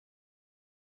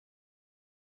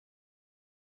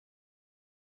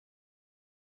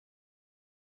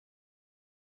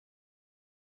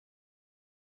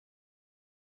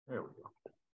There we go.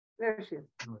 There she is.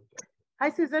 Hi,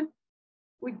 Susan.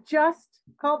 We just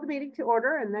called the meeting to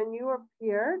order and then you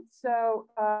appeared. So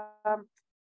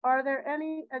are there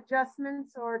any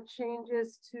adjustments or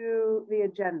changes to the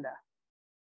agenda?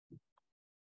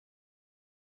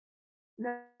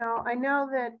 Now, I know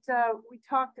that we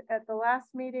talked at the last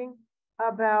meeting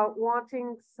about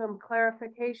wanting some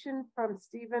clarification from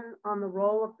Stephen on the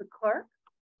role of the clerk.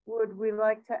 Would we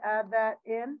like to add that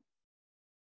in?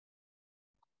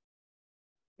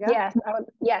 Yeah?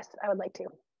 Yes, I would like to.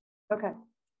 Okay.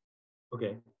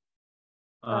 Okay.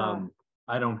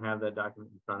 I don't have that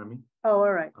document in front of me. Oh,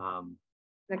 all right.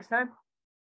 Next time?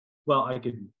 Well, I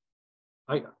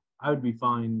would be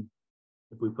fine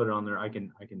if we put it on there. I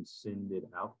can send it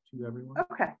out to everyone.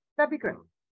 Okay, that'd be great.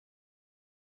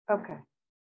 Okay.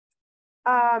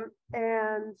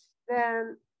 And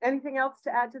then anything else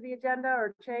to add to the agenda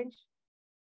or change?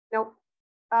 Nope.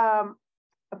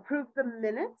 Approve the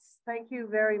minutes. Thank you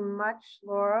very much,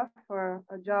 Laura, for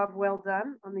a job well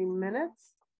done on the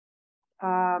minutes.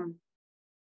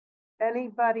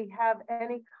 Anybody have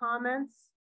any comments,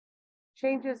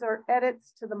 changes or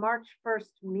edits to the March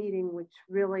 1st meeting, which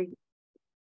really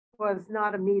was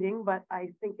not a meeting, but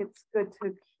I think it's good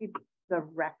to keep the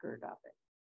record of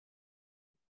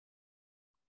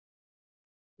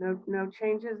it. No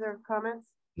changes or comments?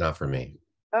 Not for me.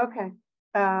 Okay.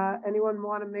 Anyone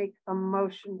want to make a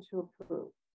motion to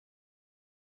approve?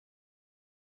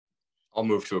 I'll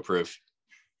move to approve.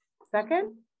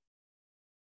 Second?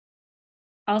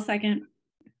 I'll second.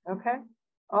 Okay.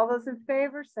 All those in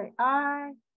favor say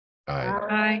aye.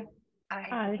 Aye.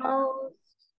 Aye. Opposed?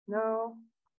 No.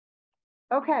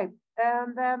 Okay.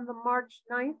 And then the March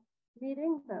 9th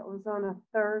meeting, that was on a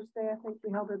Thursday. I think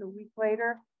we held it a week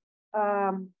later.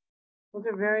 Those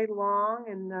are very long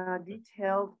and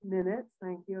detailed minutes.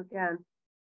 Thank you again.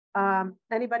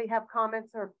 Anybody have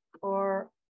comments or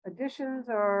additions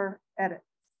or edits?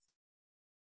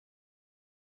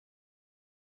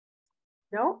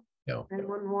 No? No.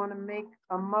 Anyone want to make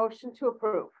a motion to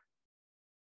approve?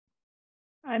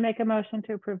 I make a motion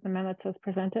to approve the minutes as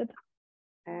presented.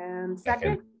 And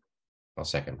second? I'll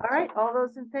second. All right, all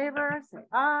those in favor say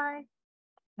aye.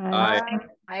 Aye.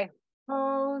 Aye.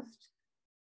 Opposed?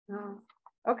 No.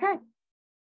 Okay.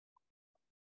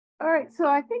 All right, so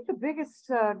I think the biggest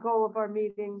goal of our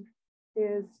meeting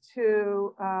is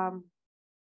to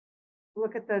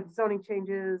look at the zoning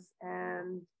changes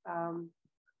and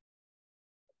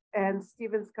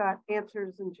Stephen's got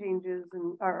answers and changes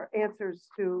and or answers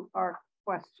to our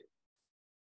questions.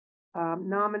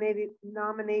 Nominate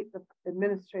the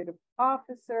administrative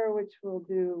officer, which we'll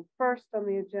do first on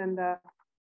the agenda.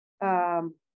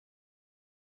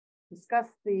 Discuss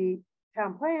the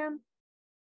town plan,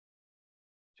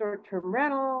 short-term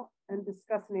rental, and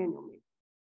discuss an annual meeting.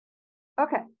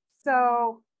 Okay,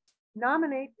 so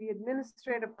nominate the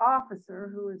administrative officer,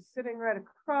 who is sitting right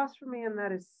across from me, and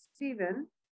that is Stephen.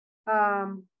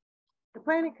 The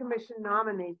Planning Commission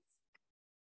nominates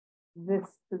this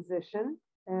position,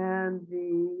 and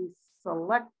the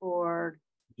select board,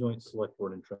 Joint select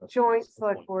board and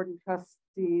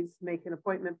trustees make an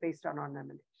appointment based on our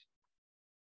nomination.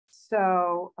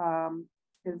 So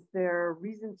is there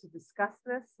reason to discuss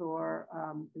this, or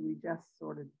do we just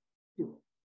sort of do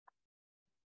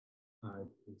it?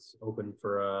 It's open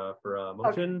for a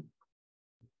motion.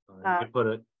 Okay. You can put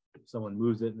it, if someone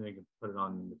moves it, and they can put it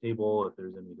on the table if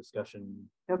there's any discussion.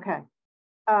 Okay.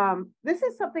 This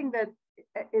is something that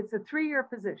it's a 3-year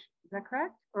position. Is that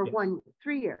correct? Or yes. 1 year?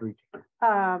 3 years. 3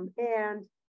 years. And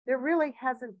there really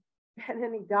hasn't been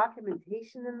any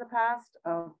documentation in the past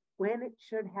of when it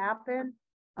should happen.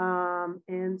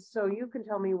 And so you can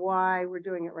tell me why we're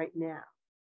doing it right now.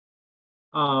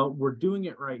 We're doing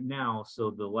it right now.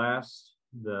 So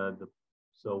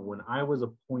so when I was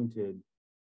appointed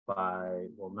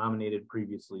nominated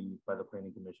previously by the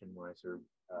Planning Commission, when I served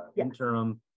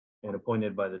interim, and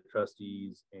appointed by the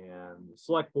trustees and the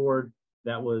select board,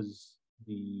 that was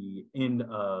the end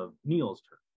of Neil's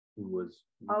term, who was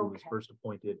first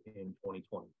appointed in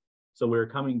 2020. So we're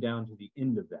coming down to the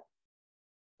end of that.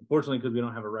 Unfortunately, because we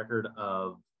don't have a record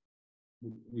of,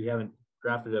 we haven't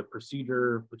drafted a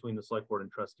procedure between the select board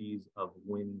and trustees of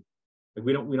when, like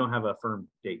we don't have a firm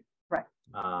date. Right.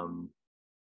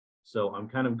 So I'm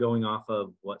kind of going off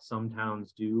of what some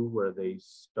towns do, where they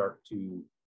start to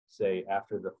say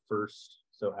after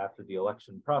the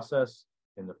election process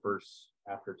and the first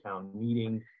after town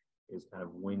meeting is kind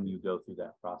of when you go through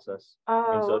that process.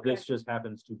 Oh, and so okay. This just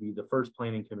happens to be the first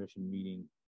Planning Commission meeting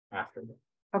after that.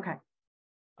 Okay.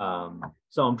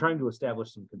 So I'm trying to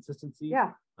establish some consistency.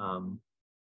 Yeah.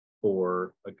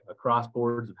 For across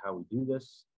boards of how we do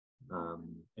this.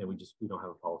 And we don't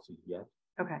have a policy yet.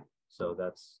 Okay. So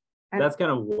that's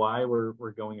kind of why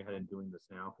we're going ahead and doing this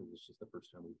now, because it's just the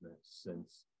first time we've met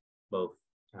since both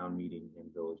town meeting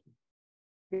and village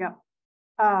meeting. Yeah.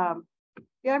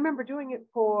 Yeah, I remember doing it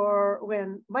for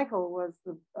when Michael was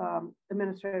the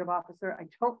administrative officer. I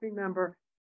don't remember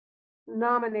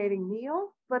nominating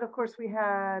Neil, but of course we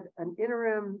had an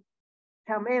interim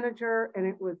town manager and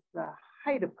it was the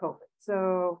height of COVID.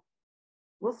 So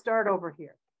we'll start over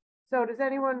here. So does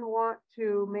anyone want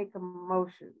to make a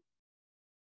motion?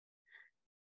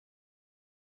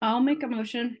 I'll make a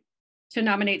motion to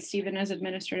nominate Stephen as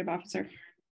administrative officer.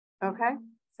 Okay,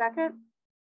 second?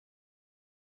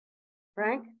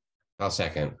 Frank? I'll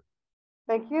second.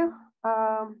 Thank you.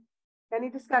 Any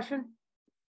discussion?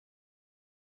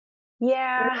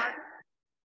 Yeah.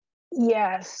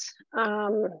 Yes.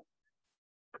 I'm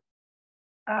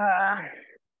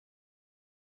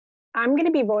going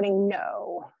to be voting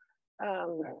no,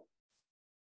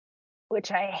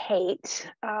 which I hate.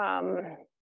 And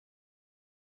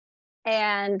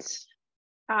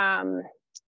I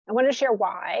want to share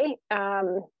why.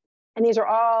 And these are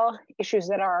all issues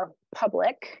that are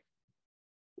public,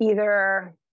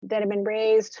 either that have been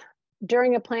raised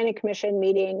during a planning commission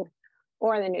meeting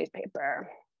or in the newspaper.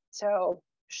 So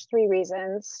there's 3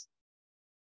 reasons.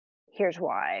 Here's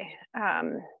why.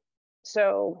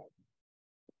 So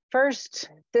first,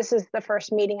 this is the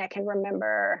first meeting I can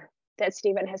remember that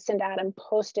Stephen has sent out and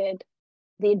posted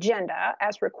the agenda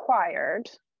as required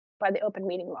by the open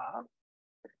meeting law.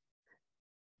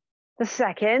 The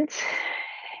second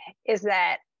is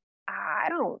that I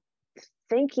don't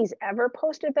think he's ever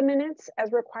posted the minutes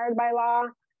as required by law.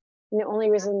 And the only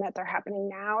reason that they're happening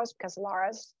now is because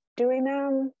Laura's doing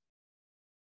them.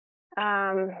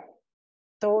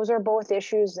 Those are both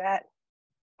issues that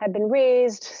have been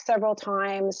raised several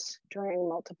times during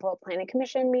multiple planning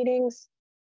commission meetings.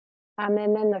 And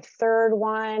then the third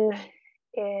one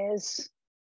is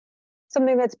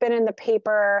something that's been in the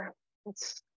paper.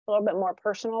 It's a little bit more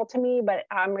personal to me, but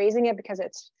I'm raising it because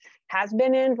it has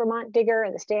been in Vermont Digger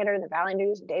and the Standard and the Valley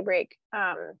News and Daybreak.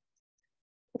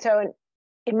 So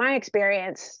in my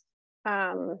experience,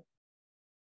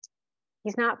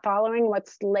 he's not following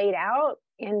what's laid out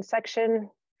in section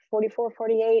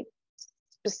 4448,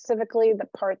 specifically the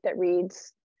part that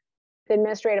reads, the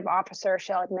administrative officer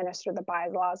shall administer the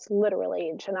bylaws literally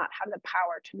and shall not have the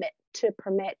power to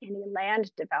permit any land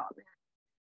development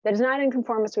that is not in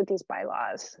conformance with these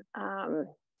bylaws.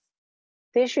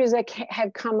 The issues that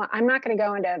have come up, I'm not going to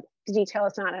go into detail.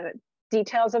 It's not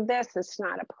details of this. It's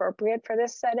not appropriate for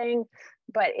this setting,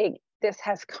 but this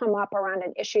has come up around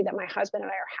an issue that my husband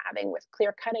and I are having with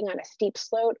clear cutting on a steep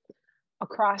slope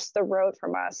across the road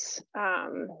from us.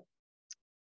 I'm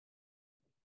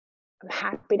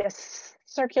happy to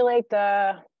circulate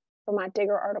the Vermont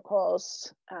Digger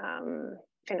articles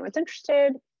if anyone's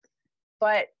interested,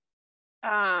 but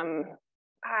I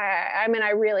mean,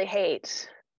 I really hate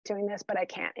doing this, but I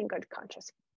can't in good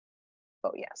conscience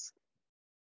vote yes.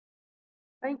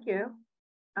 Thank you.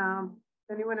 Does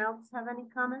anyone else have any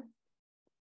comments?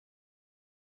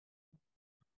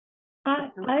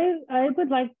 I would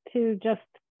like to just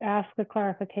ask a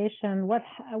clarification. What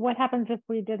happens if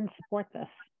we didn't support this?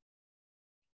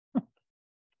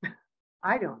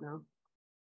 I don't know.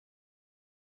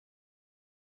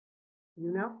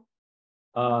 You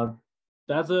know?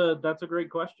 That's a great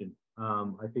question.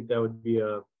 I think that would be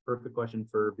a perfect question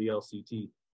for VLCT.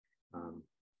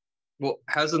 Well,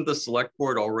 hasn't the select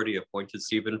board already appointed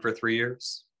Stephen for 3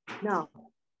 years? No.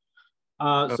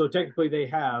 So technically they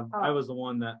have. I was the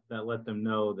one that let them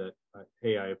know that,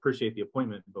 hey, I appreciate the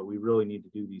appointment, but we really need to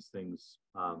do these things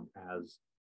as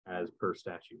per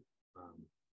statute.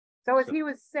 So as he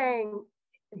was saying,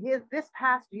 this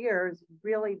past year is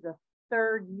really the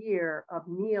 3rd year of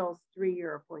Neil's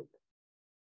 3-year appointment.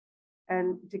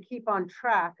 And to keep on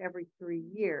track every 3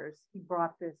 years, he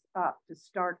brought this up to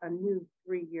start a new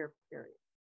 3-year period.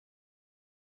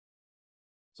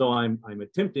 So I'm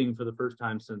attempting for the first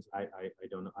time since I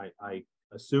don't know. I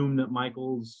assume that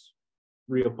Michael's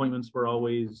reappointments were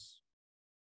always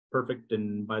perfect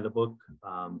and by the book,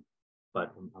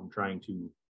 but I'm trying to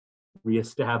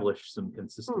reestablish some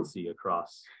consistency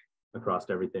across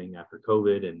everything after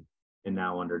COVID and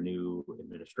now under new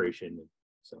administration.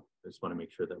 So I just want to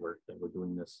make sure that we're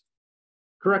doing this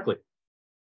correctly.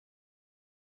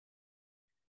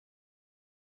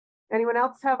 Anyone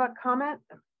else have a comment,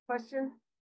 question?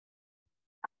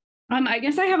 I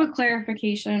guess I have a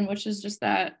clarification, which is just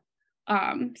that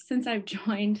since I've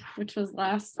joined, which was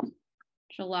last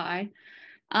July,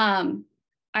 I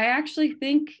actually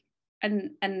think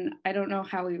and I don't know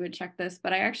how we would check this,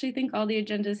 but I actually think all the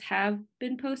agendas have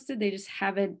been posted. They just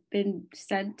haven't been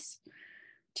sent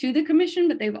to the commission,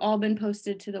 but they've all been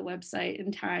posted to the website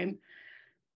in time.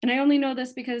 And I only know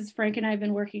this because Frank and I have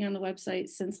been working on the website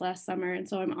since last summer, and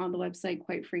so I'm on the website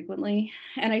quite frequently.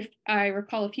 And I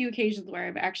recall a few occasions where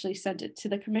I've actually sent it to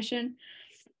the commission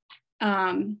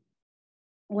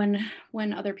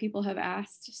when other people have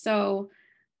asked. So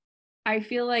I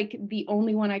feel like the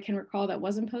only one I can recall that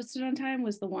wasn't posted on time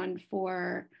was the one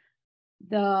for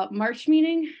the March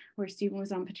meeting where Stephen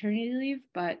was on paternity leave,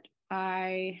 but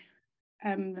I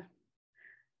am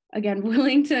again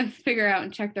willing to figure out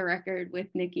and check the record with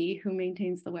Nikki, who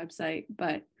maintains the website,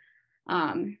 but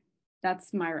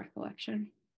that's my recollection.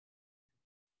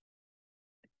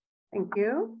 Thank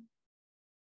you.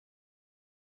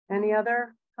 Any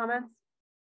other comments?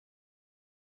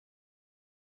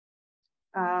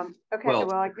 Okay, well,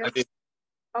 I guess.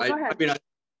 Go ahead.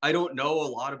 I don't know a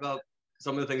lot about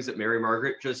some of the things that Mary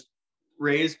Margaret just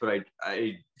raised, but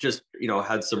I just,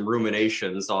 had some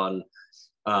ruminations on,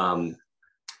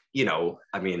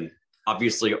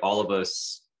 obviously all of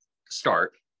us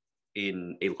start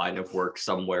in a line of work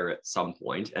somewhere at some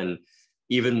point. And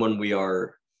even when we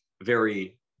are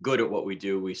very good at what we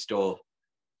do, we still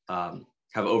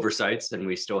have oversights and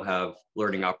we still have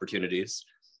learning opportunities.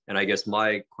 And I guess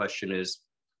my question is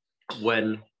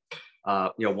when,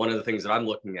 one of the things that I'm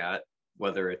looking at,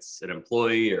 whether it's an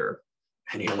employee or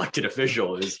any elected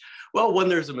official, is, well, when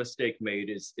there's a mistake made,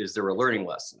 is there a learning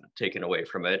lesson taken away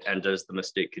from it? And does the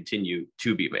mistake continue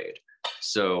to be made?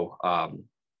 So I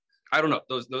don't know.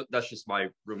 That's just my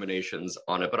ruminations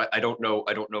on it. But I don't know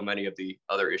many of the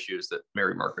other issues that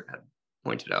Mary Margaret had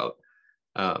pointed out.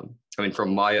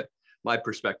 From my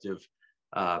perspective,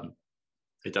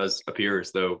 it does appear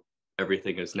as though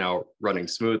everything is now running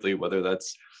smoothly, whether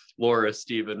that's Laura,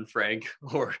 Stephen, Frank,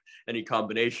 or any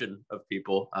combination of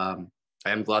people. I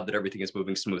am glad that everything is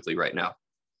moving smoothly right now.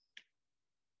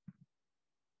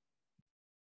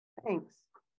 Thanks.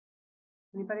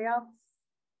 Anybody else?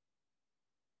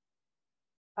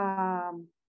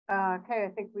 Okay, I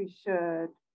think we should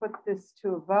put this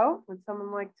to a vote. Would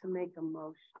someone like to make a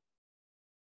motion?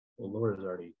 Well, Laura's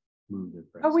already moved it.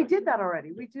 Oh, we did that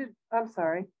already. We did. I'm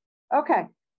sorry. Okay,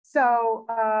 so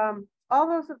all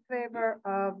those in favor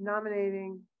of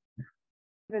nominating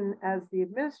Stephen as the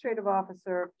administrative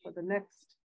officer for the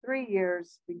next 3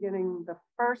 years, beginning the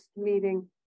first meeting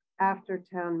after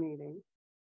town meeting,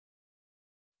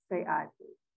 say aye,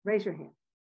 please. Raise your hand.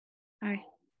 Aye.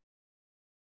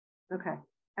 Okay.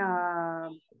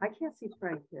 I can't see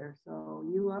Frank there, so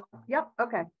you up? Yep.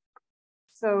 Okay.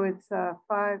 So it's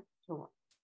 5-1.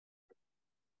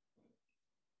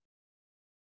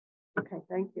 Okay,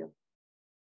 thank you.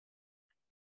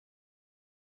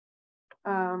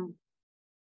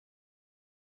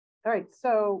 All right,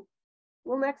 so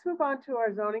we'll next move on to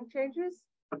our zoning changes.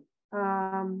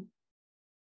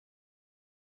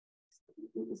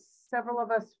 Several of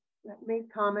us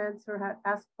made comments or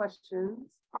asked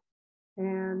questions,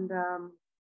 and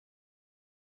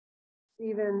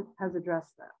Stephen has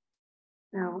addressed that.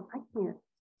 Now I can't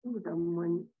see them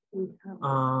when we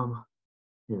have.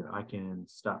 Here, I can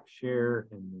stop share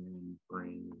and then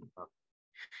bring up.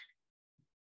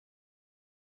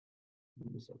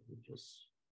 Just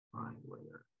find where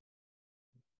they're.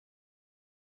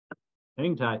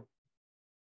 Hang tight.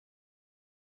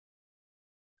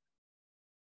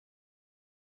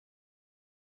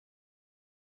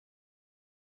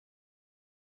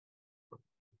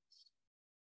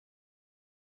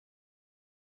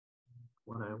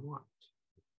 What I want.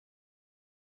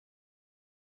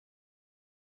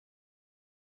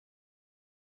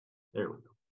 There we go.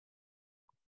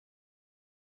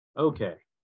 Okay,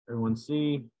 everyone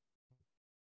see?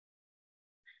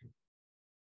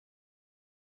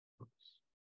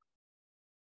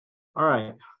 All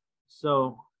right,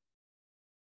 so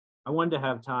I wanted to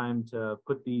have time to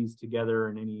put these together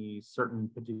in any certain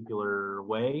particular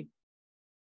way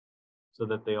so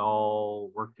that they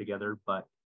all work together, but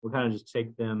we'll kind of just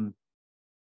take them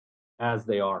as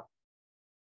they are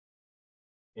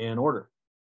in order.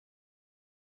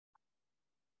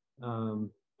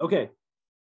 Okay,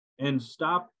 and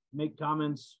stop, make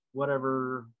comments,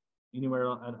 whatever,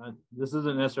 anywhere. This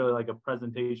isn't necessarily like a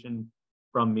presentation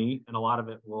from me, and a lot of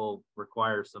it will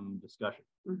require some discussion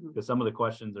because some of the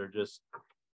questions are just,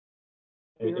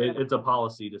 it's a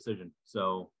policy decision.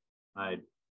 So I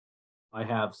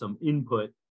have some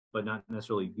input, but not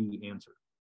necessarily the answer.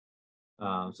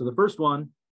 So the first one,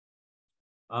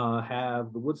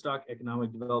 have the Woodstock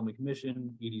Economic Development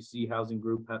Commission, EDC Housing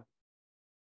Group,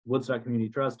 Woodstock Community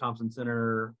Trust, Thompson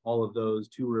Center, all of those,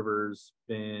 Two Rivers,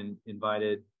 been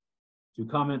invited to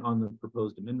comment on the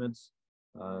proposed amendments.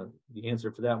 The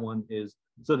answer for that one is,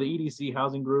 so the EDC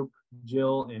housing group,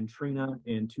 Jill and Trina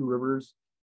and Two Rivers,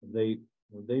 they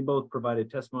both provided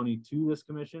testimony to this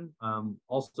commission.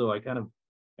 Also, I kind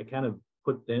of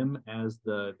put them as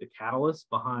the catalyst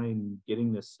behind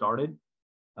getting this started.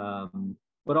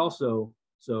 But also,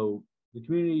 so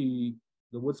the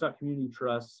Woodstock Community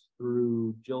Trust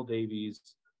through Jill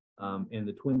Davies and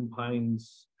the Twin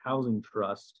Pines Housing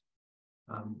Trust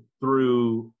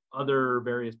through other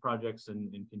various projects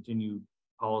and continued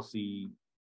policy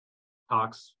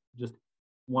talks, just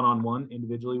one-on-one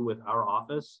individually with our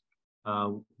office.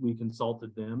 We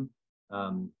consulted them.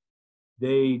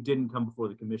 They didn't come before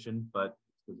the commission, but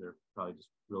because they're probably just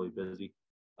really busy.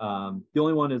 The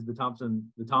only one is the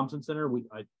Thompson Center.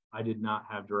 I did not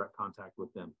have direct contact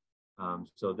with them.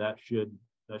 So that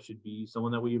should be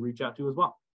someone that we reach out to as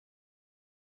well.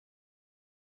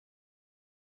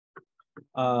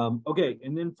 Okay,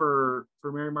 and then for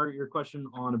Mary Margaret, your question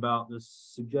on about the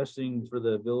suggesting for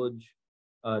the village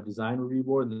design review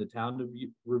board and the town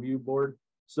review board.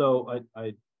 So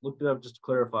I looked it up just to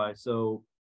clarify. So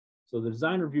the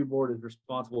design review board is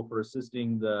responsible for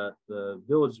assisting the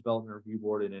village development review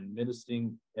board in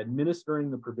administering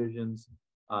the provisions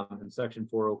in section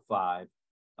 405.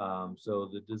 So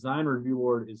the design review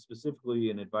board is specifically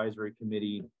an advisory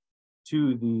committee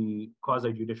to the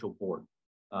quasi-judicial board.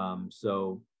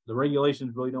 So the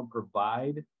regulations really don't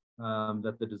provide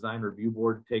that the design review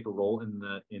board take a role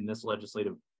in this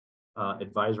legislative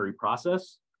advisory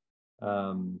process.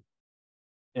 And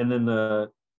then the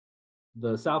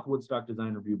South Woodstock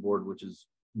Design Review Board, which is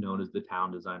known as the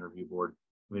Town Design Review Board.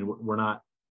 I mean, we're not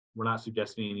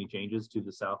suggesting any changes to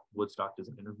the South Woodstock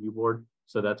Design Review Board,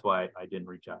 so that's why I didn't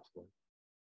reach out to them.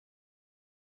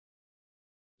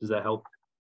 Does that help?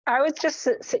 I was just,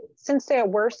 since there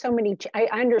were so many, I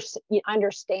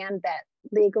understand that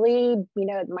legally,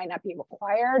 it might not be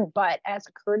required, but as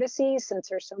a courtesy, since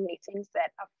there's so many things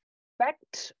that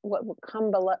affect what will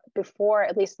come before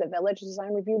at least the Village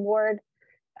Design Review Board,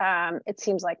 it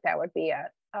seems like that would be a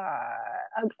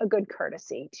good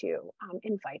courtesy to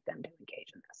invite them to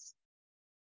engage in this.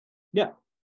 Yeah.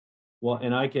 Well,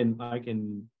 and I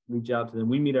can reach out to them.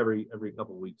 We meet every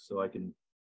couple of weeks, so I can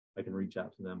reach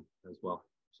out to them as well.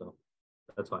 So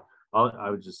that's fine. I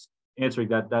was just answering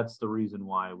that. That's the reason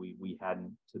why we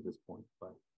hadn't to this point,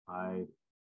 but I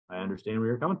understand where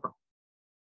you're coming from.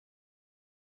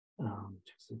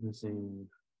 Just missing.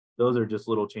 Those are just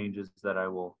little changes that I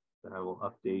will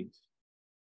update.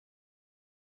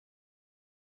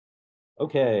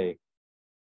 Okay.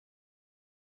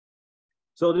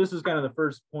 So this is kind of the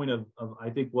first point of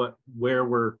I think where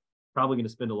we're probably going to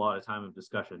spend a lot of time of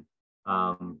discussion,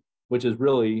 which is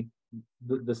really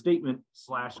the statement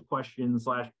 / question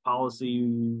 /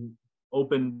 policy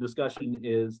open discussion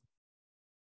is,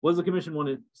 what does the commission want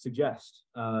to suggest?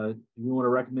 Do we want to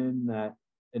recommend that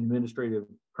administrative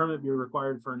permit be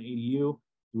required for an ADU?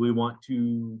 Do we want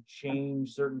to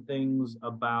change certain things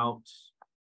about,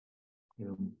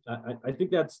 I think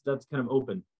that's kind of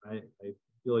open. I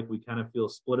feel like we kind of feel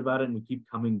split about it and we keep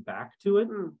coming back to it.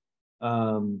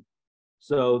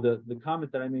 So the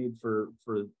comment that I made for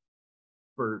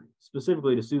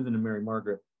specifically to Susan and Mary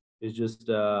Margaret is just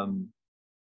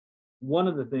one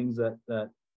of the things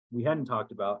that we hadn't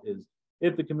talked about is,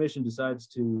 if the commission decides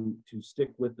to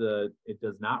stick with it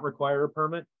does not require a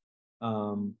permit,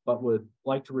 but would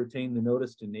like to retain the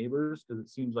notice to neighbors, because it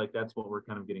seems like that's what we're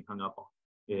kind of getting hung up on,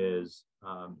 is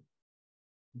how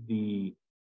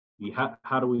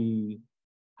do we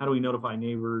notify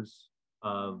neighbors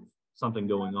of something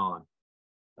going on?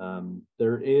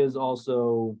 There is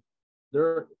also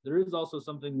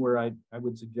something where I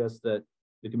would suggest that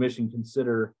the commission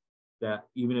consider that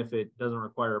even if it doesn't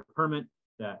require a permit,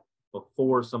 that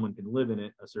before someone can live in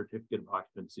it, a certificate of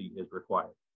occupancy is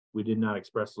required. We did not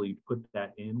expressly put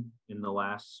that in the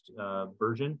last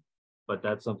version, but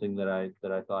that's something that I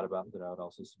thought about that I would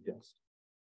also suggest.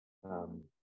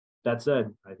 That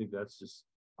said, I think that's just,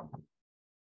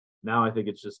 now I think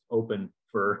it's just open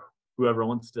for whoever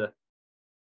wants to.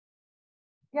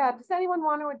 Yeah, does anyone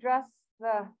want to address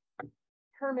the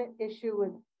permit issue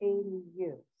with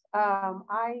ADUs?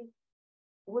 I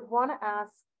would want to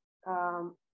ask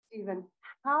Stephen,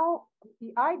 how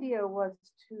the idea was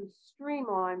to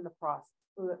streamline the process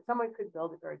so that someone could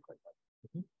build it very quickly.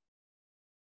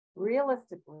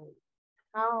 Realistically,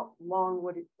 how long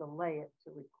would it delay it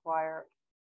to require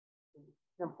a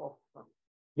simple permit?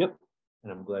 Yep.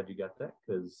 And I'm glad you got that,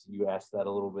 because you asked that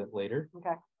a little bit later.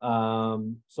 Okay.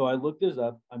 So I looked this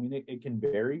up. I mean, it can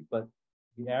vary, but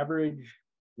the average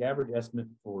estimate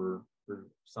for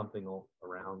something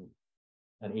around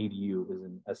an ADU is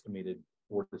an estimated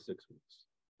 4 to 6 weeks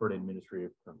for an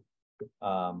administrative permit.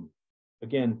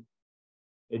 Again,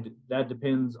 that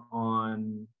depends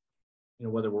on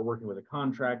whether we're working with a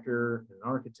contractor, an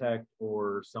architect,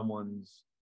 or someone's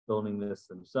building this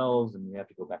themselves, and we have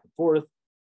to go back and forth.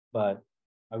 But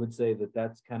I would say that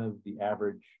that's kind of the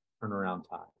average turnaround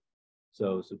time.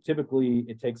 So typically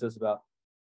it takes us about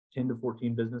 10 to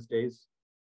 14 business days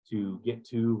to get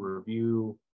to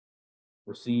review,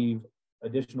 receive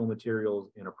additional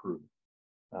materials, and approve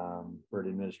for an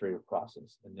administrative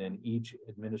process. And then each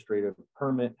administrative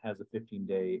permit has a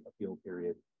 15-day appeal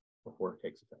period before it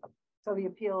takes effect. So the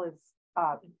appeal is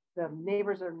the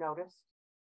neighbors are noticed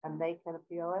and they can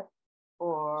appeal it,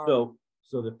 or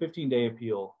so the 15-day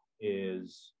appeal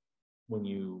is when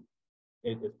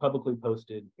it's publicly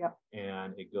posted. Yep.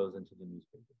 And it goes into the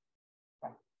newspaper.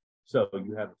 Okay. So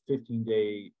you have a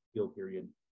 15-day appeal period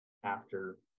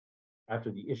after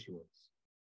the issuance.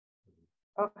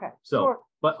 Okay. So, sure.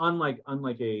 but unlike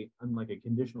a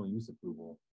conditional use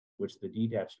approval, which the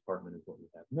detached department is what we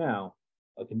have now,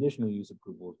 a conditional use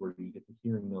approval is where you get the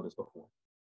hearing notice before.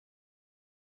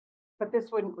 But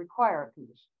this wouldn't require a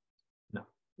condition. No.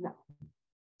 No.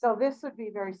 So this would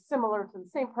be very similar to the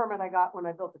same permit I got when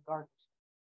I built a garden.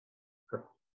 Correct.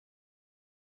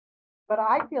 But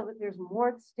I feel that there's more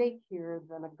at stake here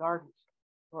than a garden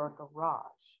or a garage.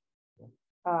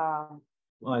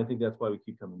 Well, I think that's why we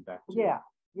keep coming back to yeah,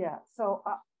 it. Yeah. So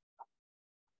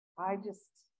I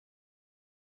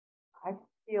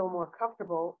feel more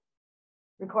comfortable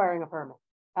requiring a permit.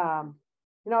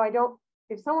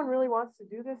 If someone really wants to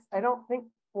do this, I don't think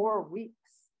 4 weeks,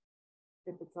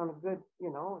 if it's on a good, at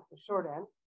the short end,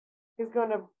 is going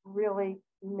to really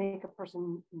make a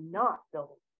person not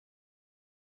building.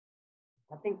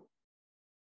 I think,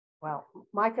 well,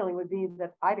 my feeling would be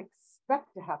that I'd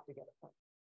expect to have to get a permit.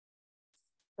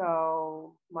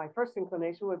 So my first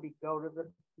inclination would be go to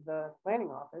the planning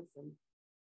office and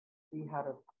see how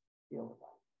to deal with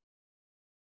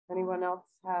that. Anyone else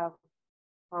have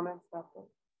comments about this?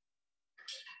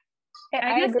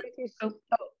 I agree with you.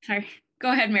 Oh, sorry.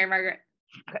 Go ahead, Mary Margaret.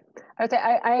 Okay.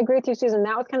 I agree with you, Susan.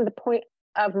 That was kind of the point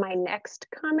of my next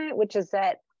comment, which is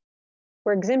that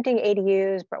we're exempting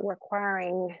ADUs, but we're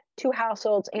requiring 2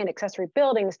 households and accessory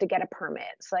buildings to get a permit.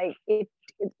 It's like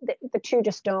the two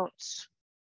just don't.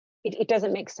 It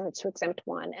doesn't make sense to exempt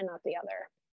one and not the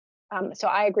other. So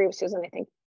I agree with Susan. I think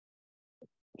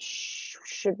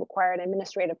should require an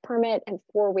administrative permit, and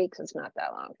 4 weeks is not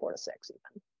that long, 4 to 6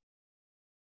 even.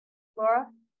 Laura?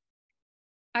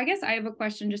 I guess I have a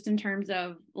question just in terms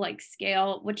of like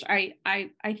scale, which I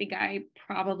think I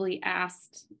probably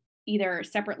asked either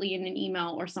separately in an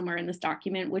email or somewhere in this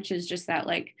document, which is just that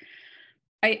like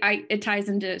it ties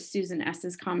into Susan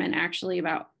S's comment actually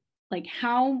about like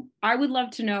how I would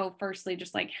love to know firstly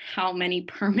just like how many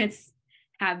permits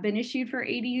have been issued for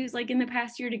ADUs like in the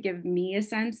past year to give me a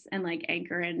sense and like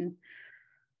anchor in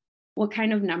what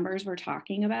kind of numbers we're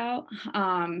talking about.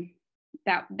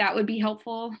 That would be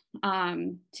helpful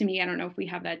to me. I don't know if we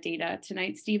have that data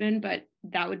tonight, Stephen, but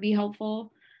that would be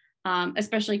helpful,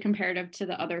 especially comparative to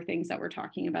the other things that we're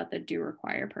talking about that do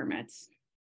require permits.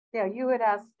 Yeah, you had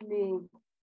asked me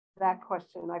that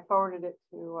question. I forwarded it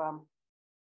to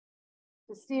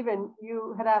Stephen.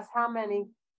 You had asked how many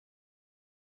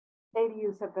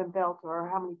ADUs have been built or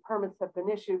how many permits have been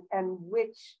issued and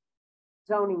which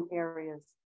zoning areas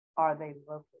are they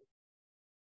located,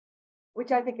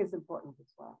 which I think is important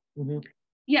as well. Mm-hmm.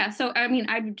 Yeah, so I mean,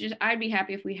 I'd be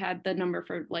happy if we had the number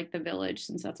for like the village,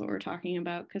 since that's what we're talking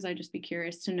about, because I'd just be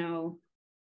curious to know,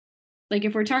 like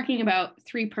if we're talking about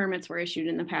 3 permits were issued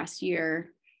in the past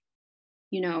year,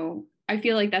 I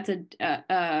feel like that's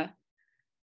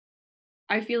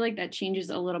I feel like that changes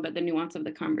a little bit the nuance of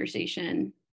the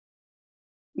conversation,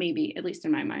 maybe, at least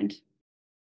in my mind,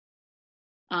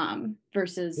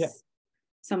 versus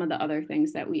some of the other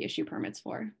things that we issue permits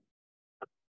for.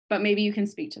 But maybe you can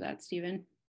speak to that, Stephen.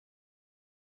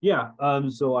 Yeah,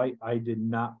 so I did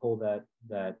not pull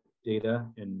that data,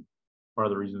 and part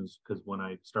of the reasons because when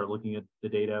I start looking at the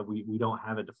data, we don't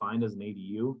have it defined as an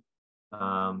ADU.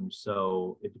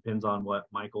 So it depends on what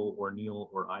Michael or Neil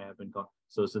or I have been called.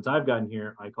 So since I've gotten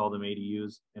here, I call them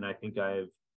ADUs, and I think I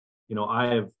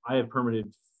have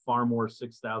permitted far more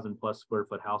 6,000 plus square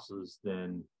foot houses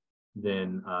than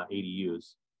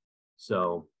ADUs.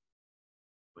 So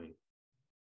wait.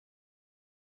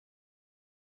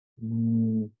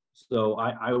 So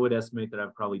I would estimate that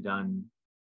I've probably done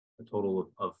a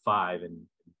total of 5, and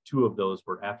 2 of those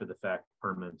were after the fact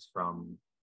permits from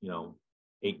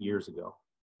 8 years ago.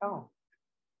 Oh.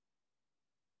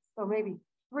 So maybe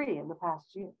 3 in the past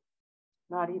year,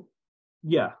 not even.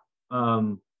 Yeah.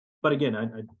 But again,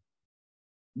 I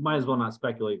might as well not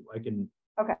speculate. I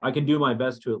can do my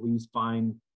best to at least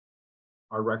find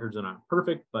our records are not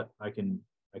perfect, but I can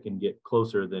get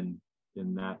closer than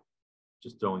that,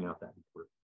 just throwing out that number.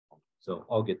 So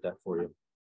I'll get that for you.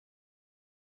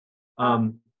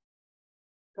 Go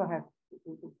ahead.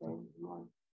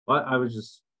 Well, I was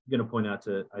just going to point out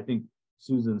I think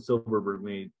Susan Silverberg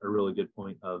made a really good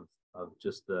point of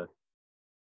just the,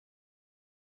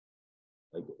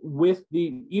 like, with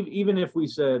the, even if we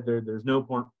said there's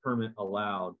no permit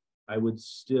allowed, I would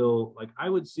still, like, I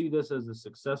would see this as a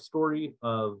success story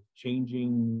of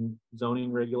changing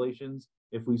zoning regulations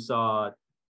if we saw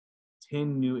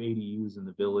 10 new ADUs in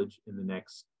the village in the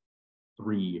next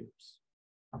 3 years.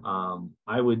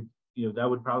 I would, that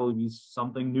would probably be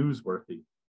something newsworthy.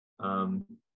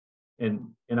 And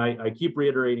I keep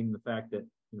reiterating the fact that,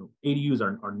 ADUs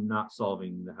are not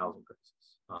solving the housing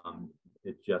crisis.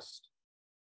 It just,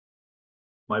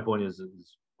 my point is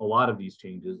a lot of these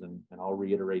changes, and I'll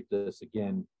reiterate this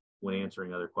again when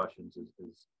answering other questions,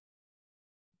 is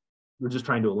we're just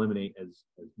trying to eliminate as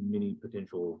many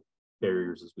potential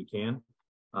barriers as we can.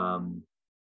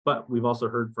 But we've also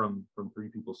heard from 3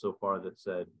 people so far that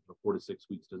said 4 to 6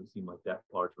 weeks doesn't seem like that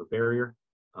large of a barrier.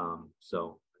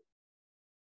 So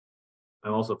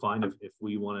I'm also fine if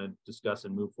we want to discuss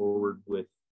and move forward with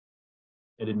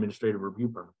an administrative review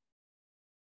permit.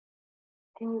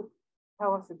 Can you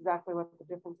tell us exactly what the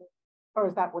difference is? Or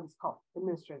is that what it's called,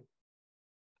 administrative?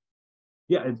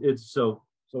 Yeah, it's so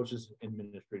it's just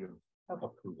administrative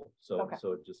approval. So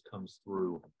it just comes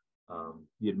through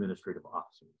the administrative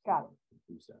officer. Got it.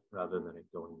 Rather than it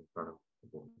going in front of the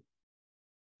board.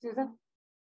 Susan?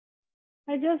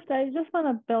 I just want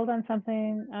to build on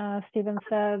something Stephen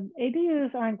said.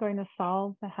 ADUs aren't going to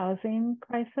solve the housing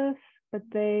crisis, but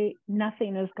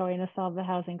nothing is going to solve the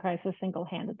housing crisis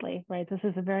single-handedly, right? This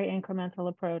is a very incremental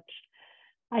approach.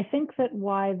 I think that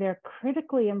why they're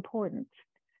critically important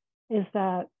is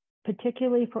that,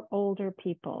 particularly for older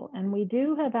people, and we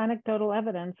do have anecdotal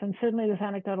evidence, and certainly there's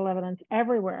anecdotal evidence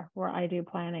everywhere where I do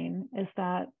planning, is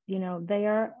that, they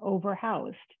are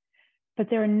overhoused, but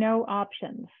there are no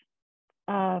options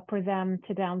for them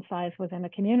to downsize within a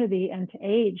community and to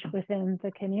age within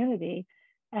the community.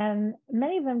 And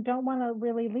many of them don't want to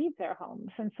really leave their homes.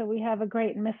 And so we have a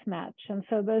great mismatch. And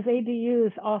so those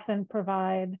ADUs often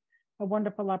provide a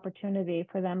wonderful opportunity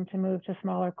for them to move to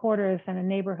smaller quarters and a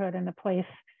neighborhood and a place,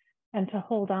 and to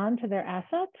hold on to their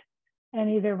asset and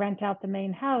either rent out the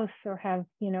main house or have,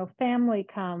 family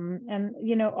come. And,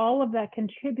 all of that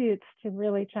contributes to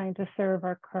really trying to serve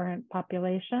our current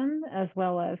population, as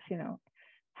well as,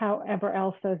 however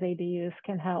else those ADUs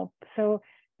can help. So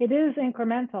it is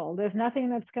incremental. There's nothing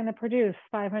that's going to produce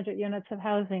 500 units of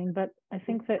housing, but I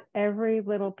think that every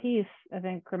little piece of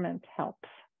increment helps.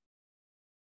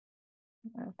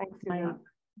 Thanks,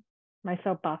 my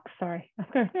soapbox, sorry.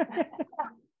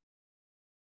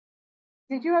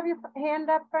 Did you have your hand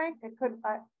up, Frank?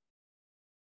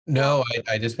 No,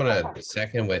 I just want to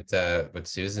second what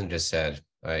Susan just said.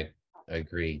 I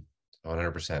agree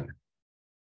 100%.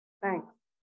 Thanks.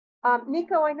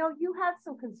 Nico, I know you had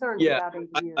some concerns about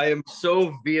ADUs. I am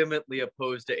so vehemently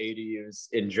opposed to ADUs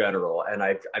in general, and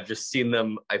I've just seen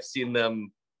them. I've seen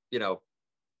them,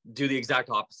 do the exact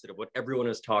opposite of what everyone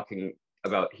is talking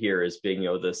about here as being,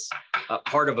 this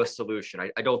part of a solution.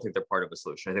 I don't think they're part of a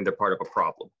solution. I think they're part of a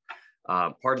problem.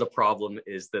 Part of the problem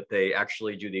is that they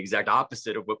actually do the exact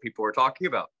opposite of what people are talking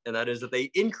about. And that is that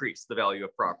they increase the value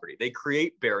of property. They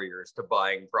create barriers to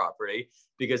buying property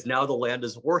because now the land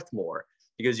is worth more,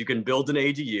 because you can build an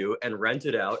ADU and rent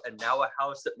it out. And now a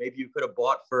house that maybe you could have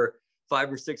bought for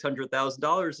 $500,000 or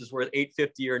 $600,000 is worth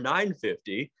 $850,000 or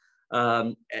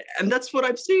 $950,000. And that's what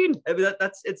I've seen. I mean,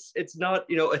 it's not,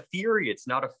 a theory. It's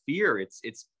not a fear.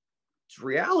 It's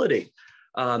reality.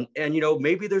 And,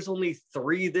 maybe there's only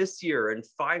 3 this year and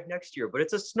 5 next year, but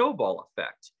it's a snowball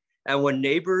effect. And when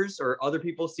neighbors or other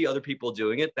people see other people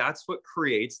doing it, that's what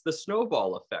creates the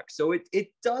snowball effect. So it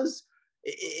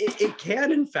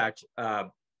can, in fact,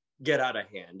 get out of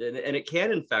hand. And it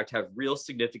can, in fact, have real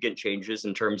significant changes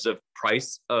in terms of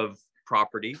price of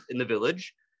property in the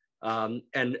village.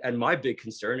 And my big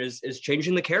concern is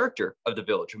changing the character of the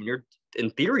village. I mean, you're, in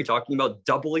theory, talking about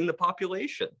doubling the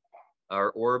population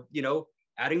or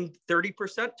adding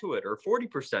 30% to it or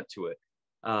 40% to it.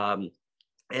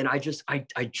 And I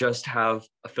just have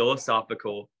a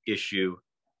philosophical issue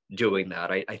doing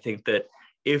that. I think that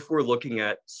if we're looking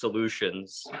at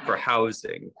solutions for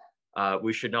housing,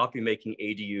 we should not be making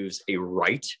ADUs a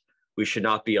right. We should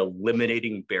not be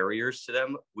eliminating barriers to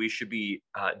them. We should be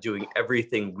doing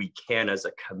everything we can as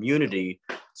a community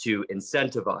to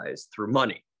incentivize through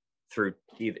money, through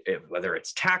either, whether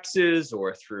it's taxes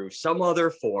or through some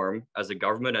other form. As a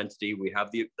government entity, we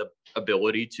have the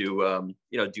ability to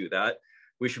do that.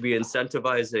 We should be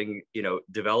incentivizing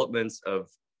developments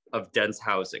of dense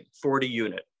housing, 40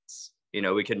 units.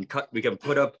 We can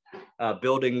put up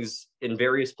buildings in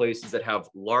various places that have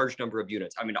large number of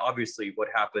units. I mean, obviously what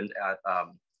happened at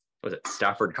was it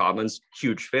Stafford Commons,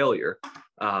 huge failure.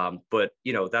 But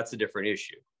that's a different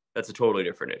issue. That's a totally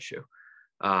different issue.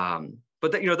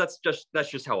 But that's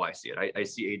just how I see it. I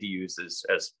see ADUs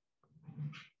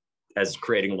as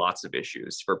creating lots of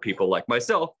issues for people like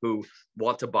myself who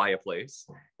want to buy a place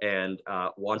and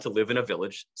want to live in a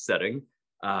village setting.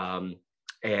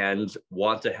 And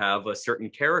want to have a certain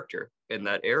character in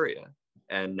that area.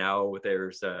 And now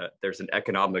there's an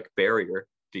economic barrier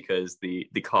because the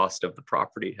cost of the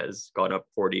property has gone up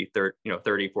 30, 40,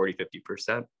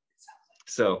 50%.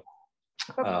 So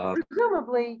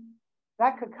presumably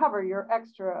that could cover your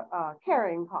extra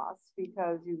carrying costs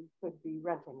because you could be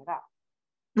renting it out.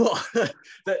 Well,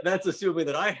 that's assuming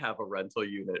that I have a rental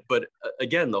unit. But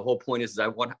again, the whole point is I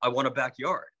want a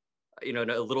backyard. In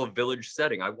a little village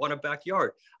setting. I want a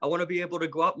backyard. I want to be able to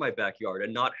go out my backyard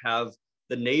and not have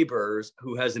the neighbors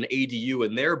who has an ADU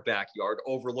in their backyard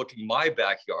overlooking my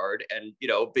backyard and,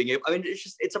 being able,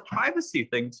 it's a privacy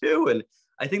thing too. And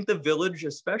I think the village,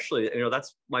 especially,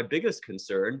 that's my biggest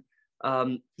concern.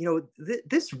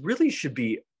 This really should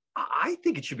be, I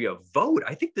think it should be a vote.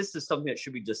 I think this is something that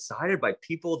should be decided by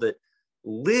people that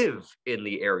live in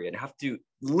the area and have to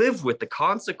live with the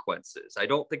consequences. I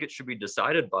don't think it should be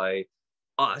decided by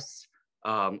us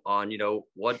on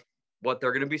what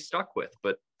they're going to be stuck with.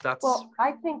 But that's, well,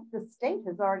 I think the state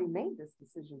has already made this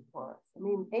decision for us. I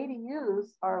mean,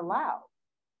 ADUs are allowed.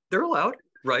 They're allowed,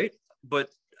 right? But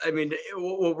I mean,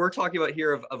 what we're talking about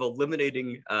here of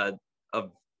eliminating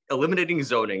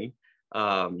zoning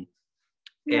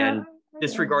and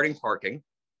disregarding parking.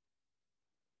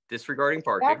 That's a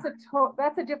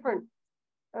different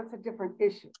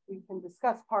issue. We can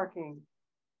discuss parking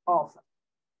also.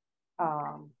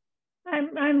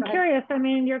 I'm curious. I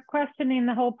mean, you're questioning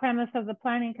the whole premise of the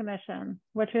planning commission.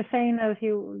 What you're saying is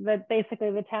that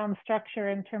basically the town structure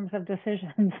in terms of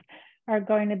decisions are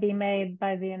going to be made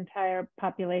by the entire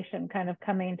population kind of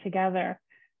coming together,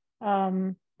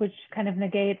 which kind of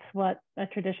negates what a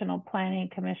traditional planning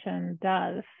commission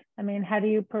does. I mean, how do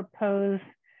you propose?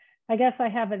 I guess I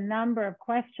have a number of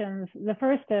questions. The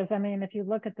first is, I mean, if you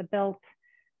look at the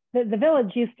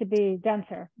village used to be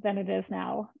denser than it is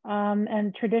now.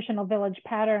 And traditional village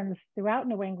patterns throughout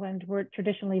New England were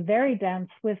traditionally very dense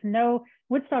with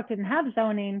Woodstock didn't have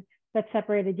zoning that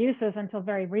separated uses until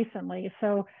very recently.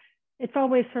 So it's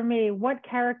always for me, what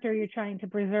character are you trying to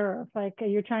preserve? Like, are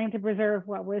you trying to preserve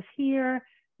what was here,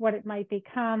 what it might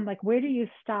become? Like, where do you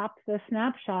stop the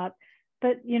snapshot?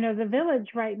 But, the village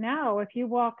right now, if you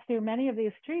walk through many of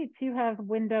these streets, you have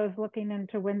windows looking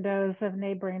into windows of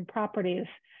neighboring properties.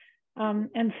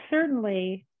 And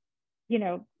certainly,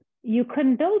 you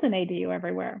couldn't build an ADU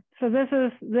everywhere. So this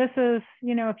is,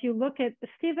 if you look at,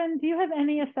 Stephen, do you have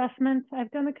any assessments?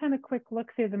 I've done a kind of quick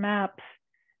look through the maps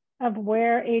of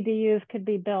where ADUs could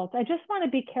be built. I just want to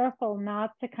be careful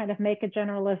not to kind of make a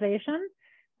generalization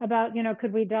about,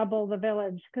 could we double the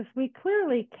village? Because we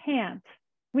clearly can't.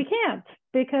 We can't,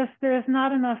 because there's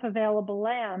not enough available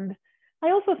land.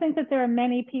 I also think that there are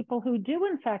many people who do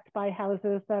in fact buy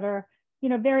houses that are,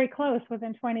 very close,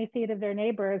 within 20 feet of their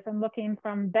neighbors and looking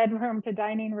from bedroom to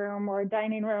dining room or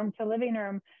dining room to living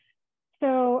room.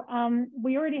 So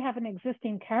we already have an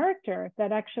existing character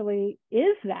that actually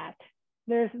is that.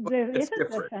 There isn't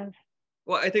a sense.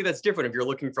 Well, I think that's different. If you're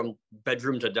looking from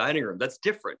bedroom to dining room, that's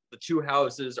different. The two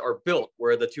houses are built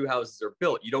where the two houses are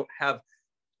built. You don't have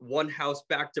one house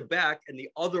back to back and the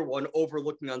other one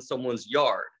overlooking on someone's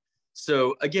yard.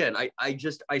 So again, I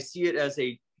see it as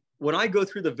when I go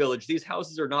through the village, these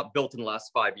houses are not built in the last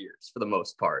 5 years for the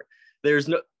most part.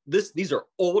 These are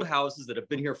old houses that have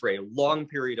been here for a long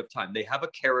period of time. They have a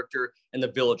character and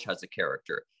the village has a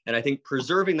character. And I think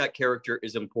preserving that character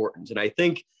is important. And I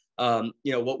think,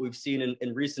 what we've seen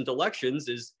in recent elections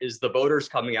is the voters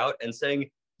coming out and saying,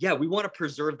 yeah, we want to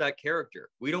preserve that character.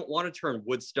 We don't want to turn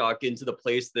Woodstock into the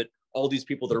place that all these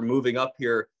people that are moving up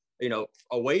here,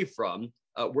 away from,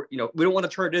 we don't want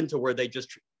to turn it into where they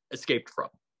just escaped from.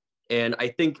 And I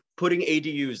think putting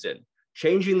ADUs in,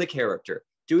 changing the character,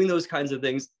 doing those kinds of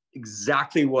things,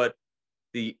 exactly what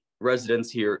the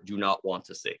residents here do not want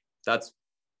to see. That's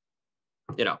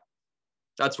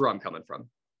where I'm coming from.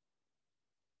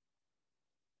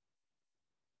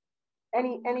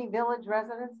 Any village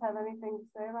residents have anything to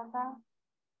say about that?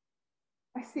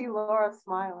 I see Laura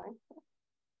smiling.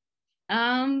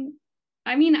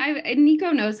 I mean,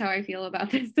 Nico knows how I feel about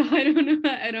this, so I don't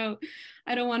know.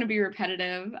 I don't want to be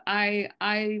repetitive.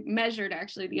 I measured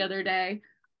actually the other day,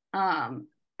 and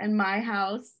my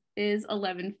house is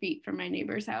 11 feet from my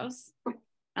neighbor's house.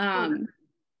 And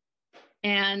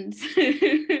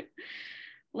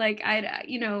like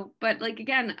but like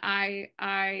again,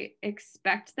 I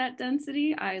expect that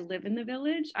density. I live in the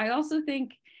village. I also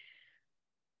think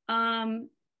I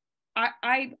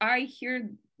hear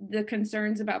the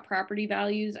concerns about property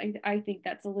values. I think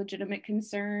that's a legitimate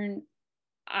concern.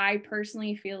 I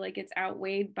personally feel like it's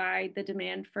outweighed by the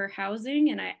demand for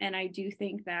housing, and I do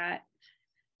think that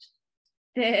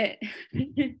the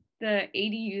the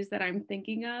ADUs that I'm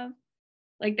thinking of,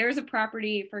 like there's a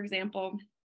property, for example,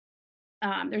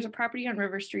 there's a property on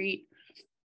River Street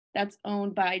that's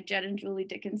owned by Jed and Julie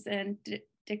Dickinson.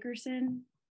 Dickinson.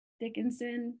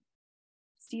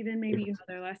 Stephen, maybe you know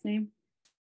their last name.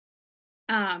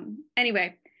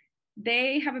 Anyway,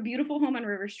 they have a beautiful home on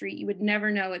River Street. You would never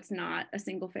know it's not a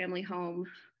single family home.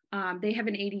 They have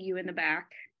an ADU in the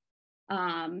back.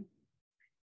 And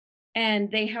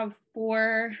they have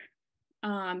 4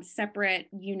 separate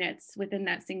units within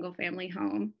that single family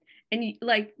home. And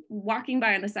like walking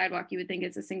by on the sidewalk, you would think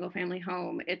it's a single family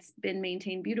home. It's been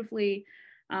maintained beautifully.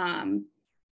 And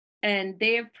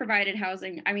they have provided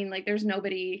housing. I mean, like there's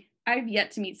nobody, I've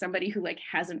yet to meet somebody who like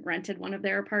hasn't rented one of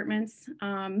their apartments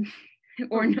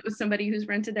or knows somebody who's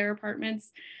rented their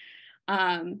apartments.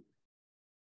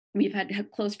 We've had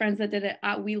close friends that did it.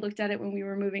 We looked at it when we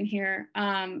were moving here.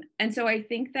 And so I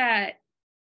think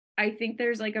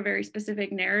there's like a very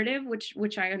specific narrative,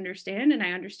 which I understand, and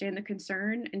I understand the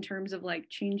concern in terms of like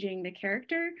changing the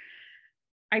character.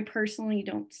 I personally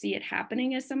don't see it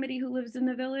happening as somebody who lives in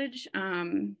the village.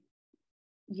 I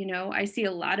see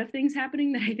a lot of things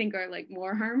happening that I think are like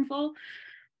more harmful,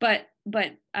 but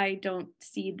I don't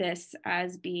see this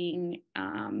as being,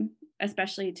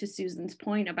 especially to Susan's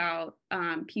point about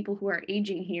people who are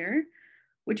aging here,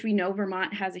 which we know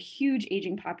Vermont has a huge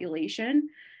aging population.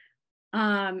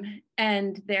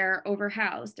 And they're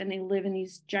overhoused and they live in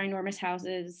these ginormous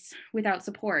houses without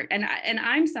support. And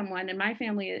I'm someone, and my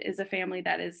family is a family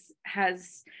that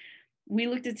we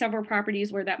looked at several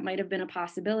properties where that might have been a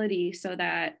possibility so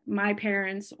that my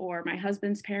parents or my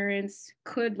husband's parents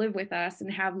could live with us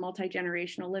and have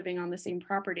multi-generational living on the same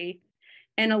property.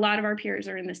 And a lot of our peers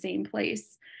are in the same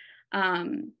place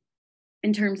in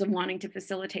terms of wanting to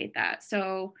facilitate that.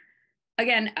 So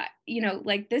again,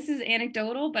 like this is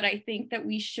anecdotal, but I think that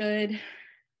we should,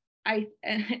 I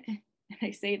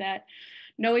say that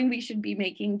knowing we should be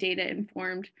making data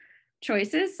informed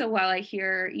choices. So while I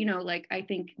hear, like I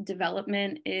think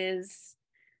development is,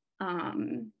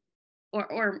 or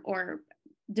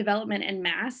development en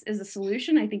masse is a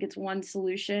solution. I think it's one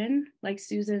solution. Like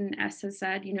Susan S. has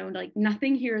said, like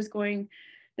nothing here is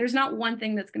there's not one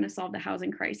thing that's going to solve the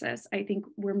housing crisis. I think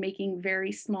we're making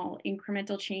very small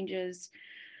incremental changes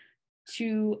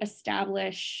to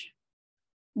establish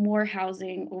more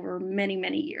housing over many,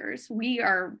 many years. We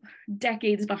are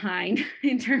decades behind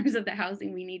in terms of the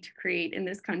housing we need to create in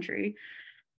this country.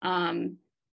 And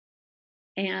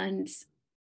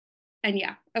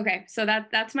yeah, okay, so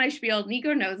that's my spiel.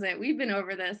 Nico knows it. We've been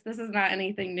over this. This is not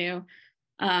anything new.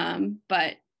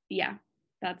 But yeah,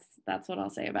 that's what I'll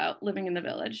say about living in the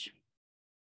village.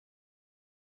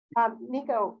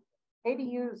 Nico,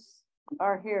 ADUs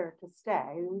are here to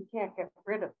stay. We can't get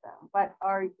rid of them. But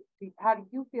how do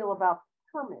you feel about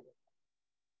permitting?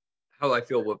 How I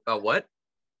feel about what?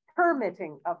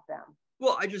 Permitting of them.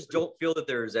 Well, I just don't feel that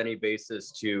there's any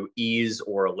basis to ease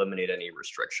or eliminate any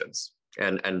restrictions.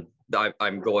 And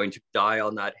I'm going to die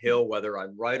on that hill, whether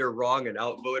I'm right or wrong and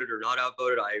outvoted or not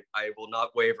outvoted. I will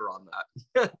not waver on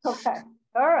that. Okay.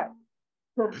 All right.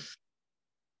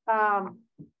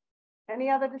 Any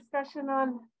other discussion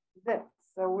on this?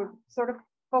 So we're sort of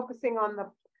focusing on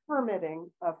the permitting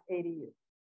of ADU.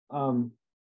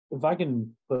 If I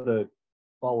can put a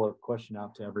follow-up question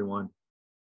out to everyone,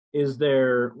 is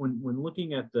there, when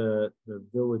looking at the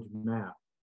village map,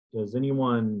 does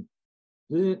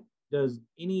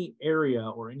any area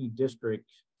or any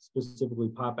district specifically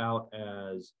pop out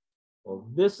as, well,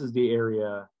 this is the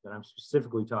area that I'm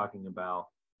specifically talking about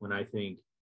when I think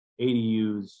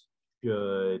ADUs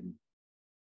should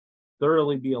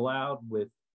thoroughly be allowed with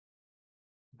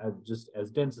just as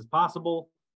dense as possible?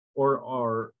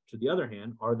 Or to the other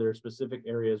hand, are there specific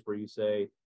areas where you say,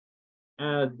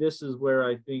 this is where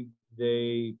I think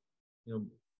they,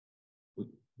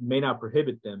 may not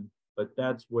prohibit them, but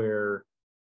that's where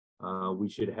we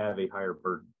should have a higher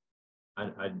burden?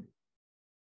 I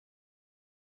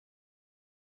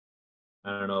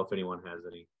don't know if anyone has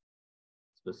any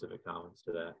specific comments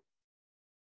to that.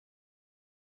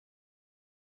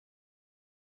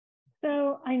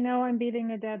 So I know I'm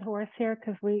beating a dead horse here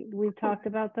because we talked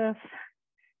about this.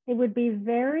 It would be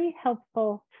very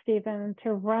helpful, Stephen,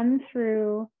 to run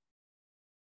through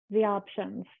the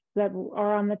options that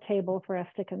are on the table for us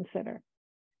to consider.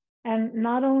 And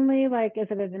not only like, is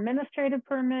it an administrative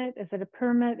permit? Is it a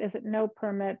permit? Is it no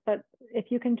permit? But if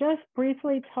you can just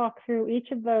briefly talk through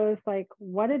each of those, like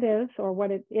what it is or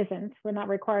what it isn't, we're not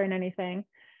requiring anything.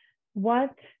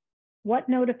 What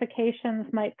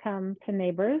notifications might come to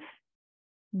neighbors?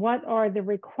 What are the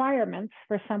requirements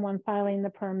for someone filing the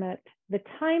permit, the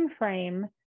time frame,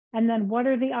 and then what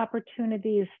are the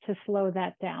opportunities to slow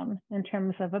that down in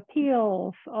terms of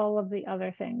appeals, all of the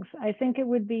other things. I think it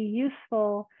would be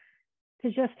useful to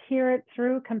just hear it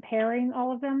through, comparing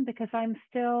all of them, because I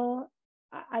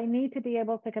need to be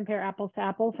able to compare apples to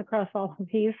apples across all of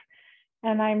these,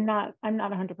 and I'm not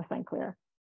 100% clear.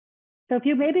 So if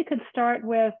you maybe could start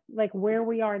with like where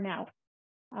we are now,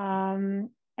 and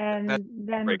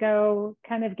then go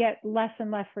kind of get less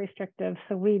and less restrictive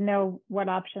so we know what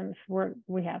options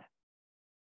we have.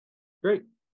 Great.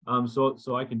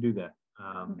 So I can do that.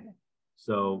 Okay.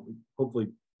 So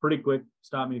hopefully pretty quick,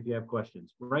 stop me if you have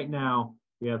questions. Right now,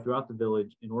 we have throughout the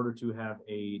village, in order to have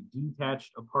a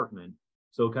detached apartment,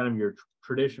 so kind of your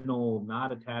traditional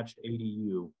not attached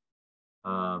ADU,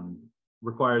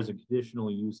 requires a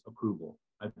conditional use approval,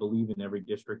 I believe, in every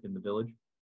district in the village.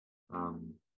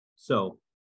 So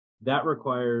that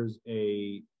requires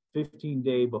a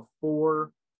 15-day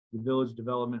before the Village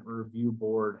Development Review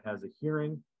Board has a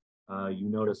hearing. You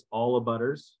notice all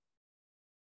abutters.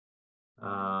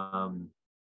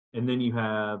 And then you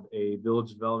have a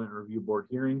Village Development Review Board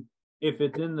hearing. If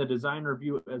it's in the design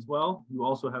review as well, you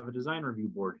also have a design review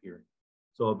board hearing.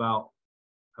 So about,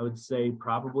 I would say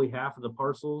probably half of the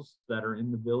parcels that are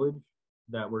in the village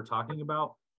that we're talking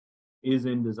about is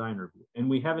in design review. And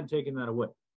we haven't taken that away.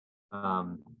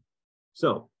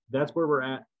 So that's where we're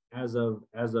at as of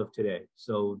today.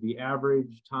 So the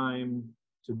average time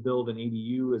to build an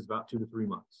ADU is about 2 to 3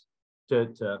 months to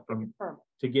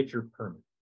get your permit.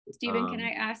 Stephen, can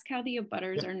I ask how the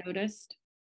abutters are noticed?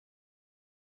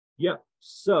 Yep.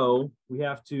 So we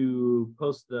have to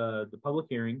post the public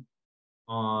hearing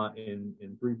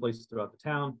in 3 places throughout the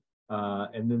town,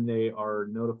 and then they are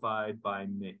notified by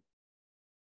mail.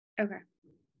 Okay.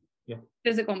 Yeah.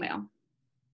 Physical mail.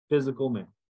 Physical mail.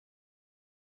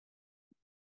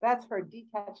 That's for a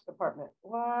detached apartment.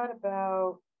 What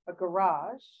about a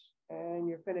garage and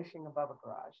you're finishing above a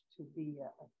garage to be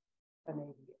an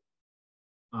ADU?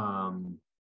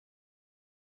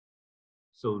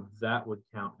 So that would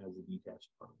count as a detached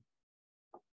apartment.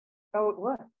 Oh, it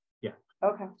would? Yeah.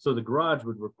 Okay. So the garage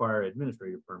would require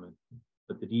administrative permit,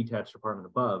 but the detached apartment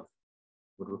above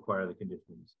would require the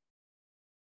conditional use.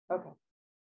 Okay.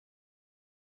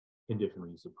 Conditional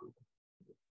use approval.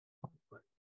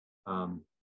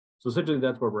 So essentially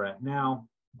that's where we're at now.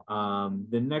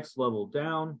 The next level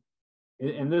down,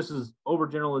 and this is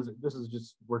overgeneralized, this is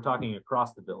just, we're talking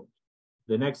across the village.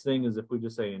 The next thing is if we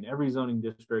just say in every zoning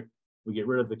district, we get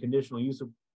rid of the conditional use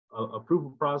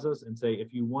approval process and say,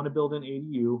 if you want to build an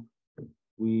ADU,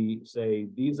 we say,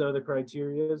 these are the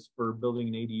criteria for building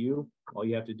an ADU. All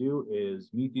you have to do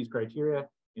is meet these criteria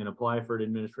and apply for an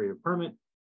administrative permit.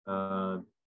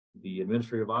 The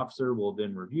administrative officer will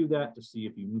then review that to see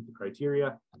if you meet the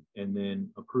criteria and then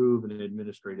approve an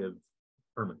administrative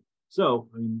permit. So,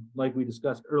 I mean, like we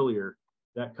discussed earlier,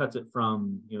 that cuts it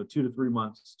from 2 to 3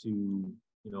 months to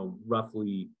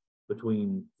roughly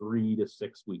between 3 to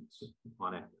 6 weeks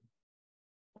on average.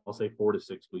 I'll say 4 to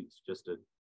 6 weeks just to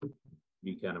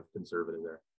be kind of conservative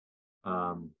there.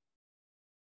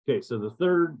 Okay, so the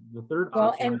third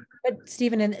option. But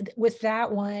Stephen, and with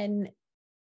that one,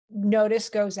 notice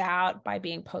goes out by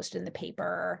being posted in the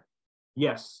paper.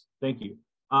 Yes, thank you.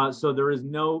 So there's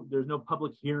no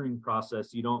public hearing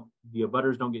process. The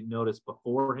abutters don't get notice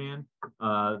beforehand.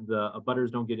 The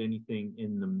abutters don't get anything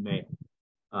in the mail.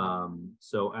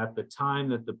 So at the time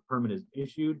that the permit is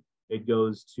issued, it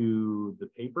goes to the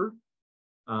paper,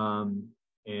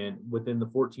 and within the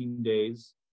 14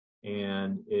 days,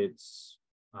 and it's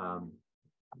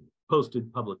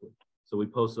posted publicly. So we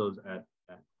post those at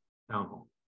town hall.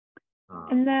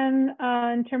 And then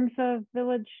in terms of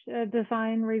village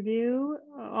design review,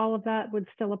 all of that would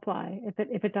still apply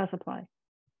if it does apply.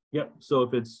 Yep. So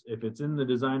if it's in the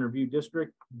design review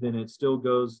district, then it still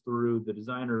goes through the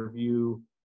design review.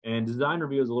 And design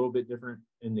review is a little bit different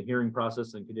in the hearing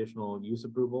process than conditional use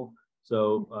approval.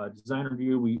 So design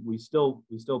review, we still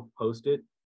post it.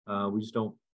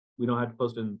 We don't have to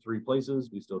post it in 3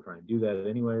 places. We still try and do that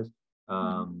anyways.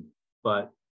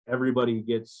 But everybody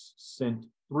gets sent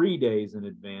 3 days in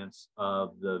advance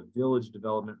of the Village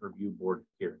Development Review Board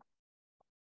hearing.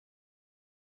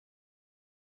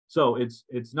 So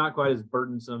it's not quite as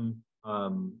burdensome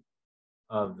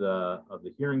of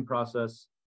the hearing process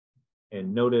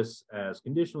and notice as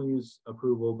conditional use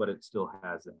approval, but it still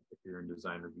has that if you're in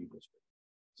design review district.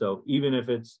 So even if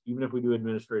we do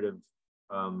administrative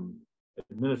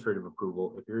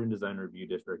approval, if you're in design review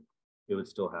district, it would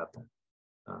still have that.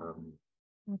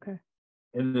 Okay.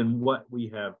 And then what we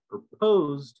have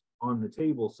proposed on the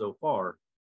table so far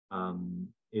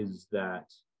is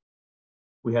that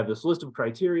we have this list of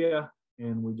criteria,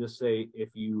 and we just say if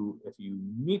you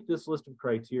meet this list of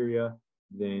criteria,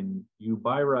 then you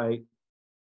by right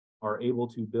are able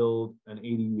to build an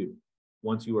ADU.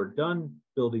 Once you are done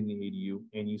building the ADU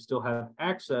and you still have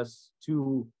access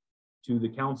to the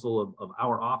council of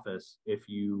our office, if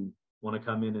you want to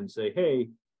come in and say,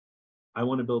 hey, I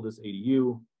want to build this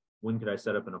ADU, when could I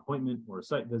set up an appointment or a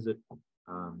site visit?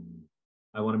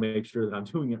 I want to make sure that I'm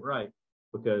doing it right,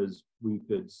 because we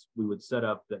would set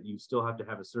up that you still have to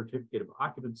have a certificate of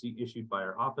occupancy issued by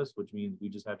our office, which means we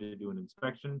just have to do an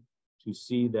inspection to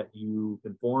see that you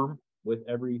conform with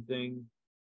everything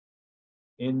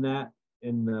in the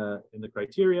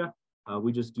criteria.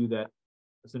 We just do that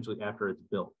essentially after it's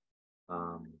built.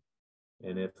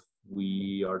 And if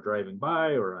we are driving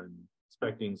by or I'm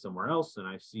inspecting somewhere else and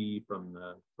I see from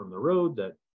the road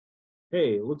that,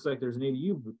 hey, it looks like there's an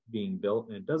ADU being built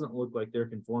and it doesn't look like they're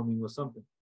conforming with something,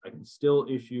 I can still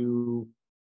issue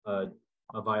a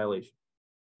violation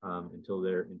until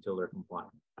they're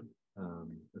compliant.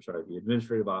 Or sorry, the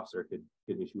administrative officer could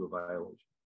issue a violation.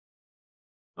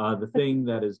 The thing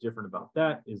that is different about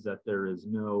that is that there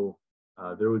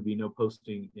would be no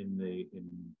posting in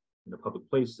a public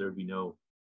place. There would be no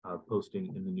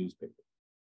posting in the newspaper.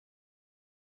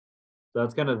 So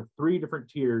that's kind of 3 different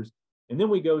tiers. And then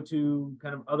we go to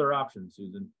kind of other options,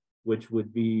 Susan, which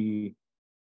would be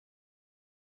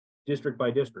district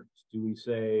by district. Do we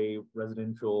say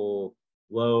residential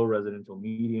low, residential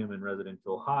medium, and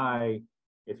residential high?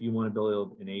 If you want to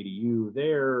build an ADU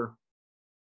there,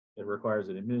 it requires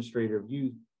an administrative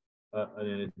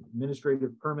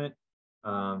permit.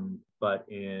 But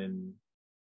in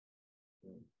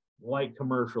light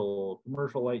commercial,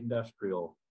 light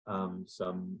industrial,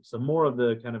 some more of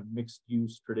the kind of mixed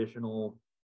use traditional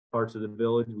parts of the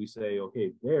village, we say,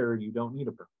 okay, there you don't need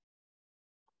a permit.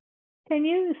 Can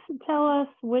you tell us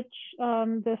which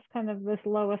this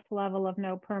lowest level of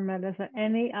no permit, is there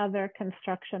any other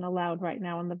construction allowed right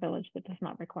now in the village that does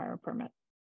not require a permit?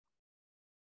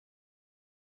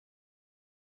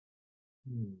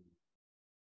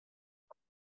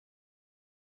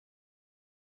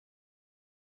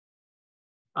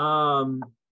 I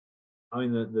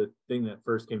mean, the thing that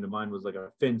first came to mind was like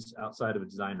a fence outside of a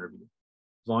design review.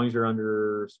 As long as you're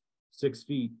under 6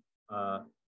 feet,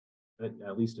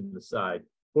 at least in the side,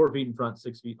 4 feet in front,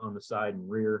 6 feet on the side and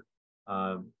rear,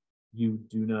 you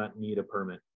do not need a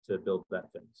permit to build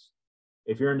that fence.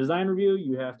 If you're in design review,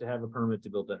 you have to have a permit to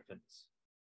build that fence.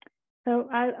 So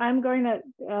I'm going to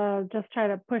just try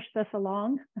to push this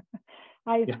along.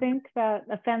 I think that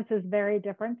a fence is very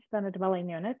different than a dwelling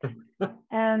unit.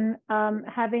 And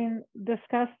having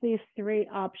discussed these 3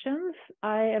 options,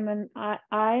 I'm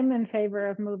in favor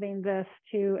of moving this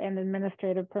to an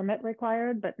administrative permit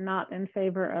required, but not in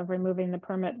favor of removing the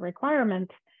permit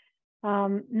requirement.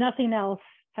 Nothing else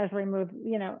has removed,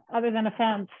 other than a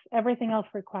fence, everything else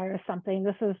requires something.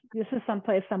 This is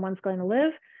someplace someone's going to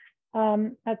live.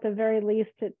 At the very least,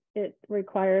 it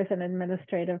requires an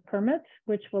administrative permit,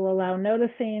 which will allow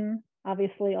noticing,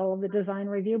 obviously, all of the design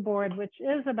review board, which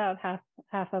is about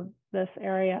half of this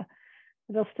area.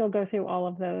 They'll still go through all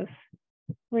of those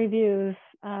reviews.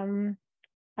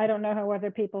 I don't know how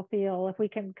other people feel, if we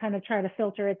can kind of try to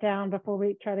filter it down before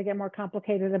we try to get more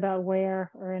complicated about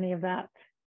where or any of that.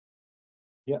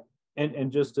 Yeah.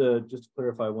 And just to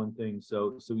clarify one thing,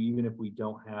 so even if we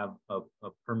don't have a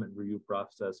permit review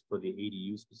process for the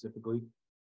ADU specifically,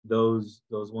 those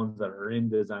ones that are in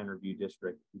design review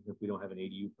district, even if we don't have an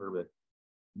ADU permit,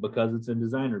 because it's in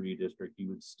design review district,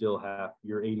 your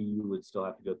ADU would still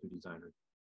have to go through design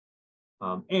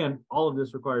review. And all of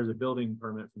this requires a building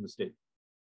permit from the state.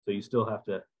 So you still have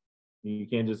to, you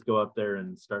can't just go up there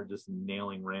and start just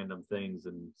nailing random things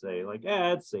and say like,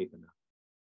 it's safe enough.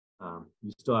 You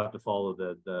still have to follow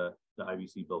the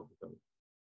IBC building code.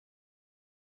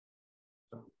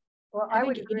 Well, I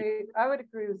would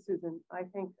agree with Susan. I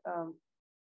think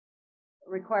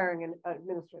requiring an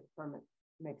administrative permit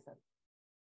makes sense.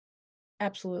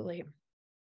 Absolutely.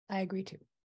 I agree too.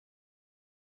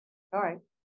 All right.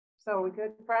 So we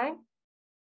good, Frank?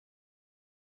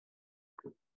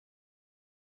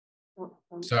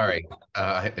 Sorry,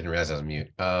 I didn't realize I was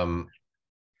mute.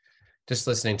 Just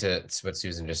listening to what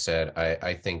Susan just said,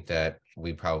 I think that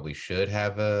we probably should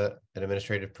have an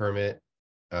administrative permit.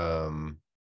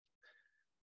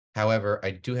 However,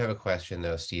 I do have a question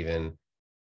though, Stephen.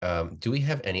 Do we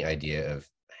have any idea of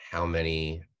how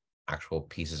many actual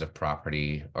pieces of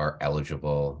property are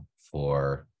eligible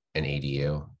for an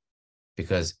ADU?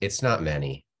 Because it's not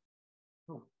many.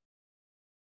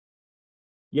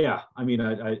 Yeah, I mean,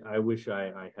 I wish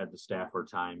I had the staff or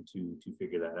time to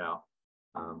figure that out.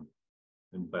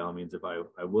 And by all means, if I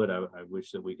would, I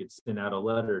wish that we could send out a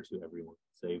letter to everyone,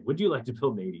 say, would you like to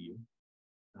build an ADU?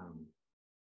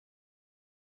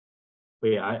 But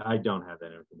yeah, I don't have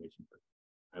that information.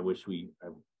 I wish we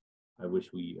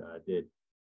did.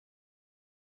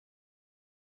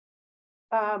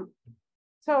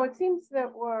 So it seems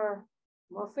that we're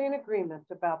mostly in agreement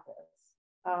about this.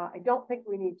 I don't think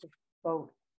we need to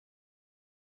vote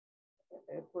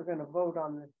if we're going to vote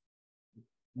on this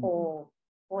whole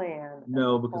plan.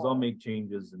 No, because I'll make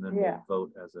changes and then we'll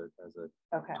vote as a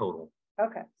okay. total.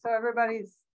 Okay, so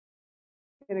everybody's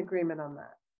in agreement on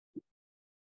that.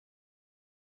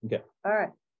 Okay. All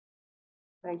right.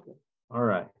 Thank you. All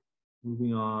right.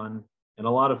 Moving on, and a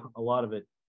lot of it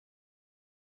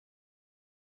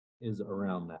is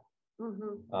around that.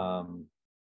 Mm-hmm.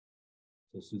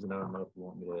 So Susan, I don't know if you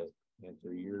want me to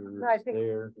answer yours. No, I think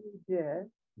there. we did.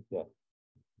 Okay.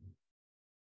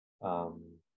 I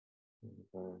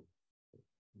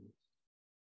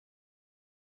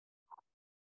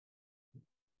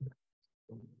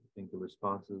think the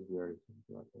responses we already talked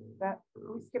about that.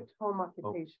 We skipped home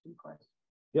occupation question.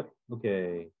 Yep.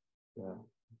 Okay. Yeah.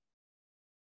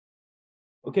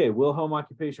 Okay. Will home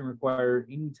occupation require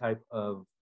any type of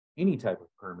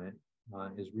permit?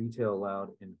 Is retail allowed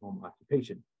in home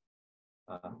occupation?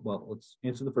 Well, let's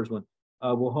answer the first one.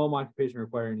 Will home occupation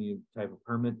require any type of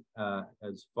permit?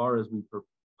 As far as we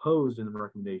proposed in the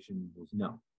recommendation was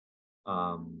no.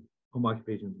 Home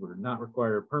occupations would not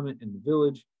require a permit in the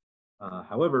village.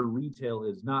 However, retail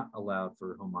is not allowed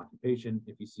for home occupation.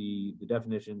 If you see the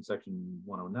definition, section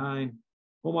 109,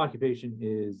 home occupation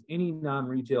is any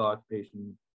non-retail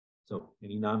occupation. So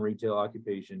any non-retail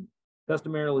occupation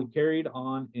customarily carried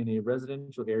on in a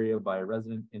residential area by a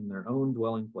resident in their own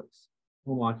dwelling place.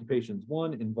 Home occupations,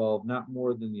 1, involve not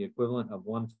more than the equivalent of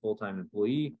 1 full-time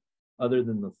employee other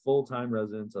than the full-time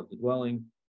residents of the dwelling.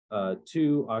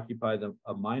 2, occupy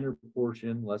a minor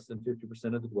portion, less than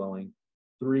 50% of the dwelling.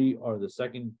 3,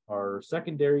 are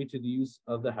secondary to the use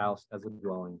of the house as a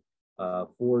dwelling.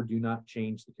 4, do not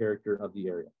change the character of the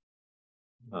area.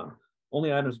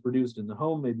 Only items produced in the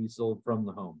home may be sold from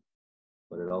the home,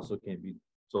 but it also can't be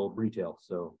sold retail.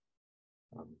 So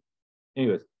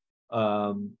anyways,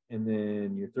 and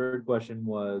then your third question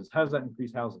was, how does that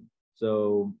increase housing?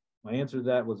 So my answer to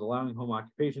that was allowing home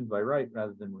occupations by right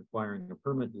rather than requiring a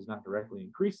permit does not directly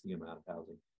increase the amount of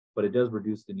housing, but it does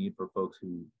reduce the need for folks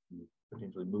who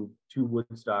potentially move to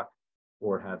Woodstock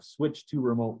or have switched to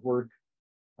remote work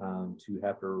to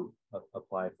have to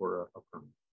apply for a permit.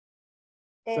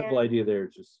 Simple idea there,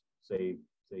 just save.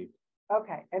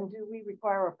 Okay, and do we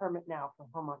require a permit now for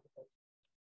home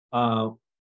occupation?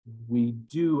 We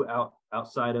do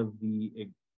outside of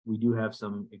we do have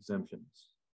some exemptions,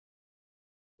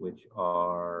 which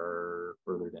are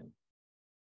further down.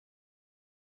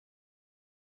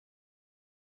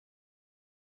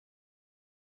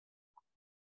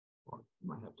 Well, you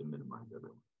might have to minimize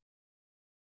everyone.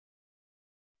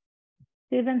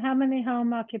 Stephen, how many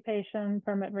home occupation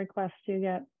permit requests do you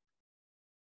get?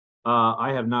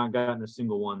 I have not gotten a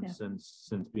single one since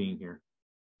being here.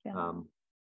 Yeah.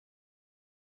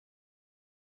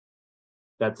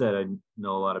 That said, I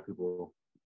know a lot of people,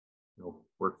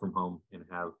 work from home and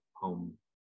have home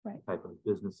type of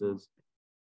businesses.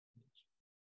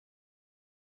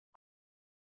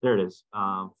 There it is,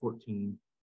 14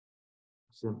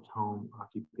 exempt home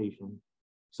occupation.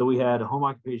 So we had a home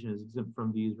occupation is exempt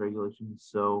from these regulations,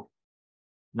 so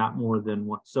not more than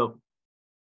one. So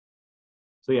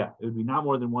yeah, it would be not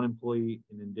more than one employee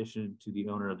in addition to the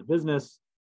owner of the business,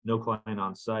 no client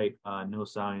on site, no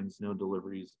signs, no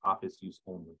deliveries, office use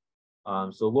only.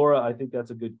 So Laura, I think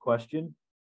that's a good question.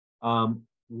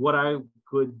 What I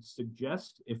could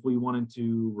suggest if we wanted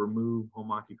to remove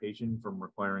home occupation from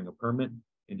requiring a permit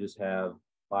and just have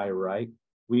by right,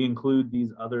 we include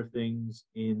these other things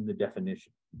in the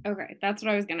definition. Okay, that's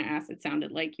what I was going to ask. It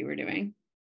sounded like you were doing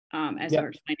as you were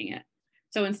explaining it.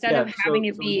 So instead Yeah, of having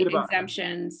it so we be did about-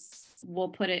 exemptions, we'll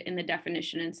put it in the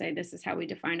definition and say, this is how we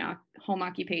define home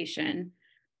occupation.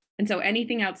 And so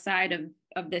anything outside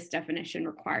of this definition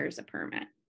requires a permit.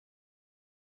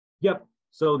 Yep.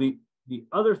 So the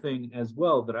other thing as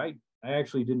well that I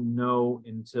actually didn't know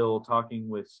until talking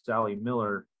with Sally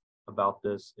Miller about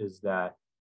this is that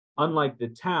unlike the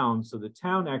town, so the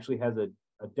town actually has a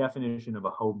definition of a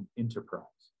home enterprise.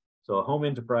 So a home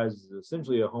enterprise is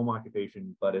essentially a home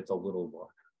occupation, but it's a little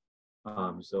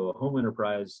larger. So a home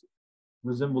enterprise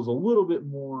resembles a little bit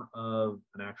more of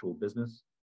an actual business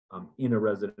in a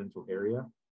residential area.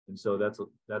 And so that's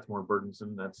more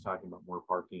burdensome. That's talking about more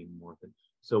parking, more things.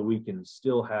 So we can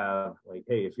still have like,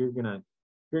 hey, if you're gonna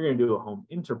do a home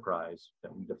enterprise,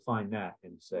 that we define that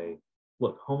and say,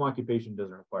 look, home occupation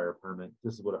doesn't require a permit.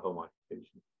 This is what a home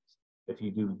occupation is. If you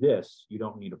do this, you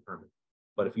don't need a permit.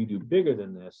 But if you do bigger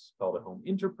than this, called a home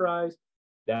enterprise,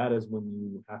 that is when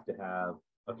you have to have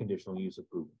a conditional use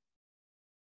approval.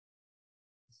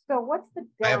 So what's the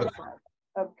downside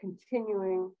of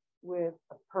continuing with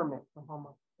a permit for home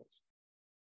occupation?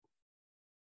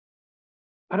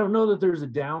 I don't know that there's a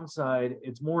downside.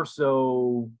 It's more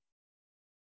so,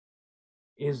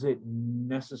 is it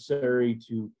necessary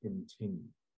to continue?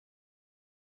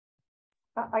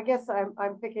 I guess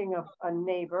I'm thinking of a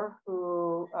neighbor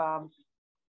who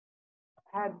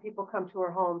had people come to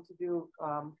her home to do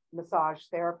massage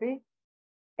therapy.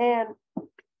 And,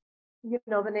 you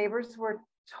know, the neighbors were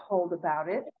told about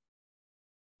it.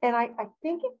 And I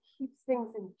think it keeps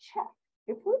things in check.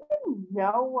 If we didn't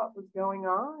know what was going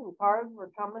on and cars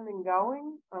were coming and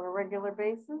going on a regular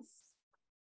basis,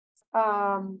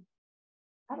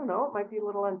 I don't know, it might be a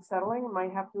little unsettling. It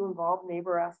might have to involve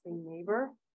neighbor asking neighbor.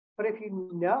 But if you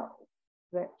know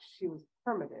that she was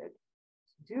permitted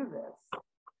to do this,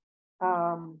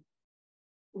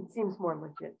 it seems more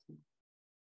legit,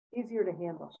 easier to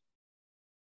handle.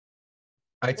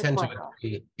 I tend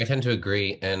to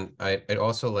agree, and I'd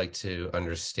also like to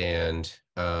understand.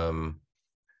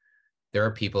 There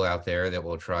are people out there that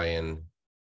will try and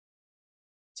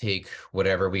take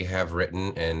whatever we have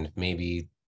written and maybe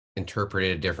interpret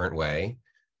it a different way,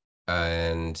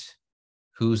 and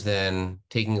who's then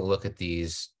taking a look at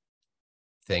these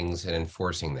things and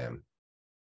enforcing them?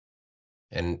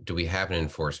 And do we have an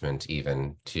enforcement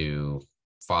even to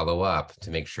follow up to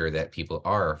make sure that people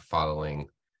are following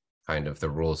kind of the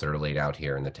rules that are laid out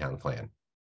here in the town plan?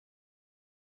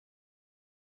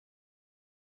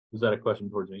 Is that a question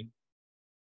towards me?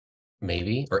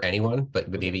 Maybe, or anyone, but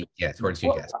maybe, yeah, towards you,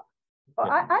 Well, yes. Well,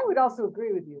 I would also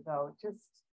agree with you, though. Just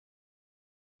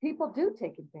people do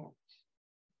take advantage.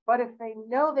 But if they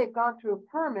know they've gone through a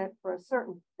permit for a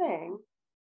certain thing,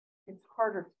 it's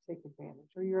harder to take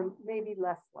advantage, or you're maybe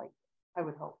less likely, I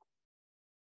would hope.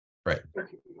 Right.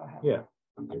 Yeah.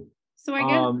 So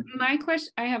I guess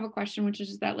I have a question, which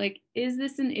is that, like, is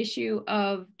this an issue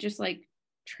of just like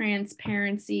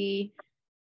transparency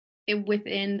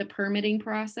within the permitting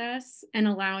process and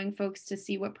allowing folks to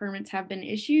see what permits have been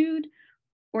issued?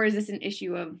 Or is this an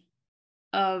issue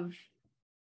of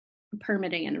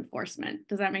permitting and enforcement?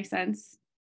 Does that make sense?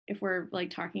 If we're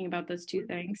like talking about those two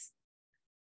things.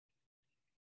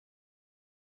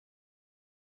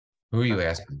 Who are you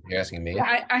asking? You're asking me?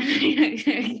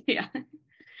 Yeah.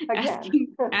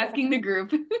 Asking the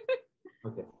group.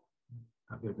 Okay.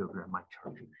 I'm gonna go grab my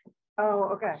charger.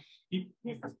 Oh, okay.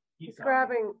 He's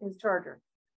grabbing his charger.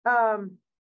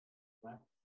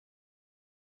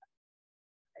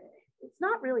 It's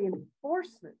not really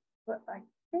enforcement, but I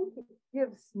think it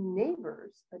gives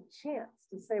neighbors a chance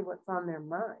to say what's on their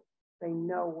mind. They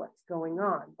know what's going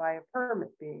on by a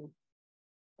permit being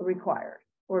required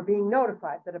or being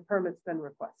notified that a permit's been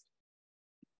requested.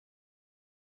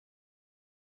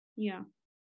 Yeah.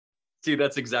 See,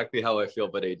 that's exactly how I feel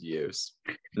about ADUs.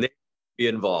 They be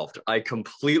involved. I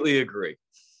completely agree.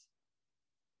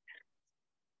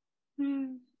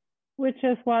 Which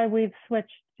is why we've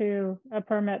switched to a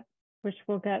permit, which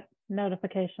will get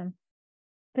notification.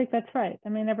 I think that's right. I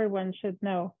mean, everyone should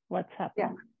know what's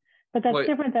happening. Yeah. But that's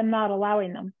different than not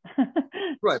allowing them.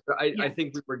 Right, but I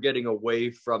think we were getting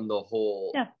away from the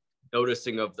whole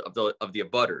noticing of the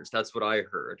abutters. That's what I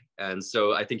heard, and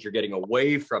so I think you're getting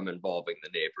away from involving the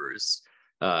neighbors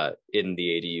in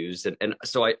the ADUs, and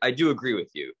so I do agree with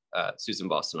you, Susan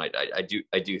Boston. I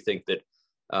do think that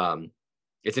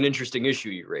it's an interesting issue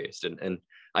you raised, and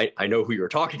I know who you're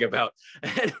talking about,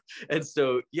 and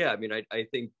so yeah, I mean I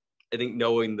think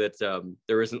knowing that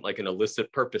there isn't like an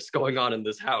illicit purpose going on in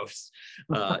this house,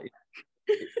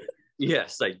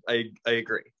 yes, I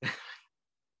agree.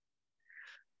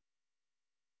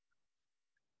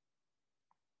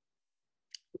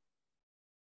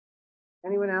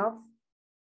 Anyone else?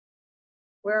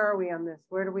 Where are we on this?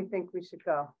 Where do we think we should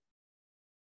go?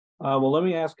 Well, let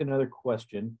me ask another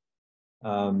question.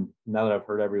 Now that I've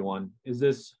heard everyone,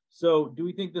 do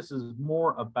we think this is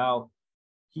more about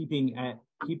keeping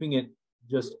it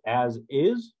just as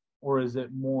is, or is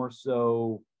it more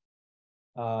so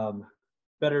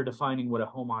better defining what a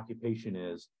home occupation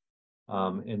is,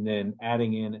 and then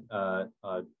adding in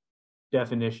a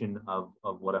definition of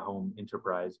what a home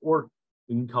enterprise, or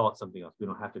we can call it something else. We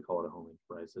don't have to call it a home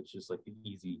enterprise. It's just like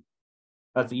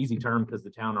that's the easy term because the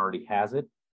town already has it.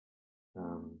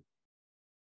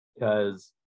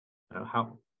 Because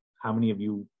how many of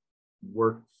you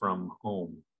work from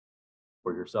home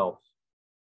for yourself?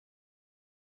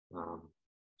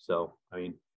 So I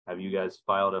mean, have you guys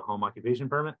filed a home occupation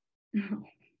permit in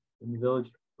the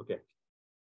village? Okay.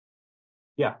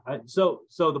 Yeah. So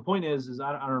the point is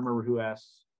I don't remember who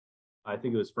asked. I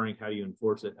think it was Frank. How do you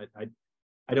enforce it?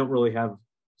 I don't really have.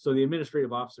 So the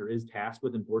administrative officer is tasked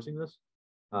with enforcing this.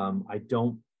 I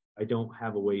don't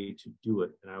have a way to do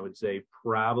it, and I would say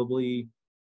probably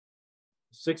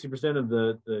 60% of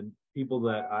the people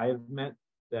that I've met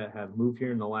that have moved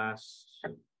here in the last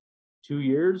 2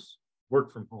 years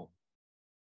work from home.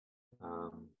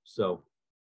 So,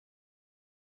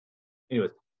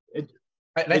 anyways,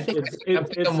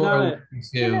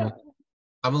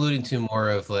 I'm alluding to more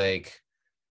of like,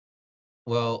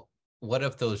 well, what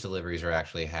if those deliveries are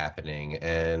actually happening,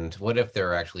 and what if there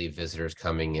are actually visitors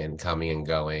coming and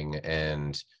going,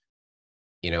 and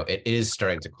it is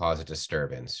starting to cause a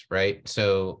disturbance, right?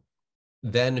 So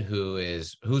then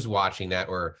who's watching that,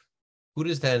 or who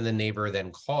does then the neighbor then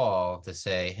call to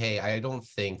say, hey, I don't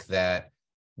think that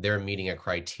they're meeting a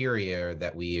criteria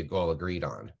that we all agreed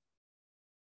on?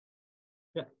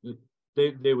 Yeah,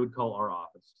 they would call our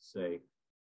office to say,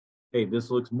 hey, this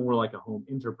looks more like a home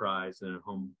enterprise than a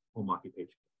home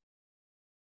occupation.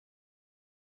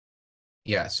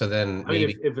 Yeah, so then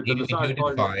maybe if it's a massage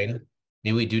parlor,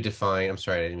 maybe we do define, I'm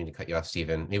sorry, I didn't mean to cut you off,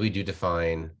 Stephen. Maybe we do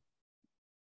define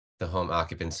the home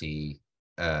occupancy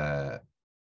and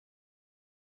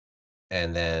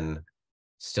then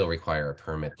still require a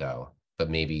permit though, but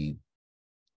maybe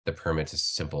the permit's a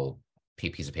simple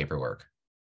piece of paperwork.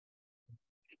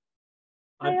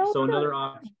 So another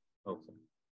option. Oh,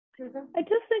 I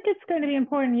just think it's going to be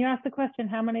important. You asked the question,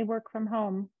 how many work from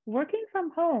home? Working from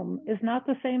home is not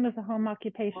the same as a home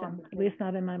occupation, at least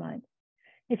not in my mind.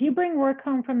 If you bring work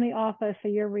home from the office or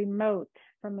you're remote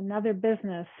from another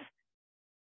business,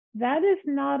 that is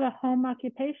not a home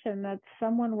occupation. That's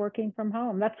someone working from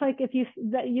home. That's like if you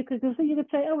could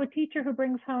say, oh, a teacher who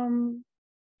brings home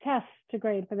tests to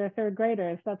grade for their third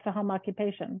graders, that's a home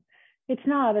occupation. It's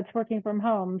not, it's working from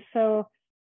home. So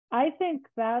I think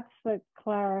that's the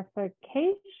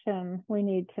clarification we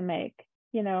need to make.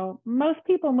 Most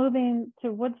people moving to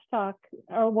Woodstock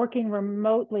are working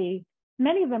remotely,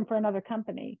 many of them for another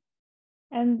company.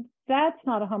 And that's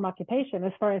not a home occupation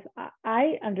as far as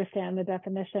I understand the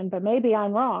definition, but maybe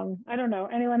I'm wrong. I don't know.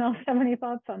 Anyone else have any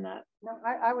thoughts on that? No,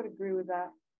 I would agree with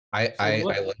that. I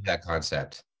love that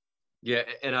concept. Yeah,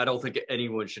 and I don't think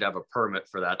anyone should have a permit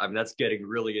for that. I mean, that's getting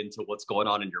really into what's going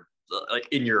on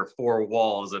in your four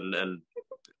walls, and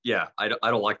yeah, I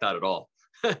don't like that at all.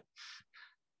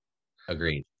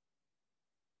 Agreed.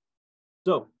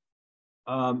 So,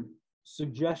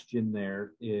 suggestion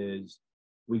there is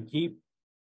we keep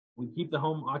the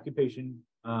home occupation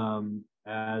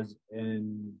as I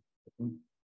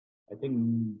think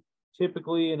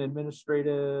typically an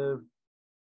administrative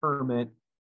permit.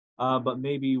 But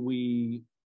maybe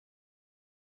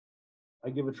I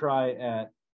give a try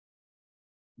at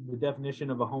the definition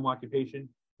of a home occupation,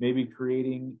 maybe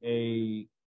creating a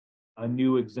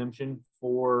new exemption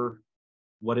for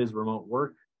what is remote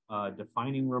work,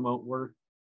 defining remote work.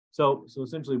 So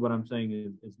essentially what I'm saying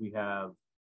is we have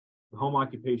the home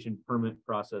occupation permit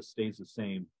process stays the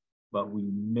same, but we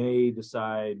may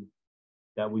decide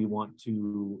that we want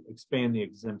to expand the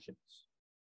exemptions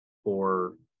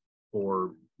for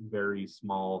very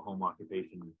small home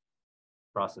occupation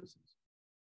processes.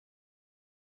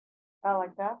 I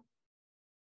like that.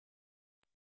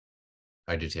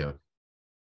 I do too.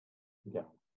 Yeah.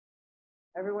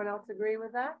 Everyone else agree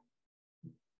with that?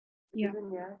 Yeah.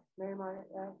 Yes. Mary Margaret,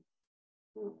 yes.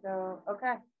 So,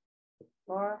 okay.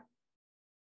 Laura?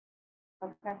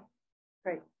 Okay.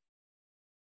 Great.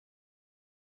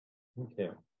 Okay.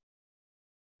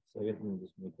 So let me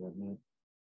just make that note.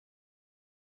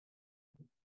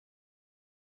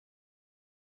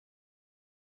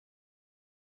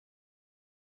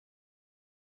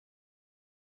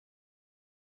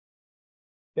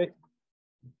 Okay.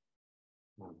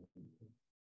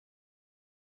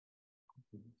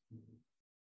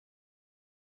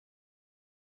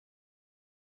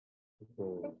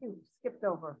 I think you skipped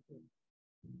over a few.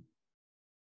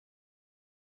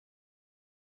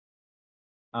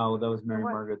 Oh, that was Mary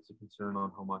What? Margaret's concern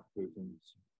on home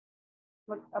occupations.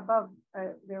 Look above,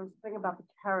 there was a thing about the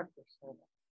character survey.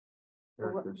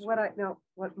 Character What I survey. know,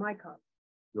 what my comment.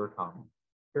 Your comment.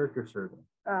 Character survey.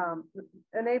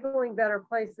 Enabling better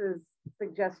places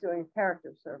suggests doing a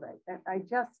character survey. And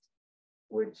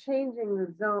we're changing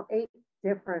the zone, 8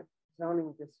 different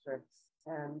zoning districts.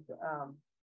 And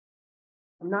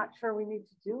I'm not sure we need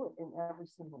to do it in every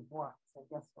single one. So I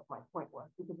guess what my point was,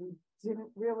 because we didn't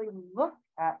really look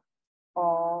at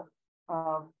all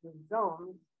of the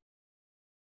zones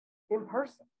in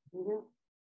person. We didn't.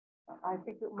 I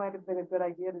think it might have been a good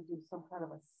idea to do some kind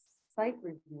of a site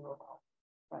review of all.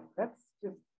 But that's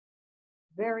just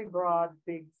very broad,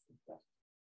 big suggestion.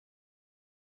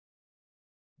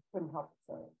 Couldn't help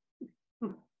but say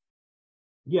it.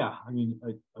 Yeah, I mean,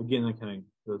 again, that kind of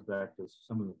goes back to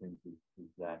some of the things is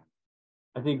that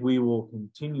I think we will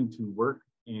continue to work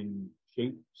and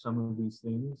shape some of these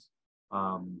things.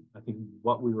 I think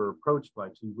what we were approached by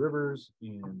Two Rivers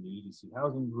and the EDC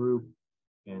Housing Group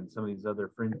and some of these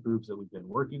other fringe groups that we've been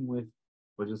working with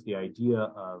was just the idea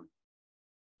of,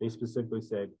 they specifically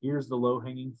said, here's the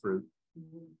low-hanging fruit.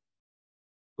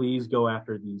 Please go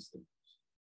after these things.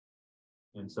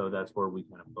 And so that's where we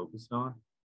kind of focused on.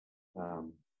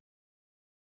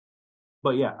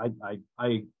 But yeah,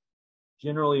 I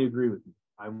generally agree with you.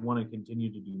 I want to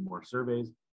continue to do more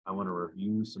surveys. I want to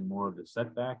review some more of the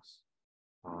setbacks.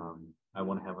 I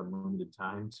want to have unlimited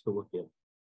time to look at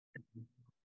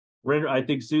render. I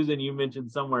think Susan, you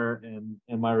mentioned somewhere,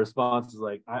 and my response is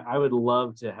like, I would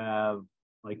love to have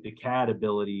like the CAD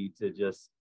ability to just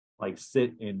like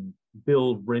sit and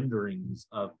build renderings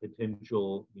of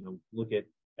potential, look at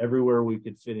everywhere we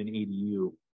could fit an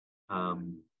ADU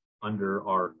under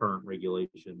our current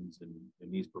regulations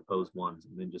and these proposed ones,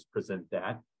 and then just present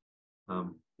that,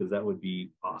 because that would be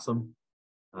awesome.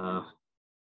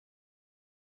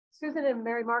 Susan and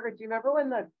Mary Margaret, do you remember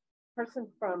when the person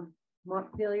from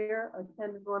Montpelier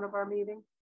attended one of our meetings?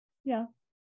 Yeah.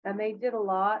 And they did a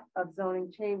lot of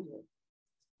zoning changes,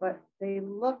 but they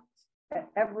looked at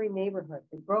every neighborhood.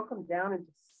 They broke them down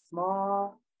into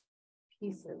small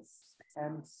pieces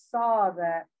and saw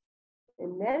that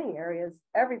in many areas,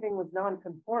 everything was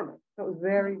non-conforming. So it was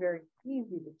very, very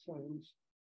easy to change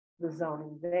the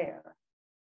zoning there.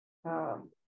 I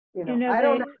don't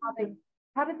know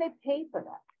how did they pay for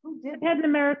that? Who did they had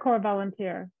an AmeriCorps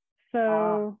volunteer.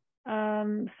 So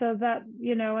so that,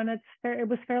 and it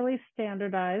was fairly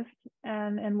standardized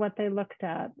and what they looked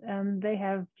at, and they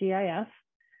have GIS.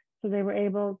 So they were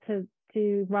able to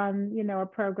run, a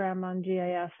program on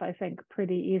GIS, I think,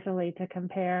 pretty easily to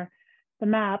compare the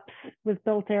maps with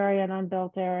built area and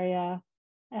unbuilt area.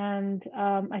 And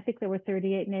I think there were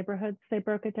 38 neighborhoods. They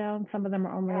broke it down. Some of them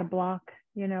are only a block,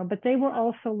 but they were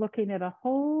also looking at the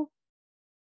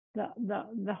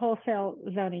wholesale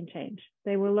zoning change.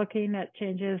 They were looking at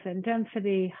changes in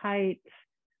density, height,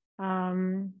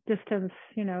 distance,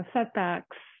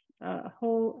 setbacks,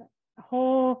 whole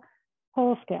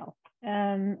scale.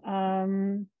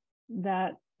 And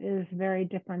that is very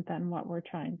different than what we're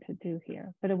trying to do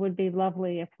here. But it would be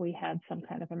lovely if we had some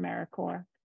kind of AmeriCorps,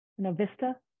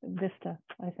 Vista,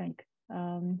 I think,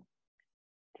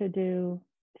 to do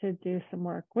some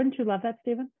work. Wouldn't you love that,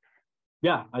 Stephen?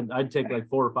 Yeah, I'd take like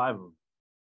 4 or 5 of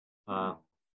them.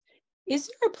 Is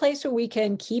there a place where we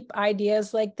can keep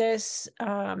ideas like this,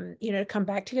 to come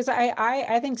back to? Because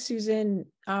I think Susan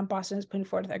Boston is putting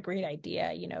forth a great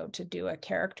idea, to do a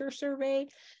character survey.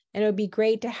 And it would be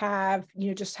great to have,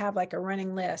 just have like a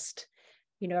running list,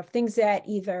 of things that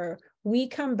either we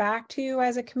come back to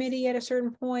as a committee at a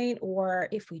certain point, or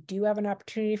if we do have an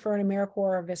opportunity for an AmeriCorps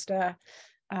or Vista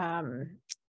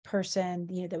person,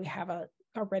 that we have a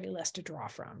ready list to draw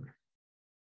from.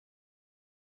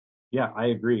 Yeah, I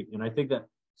agree. And I think that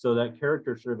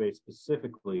character survey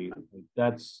specifically,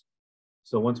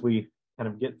 so once we kind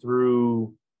of get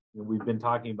through, we've been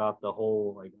talking about the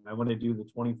whole, I want to do the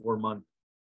 24-month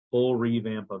full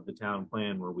revamp of the town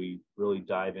plan where we really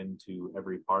dive into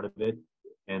every part of it.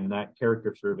 And that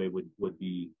character survey would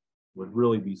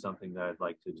really be something that I'd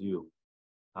like to do.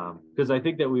 Because I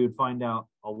think that we would find out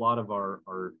a lot of our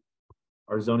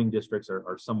zoning districts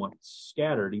are somewhat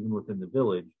scattered even within the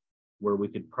village, where we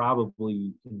could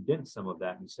probably condense some of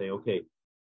that and say, okay,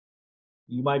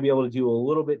 you might be able to do a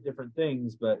little bit different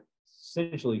things, but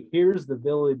essentially here's the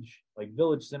village, like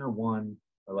village center 1,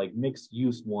 or like mixed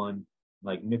use 1,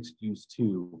 like mixed use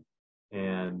 2.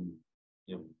 And,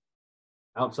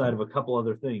 outside of a couple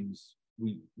other things,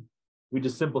 we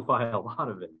just simplify a lot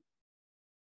of it.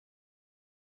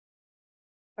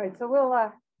 right, so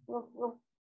we'll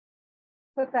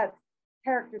put that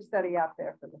character study out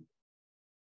there for them.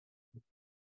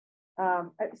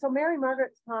 So Mary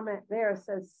Margaret's comment there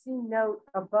says, see note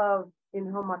above in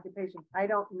home occupation. I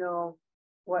don't know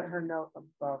what her note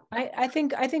above. I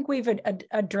think we've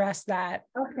addressed that.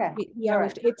 Okay. Yeah,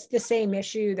 right. It's the same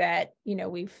issue that,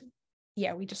 we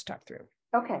just talked through.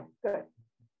 Okay, good.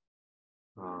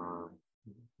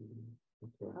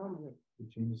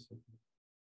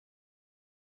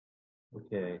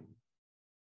 Okay.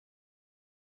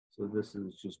 So this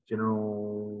is just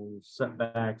general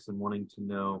setbacks and wanting to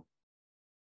know.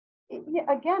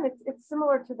 Yeah, again, it's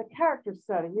similar to the character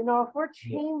study. If we're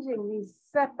changing these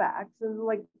setbacks, and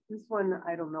like this one,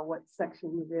 I don't know what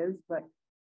section it is, but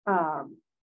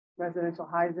residential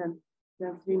high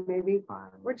density maybe.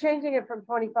 We're changing it from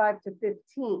 25 to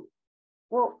 15.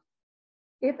 Well,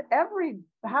 if every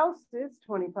house is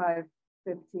 25,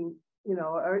 15,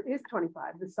 or is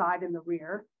 25, the side and the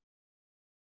rear,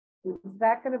 is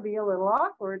that going to be a little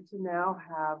awkward to now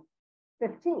have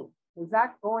 15? Is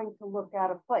that going to look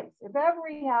out of place? If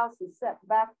every house is set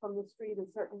back from the street a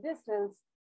certain distance,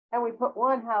 and we put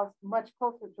one house much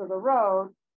closer to the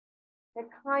road, it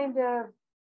kind of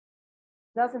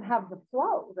doesn't have the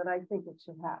flow that I think it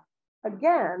should have.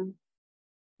 Again,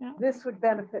 this would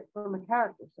benefit from a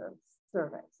character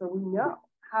survey. So we know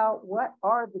what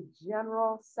are the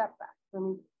general setbacks. I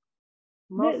mean,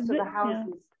 most of the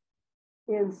houses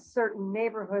in certain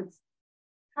neighborhoods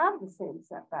have the same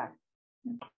setback.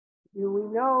 Do we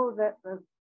know that the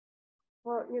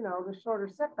shorter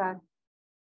setback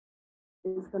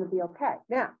is going to be okay?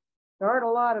 Now, there aren't a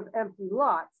lot of empty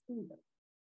lots either.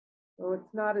 So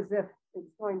it's not as if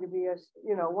it's going to be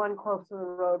one close to the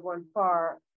road, one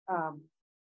far.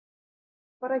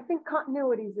 But I think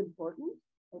continuity is important.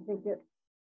 I think it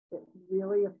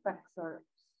really affects our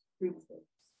streetscapes.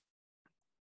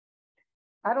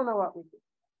 I don't know what we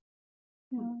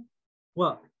do.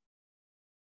 Well,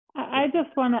 I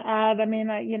just want to add, I mean,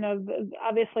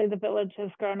 obviously the village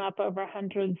has grown up over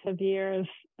hundreds of years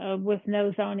with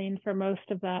no zoning for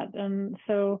most of that. And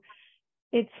so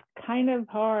it's kind of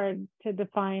hard to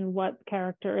define what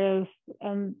character is.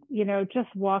 And,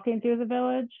 just walking through the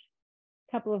village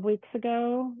a couple of weeks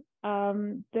ago,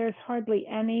 there's hardly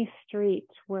any street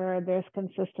where there's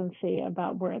consistency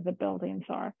about where the buildings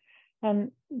are.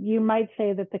 And you might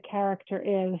say that the character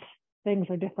is things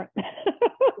are different.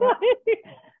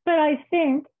 But I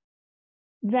think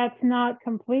that's not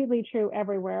completely true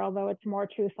everywhere, although it's more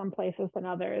true some places than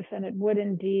others. And it would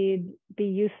indeed be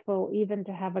useful even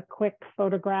to have a quick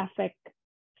photographic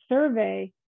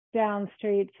survey down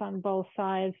streets on both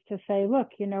sides to say, look,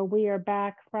 we are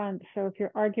back front. So if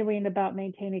you're arguing about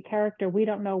maintaining character, we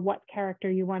don't know what character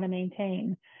you want to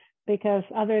maintain, because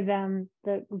other than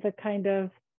the kind of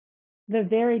the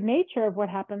varied nature of what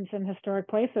happens in historic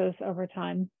places over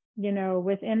time,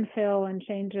 with infill and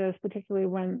changes, particularly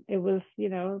when it was,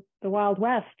 the Wild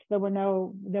West, there were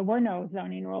no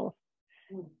zoning rules.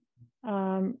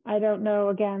 I don't know.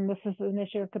 Again, this is an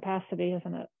issue of capacity,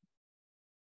 isn't it?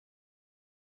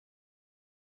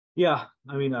 Yeah,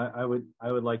 I mean, I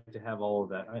would like to have all of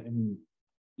that. I mean,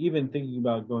 even thinking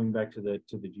about going back to the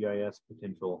GIS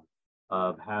potential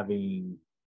of having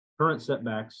current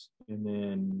setbacks and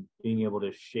then being able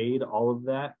to shade all of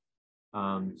that.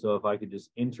 So if I could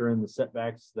just enter in the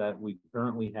setbacks that we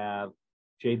currently have,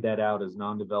 shade that out as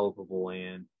non-developable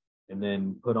land, and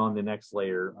then put on the next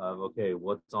layer of, okay,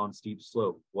 what's on steep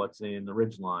slope, what's in the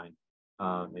ridge line,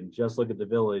 and just look at the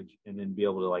village and then be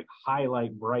able to like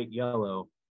highlight bright yellow.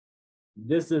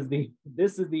 This is the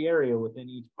area within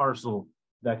each parcel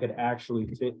that could actually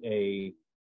fit a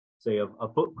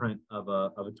footprint of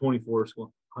a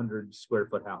 2,400 square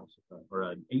foot house or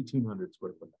an 1,800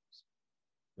 square foot house.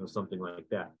 Something like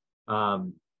that.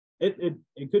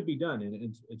 It could be done, and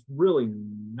it's really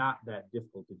not that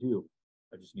difficult to do.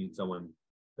 I just need someone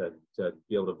to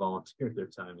be able to volunteer their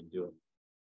time and do it.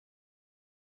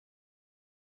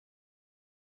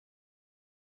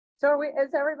 So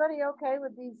is everybody okay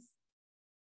with these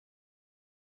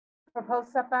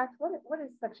proposed setbacks? What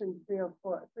is section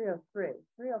 304? 303.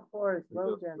 304 is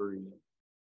low density.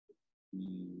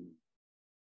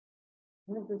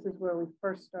 I think this is where we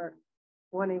first start.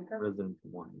 1 acre? Residential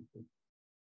 1 acre.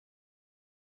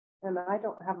 And I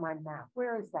don't have my map.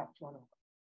 Where is that, Jennifer?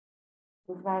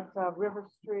 Is that River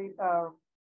Street,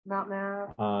 Mountain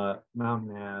Ave?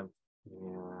 Mountain Ave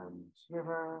and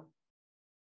River.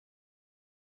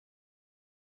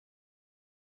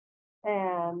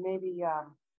 And maybe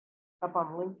up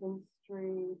on Lincoln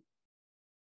Street.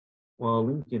 Well,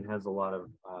 Lincoln has a lot of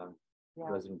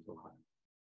residential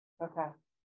high. Okay.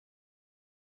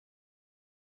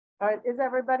 All right, is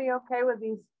everybody okay with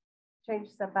these changed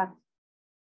setbacks?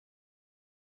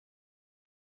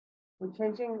 We're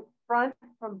changing front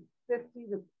from 50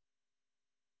 to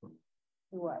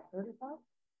what, 35?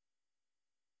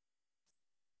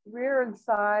 Rear and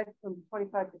side from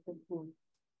 25 to 15.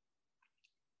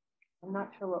 I'm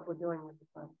not sure what we're doing with the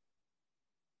front.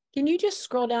 Can you just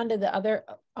scroll down to the other,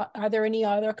 are there any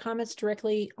other comments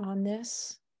directly on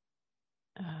this?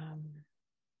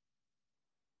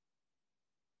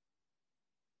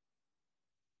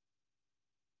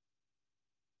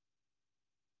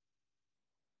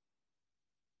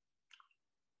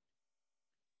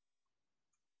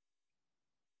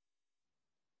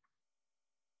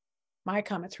 My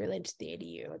comment's related to the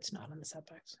ADU. It's not on the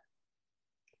setbacks.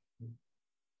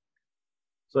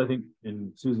 So I think,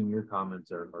 and Susan, your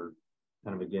comments are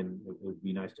kind of, again, it would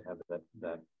be nice to have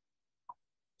that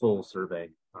full survey.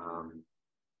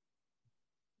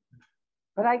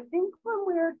 But I think when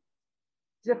we're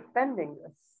defending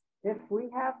this, if we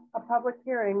have a public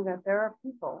hearing that there are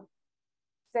people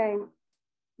saying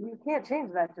you can't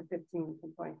change that to 15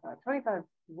 from 25, 25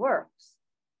 works.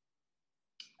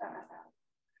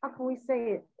 How can we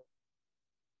say it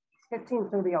 15 is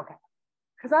going to be okay?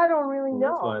 Because I don't really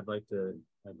know. That's why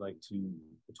I'd like to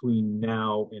between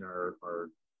now and our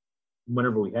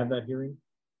whenever we have that hearing,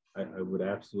 I would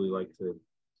absolutely like to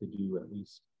do at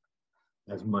least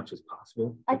as much as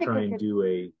possible to try and do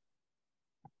a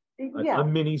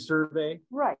mini survey.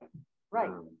 Right.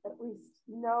 At least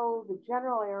know the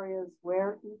general areas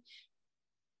where each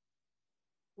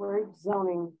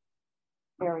zoning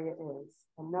area is,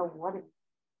 and know what it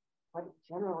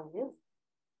generally is.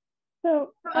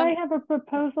 So I have a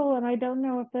proposal, and I don't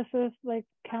know if this is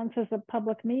counts as a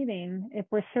public meeting. If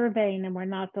we're surveying and we're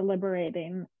not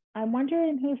deliberating, I'm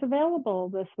wondering who's available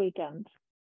this weekend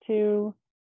to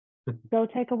go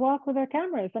take a walk with our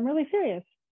cameras. I'm really serious.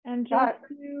 And just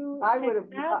I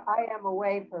am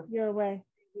away for. You're away.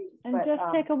 And just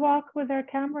take a walk with our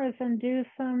cameras and do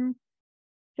some,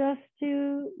 just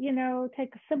to,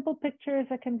 take simple pictures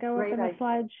that can go up in a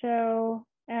slideshow,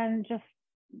 and just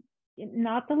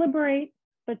not deliberate,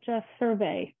 but just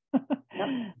survey.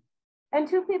 Yep. And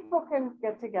two people can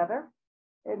get together.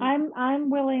 I'm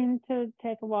willing to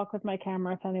take a walk with my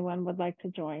camera if anyone would like to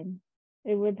join.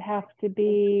 It would have to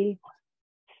be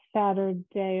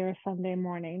Saturday or Sunday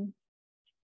morning.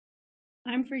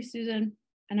 I'm free, Susan,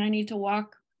 and I need to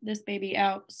walk this baby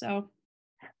out, so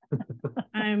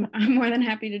I'm more than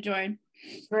happy to join.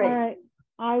 Great. All right.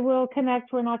 I will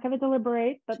connect. We're not going to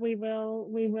deliberate, but we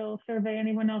will survey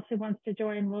anyone else who wants to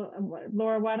join.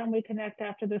 Laura, why don't we connect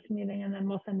after this meeting, and then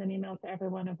we'll send an email to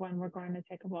everyone of when we're going to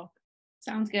take a walk.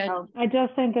 Sounds good. I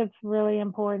just think it's really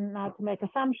important not to make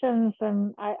assumptions,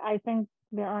 and I think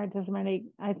there aren't as many.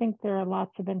 I think there are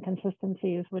lots of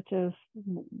inconsistencies, which is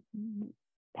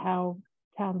how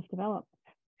towns develop.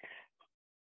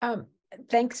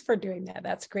 Thanks for doing that.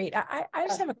 That's great. I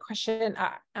just have a question.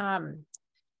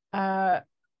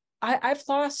 I've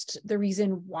lost the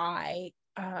reason why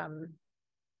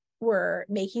we're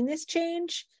making this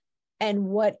change and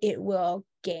what it will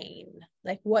gain.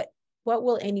 What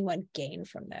will anyone gain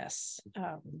from this?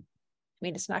 I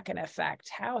mean, it's not going to affect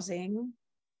housing,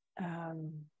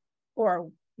 or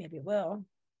maybe it will.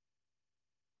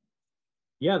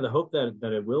 Yeah, the hope that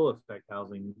it will affect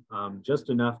housing, just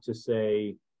enough to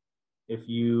say, if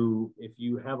you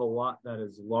have a lot that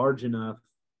is large enough,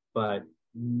 but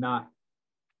not,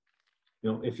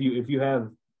 if you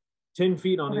have 10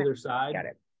 feet on either side, got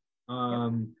it.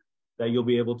 That you'll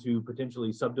be able to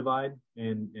potentially subdivide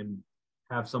and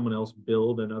have someone else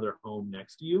build another home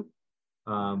next to you.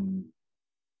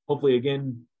 Hopefully,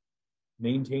 again,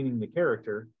 maintaining the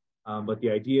character, but the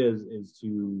idea is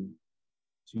to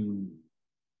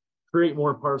create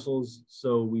more parcels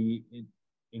so we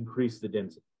increase the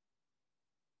density.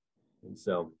 And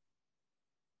so,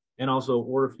 and also,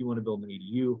 or if you want to build an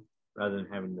ADU, rather than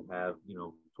having to have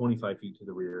 25 feet to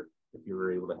the rear, if you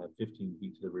were able to have 15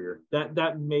 feet to the rear,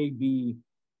 that may be,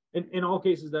 in all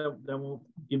cases, that won't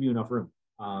give you enough room.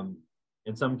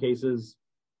 In some cases,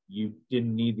 you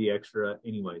didn't need the extra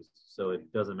anyways, so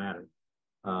it doesn't matter.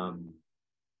 And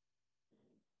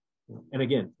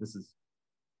again, this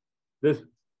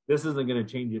isn't going to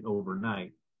change it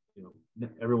overnight.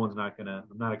 Everyone's not going to.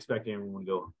 I'm not expecting everyone to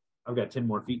go, I've got 10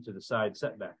 more feet to the side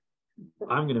setback.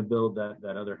 I'm going to build that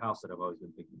other house that I've always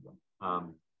been thinking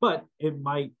about. But it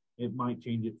might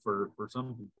change it for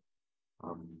some people.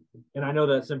 And I know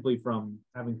that simply from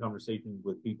having conversations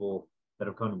with people that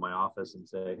have come to my office and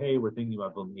say, hey, we're thinking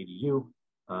about building an ADU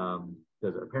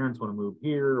because our parents want to move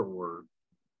here or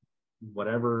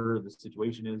whatever the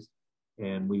situation is.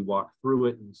 and we walk through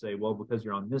it and say, well, because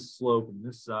you're on this slope and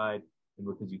this side, and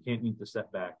because you can't meet the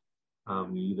setback,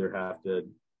 you either have to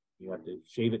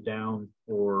shave it down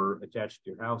or attach it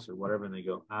to your house or whatever. And they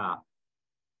go,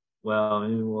 well,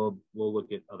 and we'll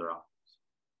look at other options.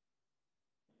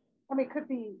 I mean, it could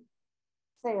be,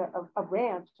 say, a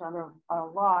ranch on a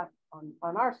lot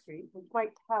on our street, which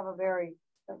might have a very,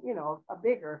 a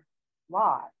bigger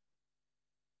lot.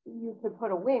 You could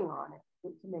put a wing on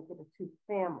it to make it a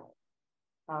two-family,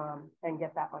 and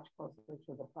get that much closer to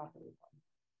the property line.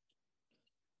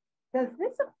 Does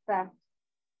this affect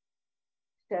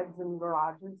sheds and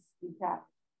garages detached?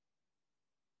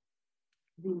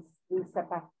 These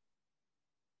setbacks?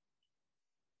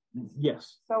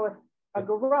 Yes. So if a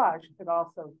garage could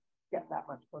also get that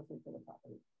much closer to the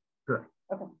property. Correct.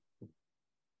 Okay.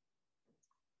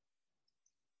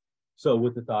 So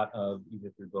with the thought of, even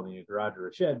if you're building a garage or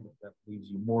a shed, that leaves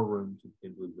you more room to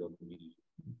potentially build a medium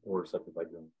or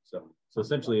subdivide your own. So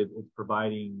essentially it's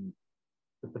providing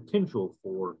the potential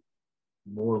for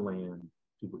more land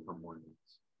to become more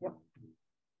units. Yep.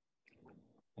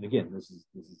 And again, this is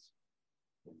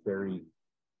very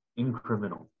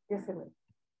incremental. Yes, it is.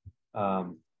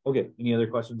 Okay, any other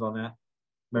questions on that?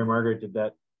 Mary Margaret, did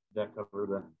that cover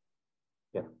the?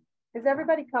 Yeah. Is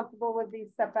everybody comfortable with these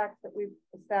setbacks that we've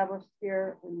established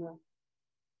here in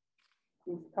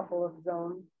these couple of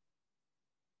zones?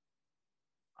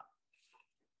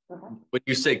 Okay. When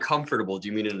you say comfortable, do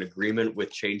you mean an agreement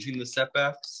with changing the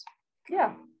setbacks?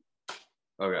 Yeah.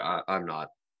 Okay, I'm not.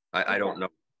 I don't know.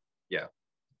 Yeah.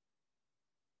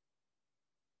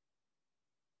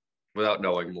 Without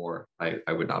knowing more, I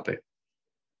would not be.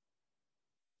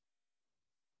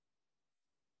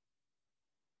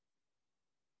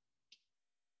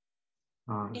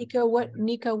 Nico,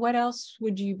 what else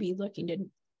would you be looking to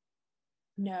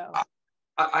know?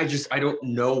 I don't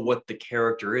know what the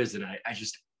character is, and I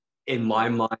just, in my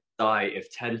mind's eye,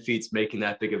 if 10 feet's making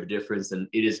that big of a difference, then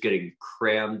it is getting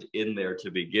crammed in there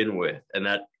to begin with, and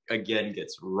that again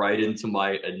gets right into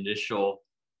my initial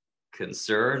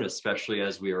concern, especially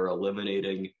as we are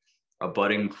eliminating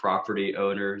abutting property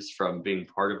owners from being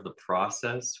part of the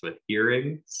process with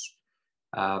hearings.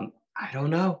 I don't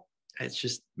know. It's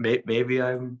just maybe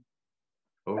I'm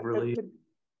overly.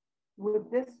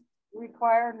 Would this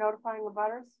require notifying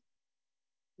abutters?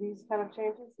 These kind of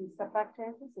changes, these setback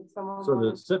changes, if someone. So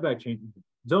the setback change,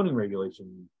 zoning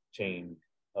regulation change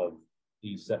of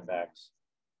these setbacks,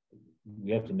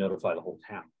 you have to notify the whole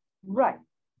town. Right.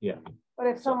 Yeah. But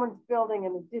if someone's building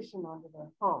an addition onto their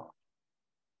home,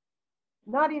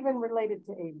 not even related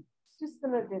to AV, it's just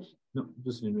an addition. No,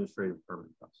 just an administrative permit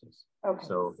process. Okay.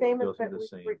 So same as that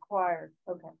was required.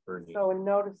 Okay. So a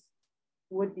notice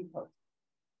would be posted.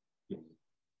 Yes.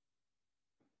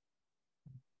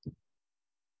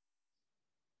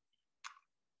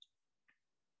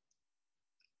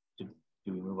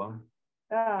 Do we move on?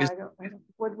 I don't.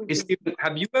 What would Stephen,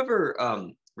 have you ever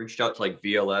reached out to like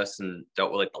VLS and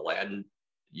dealt with like the land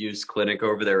use clinic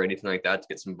over there or anything like that to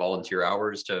get some volunteer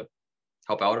hours to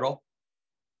help out at all?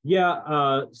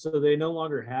 Yeah, so they no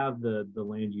longer have the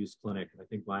land use clinic. I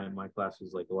think my class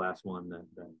was like the last one that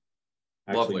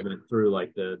actually went through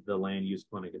like the land use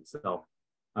clinic itself.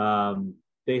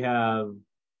 They have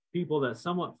people that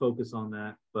somewhat focus on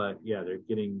that, but yeah, they're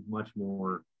getting much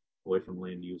more away from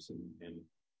land use and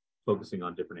focusing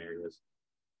on different areas.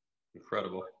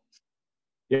 Incredible.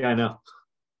 Yeah, I know.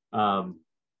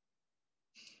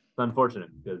 It's unfortunate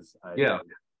because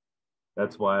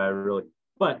that's why I really,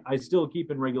 but I still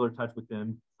keep in regular touch with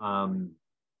them.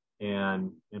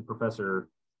 And Professor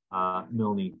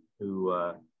Milne, who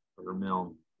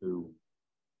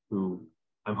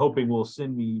I'm hoping will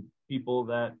send me people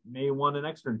that may want an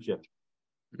externship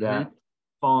that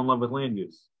fall in love with land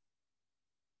use.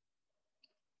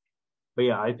 But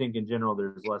yeah, I think in general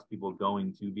there's less people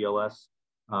going to BLS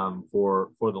for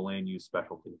the land use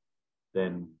specialty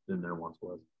than there once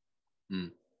was.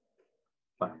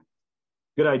 But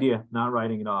good idea, not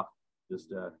writing it off.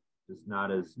 Just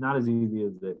not as easy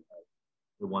as it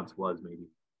once was, maybe.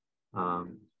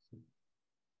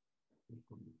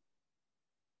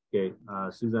 Okay,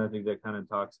 Susan, I think that kind of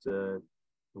talks to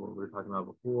what we were talking about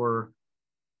before.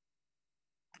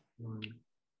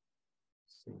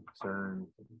 Concern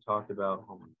that we talked about,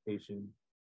 home occupation.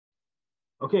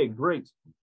 Okay, great.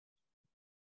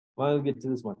 Well, I'll get to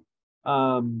this one.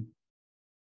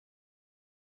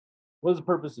 What is the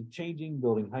purpose of changing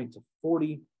building height to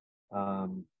 40?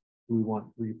 We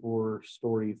want 3-4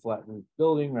 story flat roof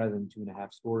building rather than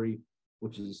 2.5 story,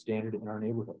 which is a standard in our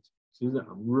neighborhoods. Susan,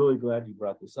 I'm really glad you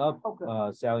brought this up. Okay.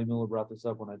 Sally Miller brought this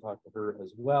up when I talked to her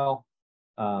as well.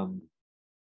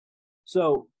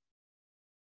 So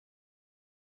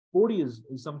 40 is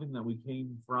something that we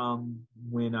came from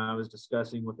when I was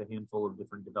discussing with a handful of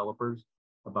different developers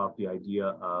about the idea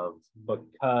of,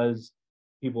 because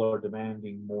people are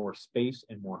demanding more space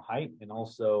and more height, and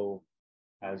also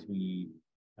as we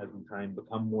try and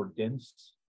become more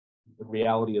dense, the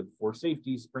reality of, for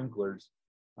safety, sprinklers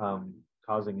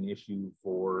causing an issue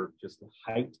for just the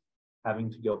height having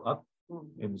to go up.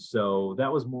 And so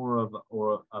that was more of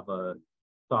a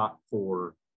thought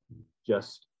for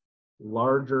just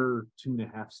larger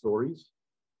 2.5 stories.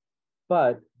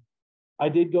 But I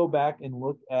did go back and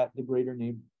look at the greater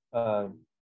enabling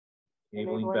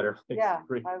better space. Yeah,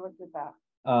 I looked at that.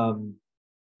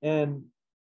 And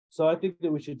so I think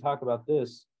that we should talk about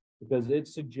this, because it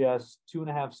suggests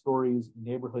 2.5 stories in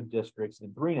neighborhood districts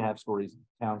and 3.5 stories in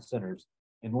town centers,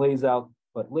 and lays out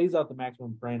the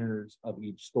maximum parameters of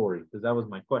each story, because that was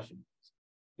my question.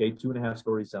 Okay, 2.5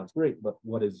 stories sounds great, but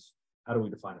how do we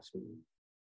define a story?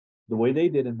 The way they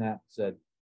did in that said,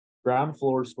 ground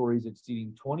floor stories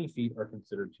exceeding 20 feet are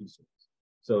considered 2 stories.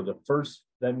 So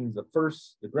that means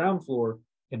the ground floor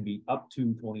can be up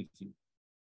to 20 feet.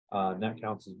 And that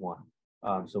counts as 1.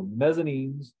 So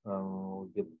mezzanines,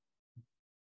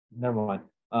 never mind.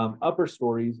 Upper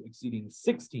stories exceeding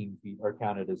 16 feet are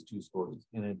counted as 2 stories,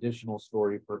 an additional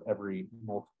story for every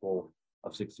multiple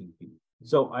of 16 feet.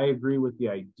 So I agree with the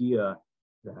idea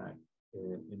that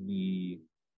in the,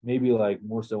 maybe like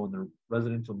more so in the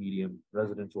residential medium,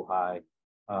 residential high,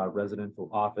 residential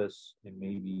office, and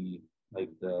maybe like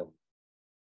the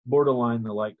borderline,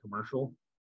 the light commercial,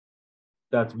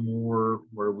 that's more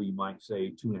where we might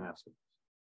say 2.5 stories.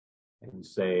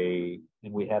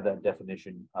 And we have that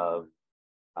definition of,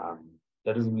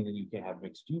 that doesn't mean that you can't have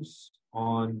mixed use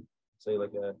on, say,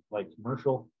 like a light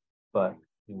commercial, but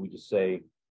we just say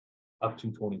up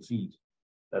to 20 feet,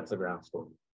 that's the ground story.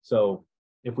 So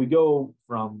if we go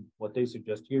from what they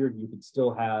suggest here, you could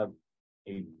still have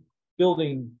a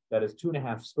building that is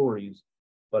 2.5 stories,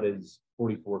 but is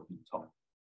 44 feet tall,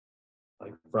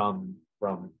 like from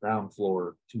ground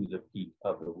floor to the peak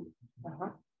of the roof.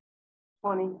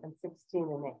 20 and 16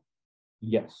 and 8.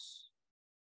 Yes.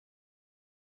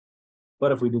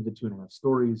 But if we did the 2.5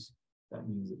 stories, that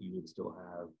means that you would still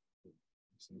have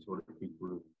some sort of peak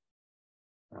roof,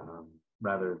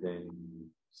 rather than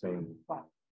saying,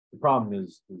 the problem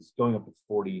is going up to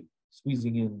 40,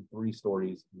 squeezing in 3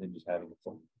 stories, and then just having a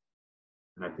full.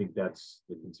 And I think that's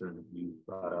the concern that you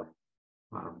brought up.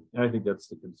 And I think that's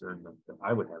the concern that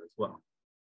I would have as well.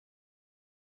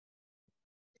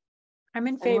 I'm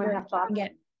in favor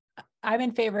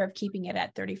of keeping it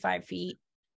at 35 feet.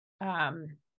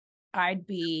 I'd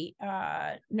be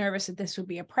nervous that this would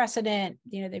be a precedent.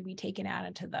 They'd be taken out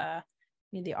into the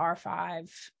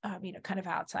R5, kind of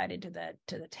outside into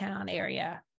the town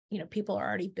area. People are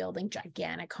already building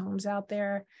gigantic homes out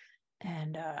there,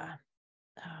 and I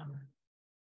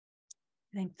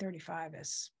think 35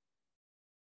 is.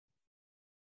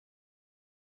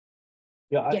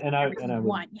 Yeah, I would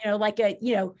want,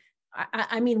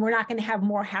 I mean, we're not going to have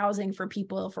more housing for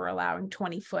people if we're allowing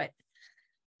 20-foot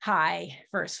high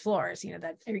first floors,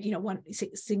 one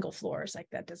single floors, like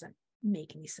that doesn't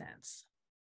make any sense.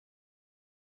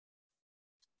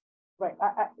 Right.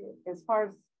 As far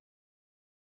as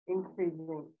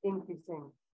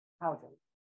increasing housing,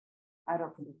 I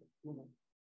don't think,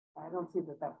 I don't see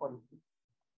that 40 feet.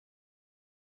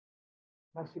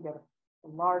 Unless you get a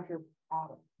larger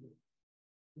attic,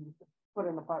 you put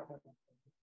an apartment.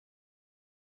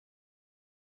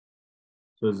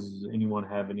 So does anyone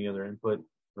have any other input?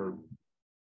 Or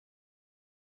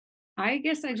I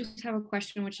guess I just have a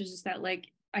question, which is just that, like,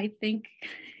 I think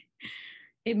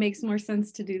it makes more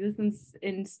sense to do this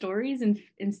in stories and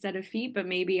instead of feet, but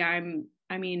maybe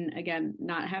again,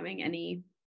 not having any,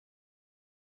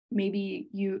 maybe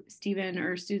you, Stephen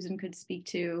or Susan, could speak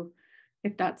to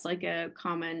if that's like a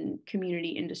common community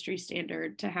industry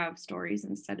standard to have stories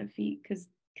instead of feet,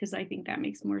 because I think that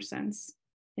makes more sense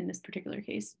in this particular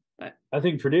case. But I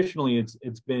think traditionally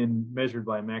it's been measured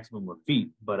by a maximum of feet,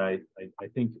 but I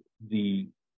think the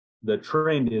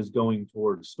trend is going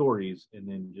towards stories and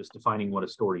then just defining what a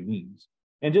story means.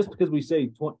 And just because we say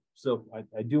 20, so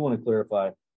I do want to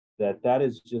clarify that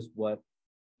is just what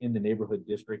in the neighborhood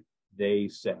district they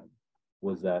said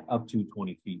was that up to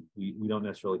 20 feet. We don't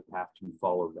necessarily have to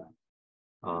follow that.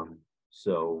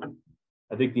 So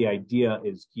I think the idea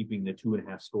is keeping the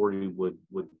 2.5 story would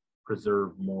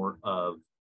preserve more of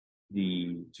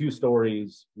the 2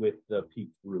 stories with the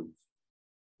peaked roof,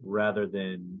 rather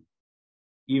than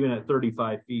even at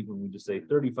 35 feet, when we just say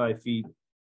 35 feet,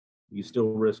 you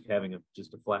still risk having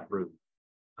just a flat roof.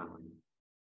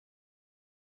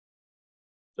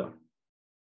 So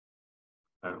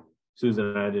I don't know.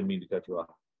 Susan, I didn't mean to cut you off.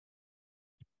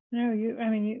 No, I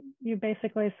mean, you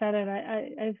basically said it.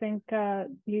 I think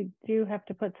you do have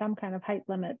to put some kind of height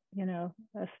limit, a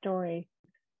story,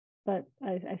 but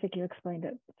I think you explained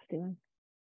it, Stephen.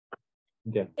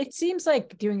 Okay. It seems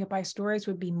like doing it by stories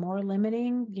would be more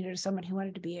limiting, to someone who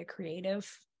wanted to be a creative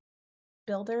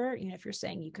builder. If you're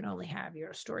saying you can only have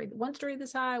your story, one story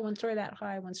this high, one story that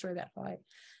high, one story that high,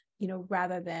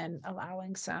 rather than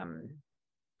allowing some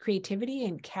creativity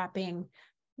and capping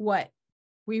what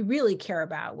we really care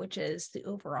about, which is the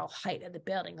overall height of the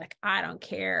building. Like, I don't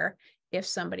care if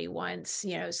somebody wants,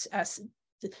 us,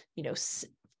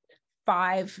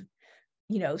 5,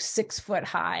 6 foot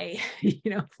high,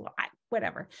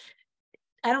 whatever.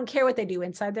 I don't care what they do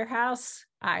inside their house.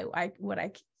 What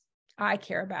I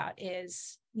care about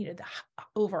is, the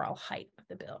overall height of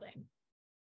the building.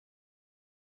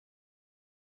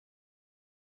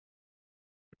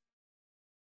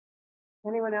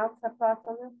 Anyone else have thoughts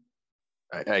on this?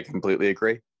 I completely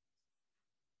agree.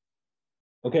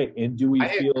 Okay, and do we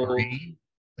feel? Agree.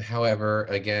 However,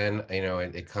 again,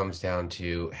 it comes down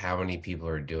to how many people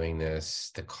are doing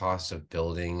this. The cost of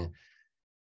building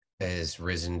has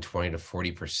risen 20 to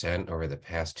 40% over the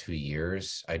past 2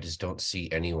 years. I just don't see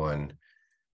anyone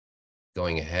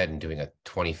going ahead and doing a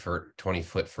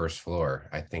 20-foot first floor.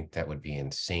 I think that would be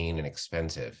insane and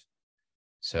expensive.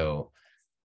 So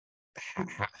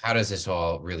how does this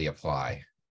all really apply?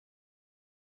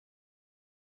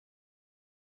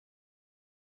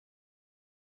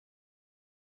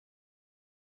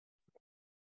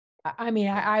 I mean,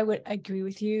 I would agree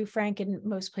with you, Frank, in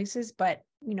most places, but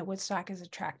Woodstock is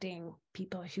attracting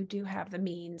people who do have the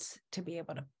means to be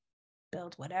able to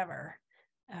build whatever.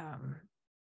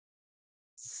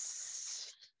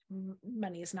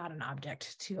 Money is not an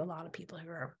object to a lot of people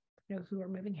who are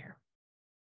moving here.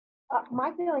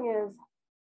 My feeling is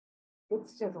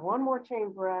it's just one more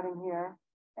change we're adding here,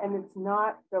 and it's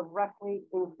not directly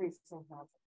increasing housing.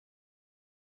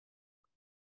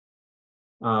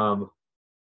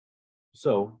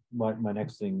 So my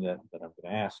next thing that I'm going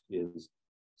to ask is,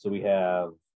 so we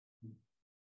have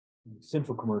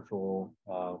central commercial,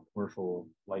 commercial,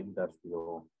 light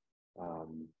industrial.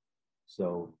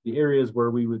 So the areas where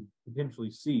we would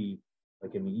potentially see,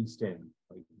 like in the East End,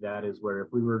 like that is where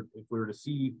if we were to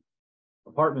see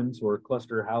apartments or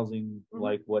cluster housing,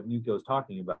 like what Nico's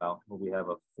talking about, where we have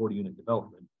a 40-unit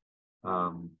development,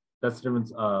 that's the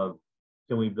difference of,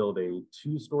 can we build a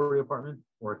 2-story apartment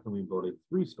or can we build a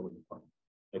 3-story apartment?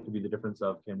 It could be the difference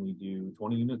of, can we do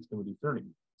 20 units? Can we do 30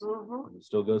 units? It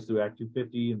still goes through Act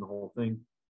 250 and the whole thing.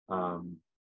 And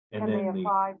can then they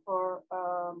apply for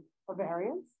a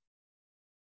variance?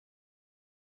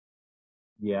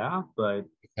 Yeah, but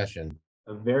Question.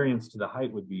 A variance to the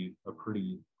height would be a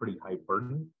pretty high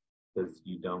burden, because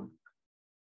you don't,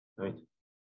 right?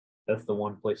 That's the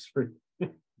one place for.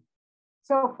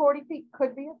 So 40 feet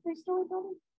could be a 3-story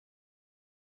building?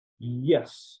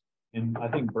 Yes. And I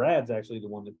think Brad's actually the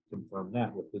one that confirmed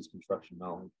that with his construction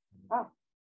knowledge. Oh.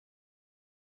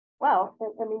 Well,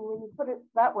 I mean, when you put it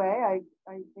that way, I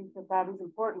think that is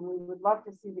important. We would love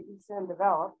to see the East End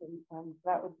develop, and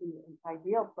that would be an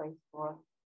ideal place for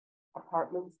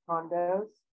apartments, condos.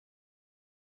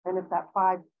 And if that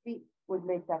 5 feet would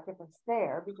make that difference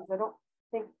there, because I don't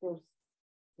think there's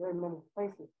very many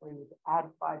places where you add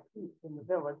 5 feet in the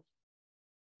village,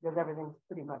 because everything's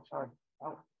pretty much already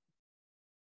out.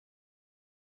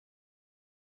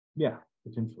 Yeah,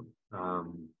 potentially.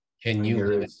 Can you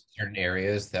limit certain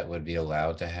areas that would be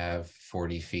allowed to have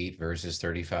 40 feet versus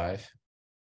 35?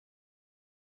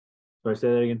 Sorry, say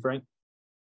that again, Frank?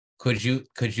 Could you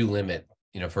limit,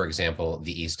 for example,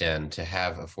 the East End to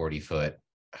have a 40-foot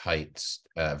heights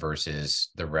versus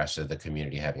the rest of the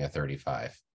community having a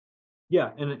 35?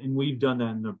 Yeah, and we've done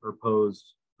that in the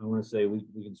proposed, I want to say we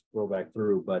can scroll back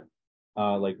through, but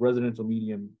like residential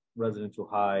medium, residential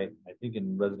high, I think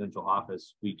in residential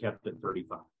office, we kept it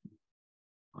 35.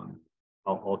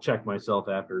 I'll check myself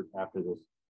after this.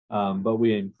 But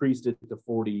we increased it to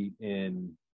 40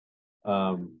 in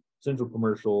central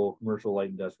commercial, light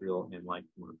industrial, and light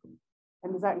commercial.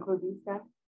 And does that include the East End?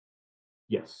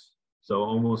 Yes. So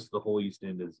almost the whole East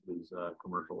End is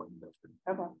commercial light industrial.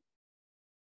 Okay.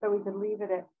 So we could leave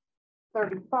it at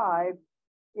 35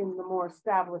 in the more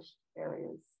established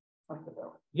areas of the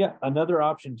village. Yeah. Another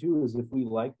option too is if we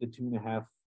like the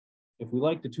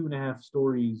 2.5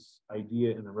 stories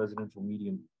idea in the residential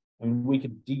medium, I mean, we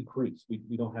could decrease.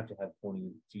 We don't have to have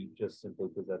 20 feet just simply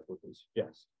because that's what they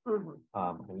suggest.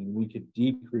 I mean, we could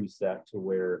decrease that to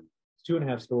where it's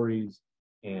 2.5 stories,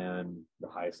 and the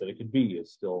highest that it could be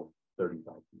is still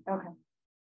 35 feet. Okay.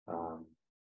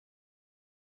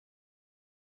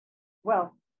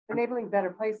 Well, enabling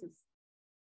better places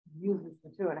uses the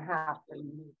 2.5 for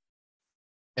you.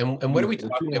 And what are we The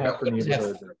talking 2.5 about? for What is,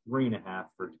 neighborhoods and 3.5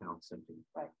 for town center.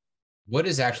 Right. what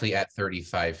is actually at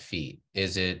 35 feet?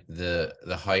 Is it the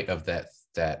height of that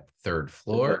third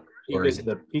floor, or is it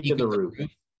the peak of the roof?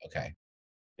 Okay.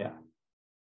 Yeah.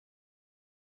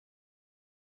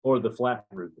 Or the flat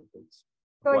roof. If it's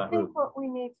So I flat think roof. what we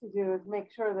need to do is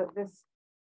make sure that this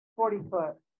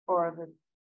 40-foot or the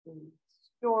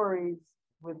stories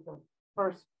with the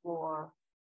first floor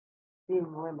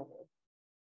being limited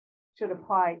should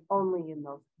apply only in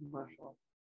those commercial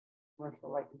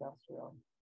light industrial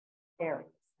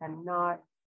areas and not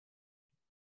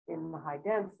in the high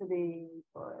density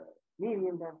or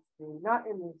medium density, not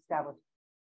in the established.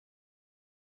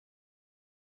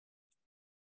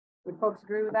 Would folks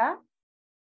agree with that?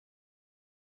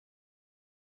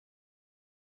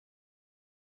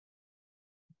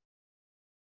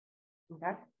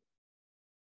 Okay.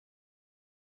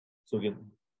 So again,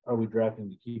 are we drafting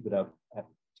to keep it at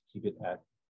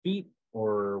feet,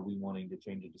 or are we wanting to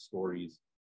change it to stories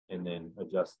and then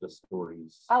adjust the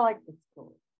stories? I like this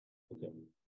story. Okay.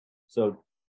 So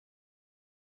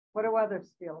What do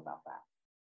others feel about that?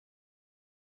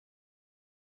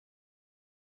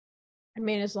 I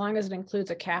mean, as long as it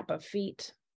includes a cap of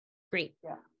feet, great.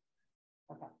 Yeah.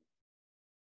 Okay.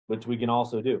 which we can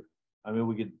also do. I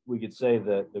mean, we could say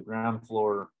that the ground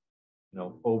floor,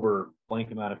 over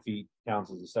blank amount of feet counts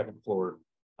as a second floor,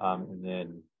 and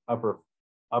then upper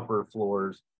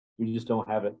floors, we just don't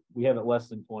have it. We have it less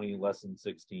than 20, less than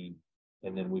 16,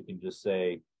 and then we can just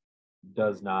say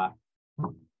does not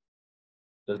go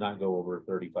over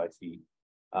 35 feet.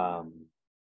 Now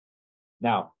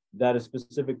that is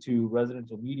specific to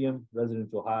residential medium,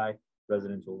 residential high,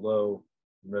 residential low,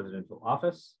 and residential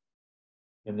office.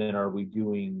 And then are we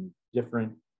doing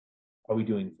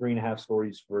 3.5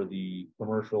 stories for the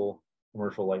commercial,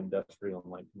 light industrial,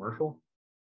 and light commercial?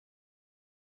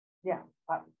 Yeah,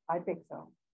 I think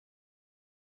so.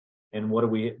 And what do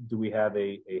we have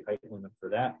a height limit for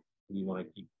that? Do we want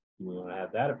to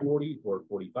have that at 40 or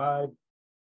 45?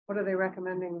 What are they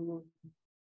recommending?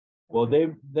 Well,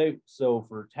 so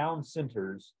for town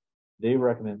centers, they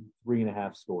recommend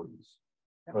 3.5 stories,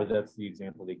 or that's the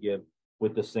example they give,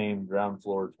 with the same ground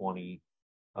floor 20,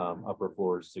 upper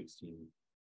floor 16.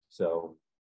 So,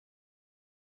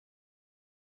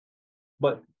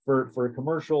 but for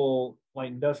commercial,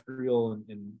 light industrial,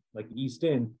 and like the East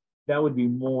End, that would be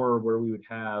more where we would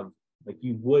have, like,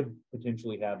 you would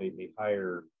potentially have a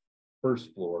higher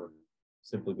first floor,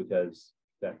 simply because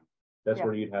that's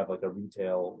where you'd have like a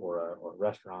retail or a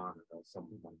restaurant or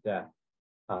something like that,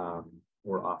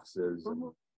 or offices,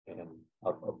 and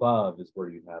up above is where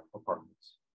you have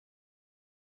apartments.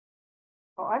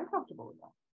 Oh, I'm comfortable with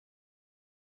that.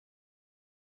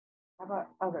 How about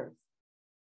others?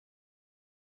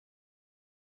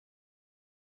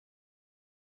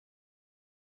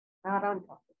 Not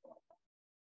uncomfortable.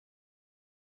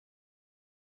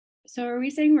 So are we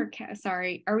saying are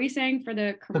we saying for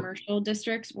the commercial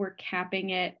districts, we're capping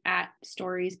it at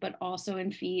stories, but also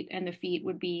in feet, and the feet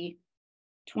would be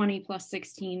 20 plus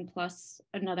 16 plus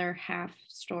another half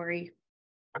story,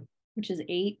 which is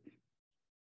 8?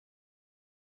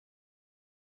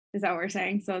 Is that what we're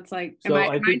saying? So it's like, am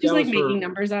I just like making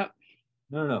numbers up?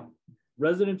 No.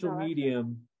 Residential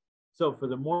medium. So for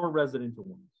the more residential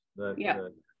ones,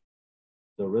 the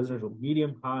residential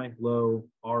medium, high, low,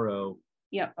 RO.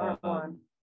 Yep. R1,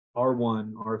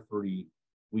 R3,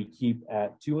 we keep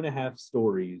at 2.5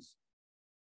 stories,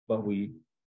 but we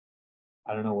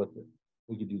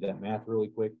could do that math really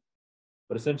quick,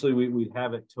 but essentially we'd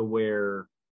have it to where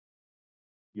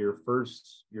your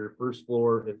first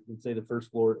floor, let's say the first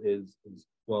floor is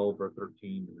 12 or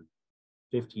 13 or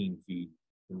 15 feet,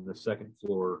 and the second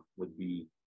floor would be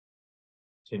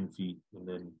 10 feet, and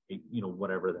then 8,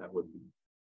 whatever that would be.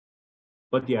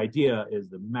 But the idea is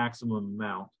the maximum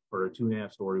amount for a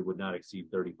 2.5 story would not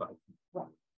exceed 35 feet. Right.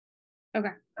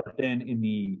 Okay. But then in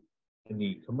the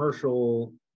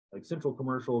commercial, like central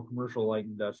commercial, light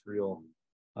industrial,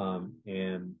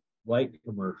 and light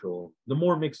commercial, the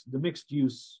mixed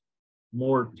use,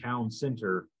 more town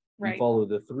center, right, we follow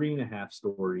the 3.5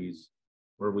 stories,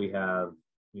 where we have,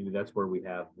 maybe that's where we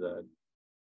have the,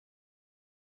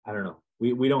 I don't know,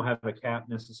 we don't have a cap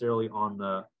necessarily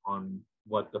on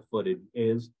what the footage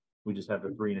is. We just have the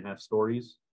 3.5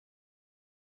 stories.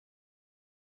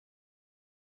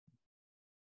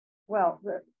 well,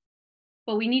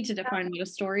 but we need to define what a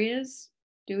story is,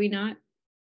 do we not?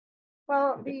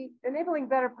 well, the Enabling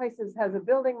Better Places has a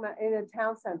building in a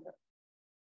town center.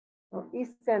 Well,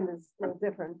 East End is still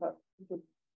different, but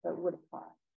that would apply.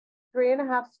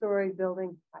 3.5-story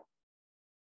building height.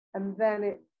 And then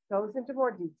it goes into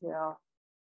more detail.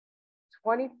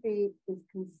 20 feet is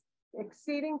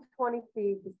exceeding 20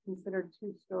 feet is considered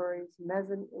 2 stories.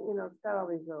 Mezzanine, you know, it's got all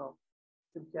these little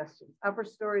suggestions. Upper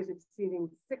stories exceeding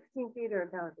 16 feet are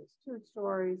counted as 2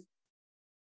 stories.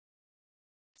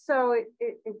 So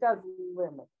it does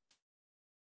limit.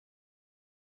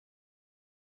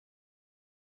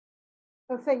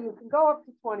 So say you can go up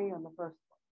to 20 on the first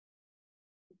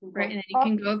floor. Right, and then you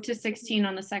can go up to 16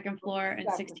 on the second floor and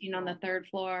 16 on the third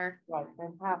floor. Right,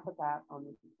 and half of that on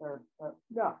the third.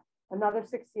 No, another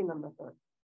 16 on the third.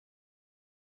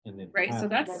 And then Right, so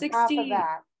that's Half 60. of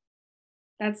that.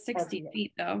 That's 60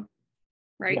 feet though,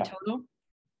 right, Yeah. total?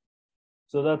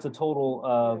 So that's a total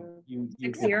of you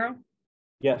 60?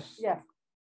 Yes, Yes.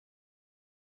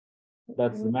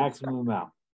 that's the maximum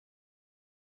amount.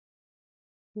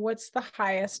 What's the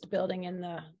highest building in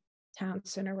the town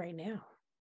center right now?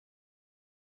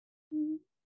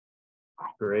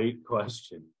 Great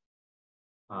question.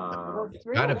 It's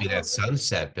gotta be that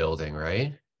Sunset building,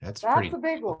 right? That's pretty. a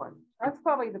big one. That's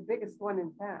probably the biggest one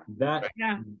in town. That,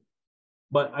 Yeah.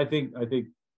 but I think,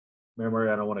 Mary,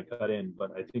 I don't want to cut in,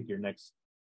 but I think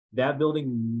that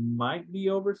building might be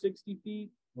over 60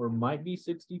 feet or might be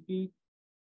 60 feet.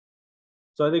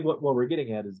 So I think what we're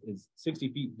getting at is 60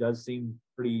 feet does seem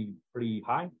pretty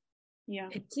high. Yeah.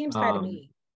 It seems high to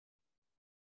me.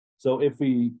 So if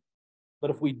we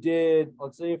did,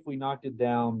 let's say if we knocked it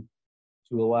down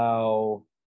to allow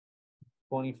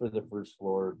 20 for the first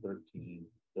floor, 13,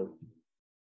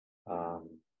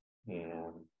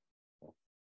 and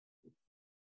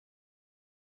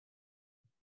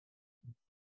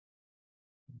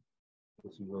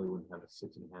guess you really wouldn't have a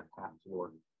 6.5 half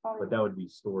floor, but that would be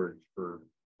storage for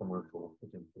commercial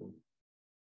potentially.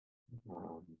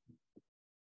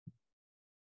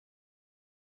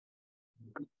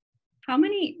 How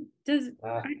many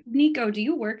Nico, do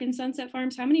you work in Sunset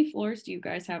Farms? How many floors do you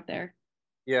guys have there?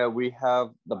 Yeah, we have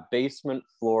the basement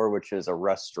floor, which is a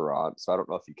restaurant. So I don't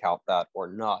know if you count that or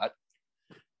not.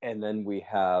 And then we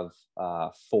have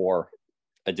 4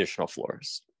 additional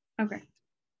floors. Okay.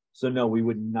 So no, we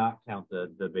would not count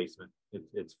the basement.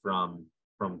 It's from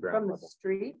ground From the level.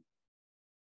 street?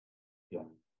 Yeah.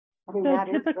 I mean, So that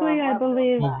is typically, ground I level.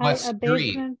 believe Well, what a street?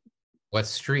 basement. What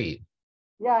street?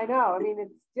 Yeah, I know. I mean,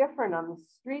 it's different on the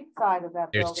street side of that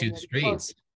There's building. 2 as streets.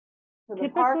 opposed to the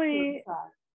parking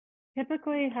side.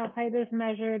 Typically, how height is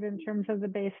measured in terms of the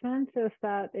basement is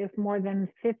that if more than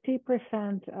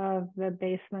 50% of the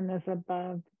basement is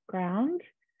above ground,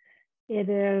 it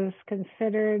is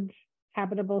considered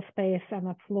habitable space on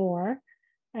the floor.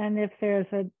 And if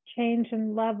there's a change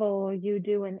in level, you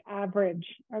do an average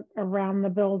around the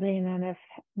building. And if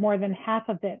more than half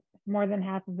of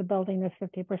the building is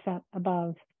 50%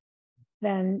 above,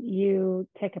 then you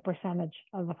take a percentage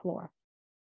of the floor.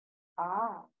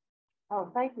 Ah. Oh,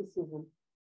 thank you, Susan.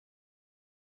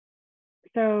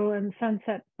 So in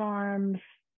Sunset Farms,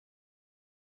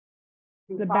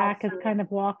 the back is kind of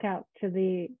walkout to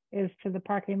the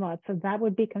parking lot. So that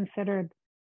would be considered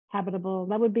habitable.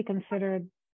 That would be considered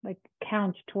like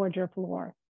count towards your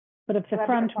floor. But if the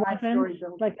front wasn't,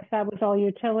 like if that was all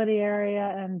utility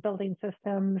area and building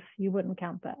systems, you wouldn't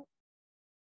count that.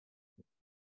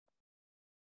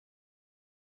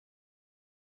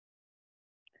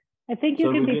 I think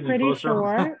you can be pretty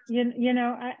sure. You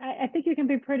know, I think you can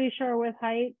be pretty sure with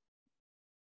height,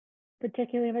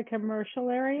 particularly in a commercial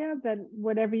area, that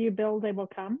whatever you build, they will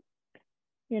come.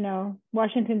 You know,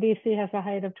 Washington, D.C. has a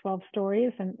height of 12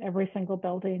 stories, and every single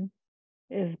building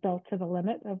is built to the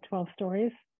limit of 12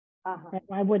 stories. Right?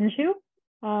 Why wouldn't you?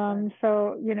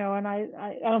 So, you know, and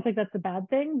I don't think that's a bad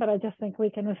thing, but I just think we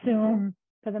can assume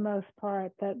for the most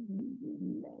part that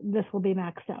this will be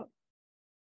maxed out.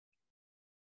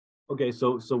 Okay,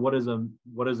 so what is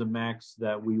a max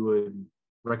that we would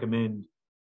recommend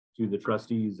to the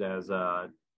trustees as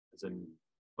an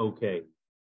okay?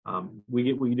 We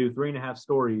can do 3.5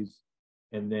 stories,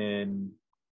 and then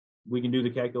we can do the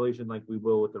calculation like we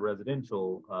will with the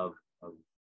residential of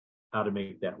how to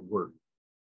make that work.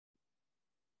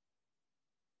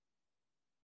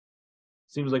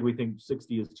 Seems like we think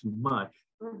 60 is too much.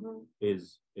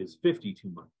 Is 50 too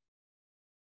much?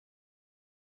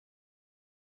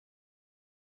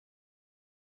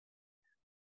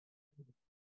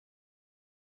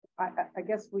 I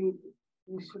guess we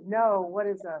should know what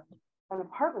is an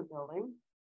apartment building.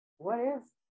 What is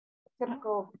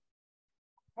typical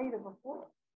height of a floor?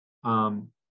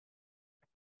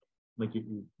 Like your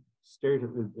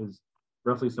stereotype is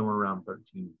roughly somewhere around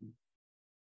 13 feet.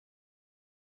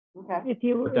 Okay. If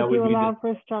you But that would be allow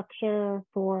for structure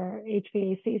for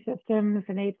HVAC systems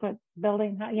and 8-foot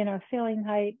building, ceiling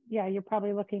height, yeah, you're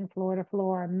probably looking floor to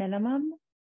floor minimum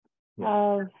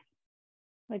of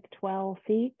like 12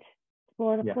 feet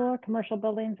floor to floor. Commercial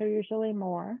buildings are usually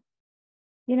more.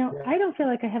 I don't feel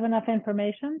like I have enough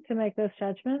information to make this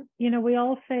judgment. We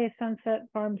all say Sunset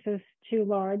Farms is too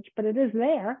large, but it is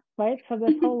there, right? So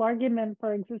this whole argument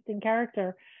for existing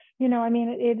character,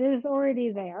 it is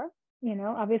already there.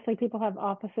 Obviously people have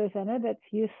offices in it. It's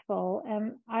useful.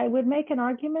 And I would make an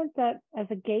argument that as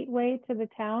a gateway to the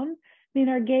town,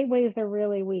 our gateways are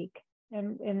really weak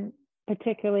and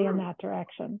particularly in that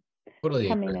direction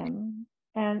coming in.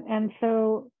 And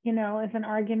so, as an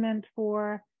argument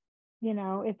for,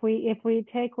 if we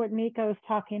take what Nico's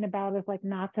talking about as like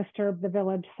not disturb the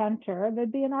village center,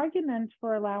 there'd be an argument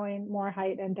for allowing more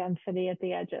height and density at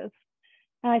the edges.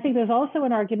 And I think there's also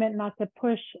an argument not to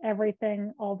push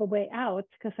everything all the way out,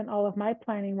 because in all of my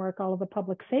planning work, all of the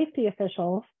public safety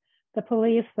officials, the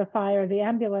police, the fire, the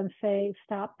ambulance say,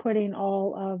 stop putting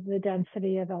all of the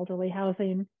density of elderly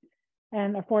housing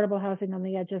and affordable housing on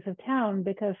the edges of town,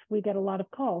 because we get a lot of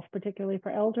calls, particularly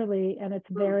for elderly, and it's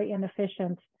very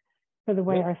inefficient for the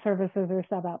way our services are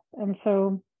set up. And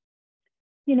so,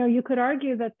 you could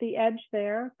argue that the edge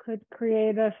there could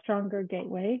create a stronger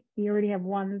gateway. You already have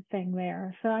one thing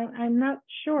there. So I'm not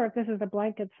sure if this is a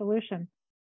blanket solution.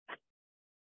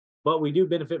 But we do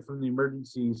benefit from the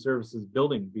emergency services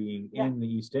building being in the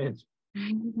East End.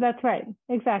 That's right.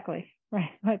 Exactly.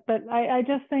 Right. But I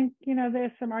just think,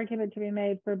 there's some argument to be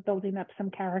made for building up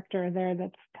some character there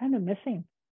that's kind of missing.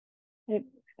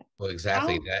 Well,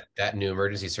 exactly. That new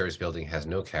emergency service building has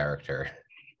no character.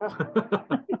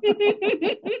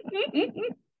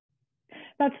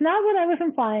 That's not what I was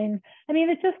implying.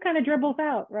 It just kind of dribbles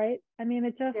out, right?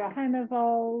 It just kind of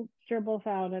all dribbles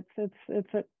out.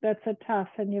 That's a tough,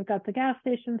 and you've got the gas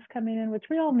stations coming in, which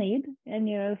we all need and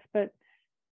use, but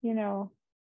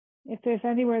if there's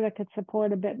anywhere that could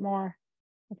support a bit more,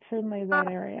 it's certainly that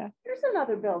area. Here's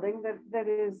another building that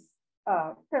is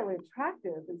fairly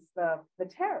attractive, is the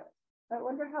terrace. I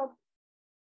wonder how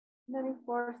many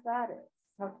floors that is,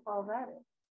 how tall that is.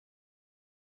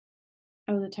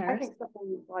 Oh, the terrace? I think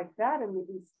something like that in the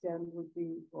East End would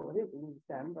be, well, it is in the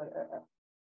East End, but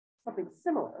something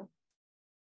similar.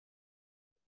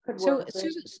 So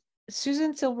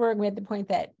Susan Silberg made the point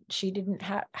that she didn't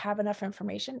have enough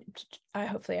information.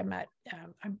 Hopefully I'm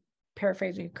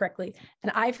paraphrasing correctly.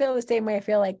 And I feel the same way. I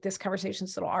feel like this conversation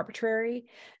is a little arbitrary,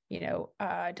 say, well,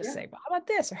 how about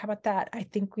this or how about that? I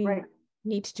think we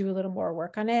need to do a little more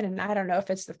work on it. And I don't know if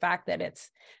it's the fact that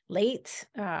it's late,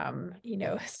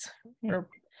 we're,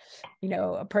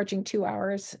 approaching 2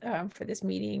 hours for this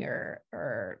meeting or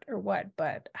what,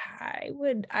 but I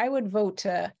would vote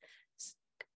to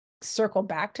circle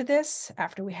back to this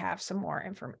after we have some more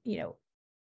information,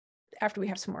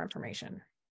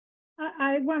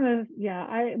 I want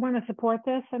to support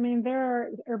this. There are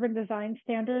urban design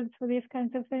standards for these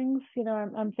kinds of things.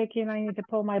 I'm thinking I need to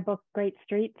pull my book, Great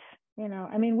Streets.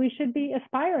 We should be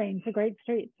aspiring to great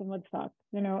streets in Woodstock,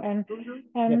 and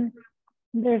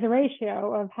there's a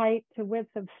ratio of height to width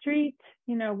of street.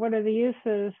 What are the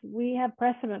uses? We have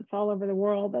precedents all over the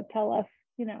world that tell us,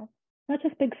 not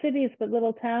just big cities, but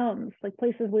little towns, like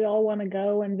places we all want to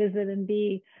go and visit and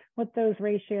be, what those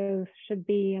ratios should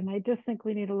be. And I just think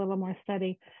we need a little more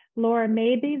study. Laura,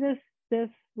 maybe this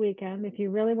weekend, if you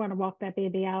really want to walk that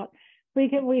baby out, we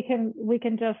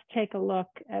can just take a look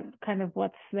at kind of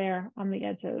what's there on the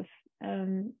edges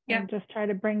and just try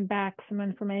to bring back some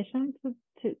information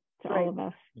to all of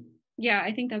us. Yeah,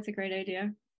 I think that's a great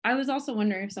idea. I was also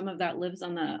wondering if some of that lives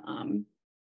on the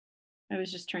I was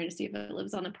just trying to see if it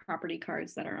lives on the property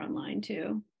cards that are online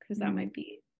too, because that might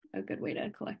be a good way to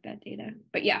collect that data.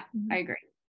 But yeah, I agree.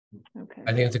 Okay.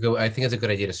 I think it's a good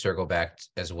idea to circle back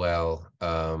as well,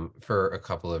 for a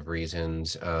couple of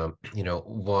reasons.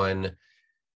 One,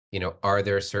 are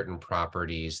there certain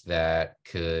properties that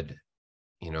could,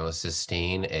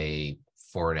 sustain a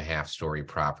 4.5-story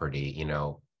property,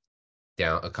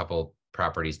 down a couple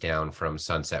properties down from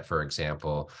Sunset, for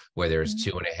example, where there's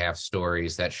 2.5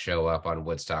 stories that show up on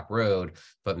Woodstock Road,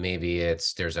 but maybe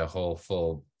there's a whole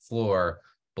full floor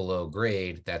below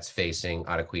grade that's facing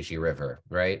Ottaquechee River,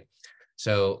 right?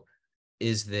 So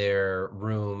is there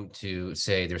room to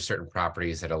say there's certain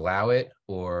properties that allow it,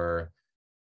 or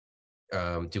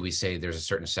do we say there's a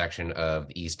certain section of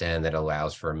the East End that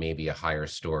allows for maybe a higher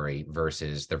story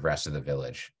versus the rest of the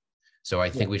village? So I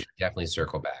think we should definitely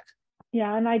circle back.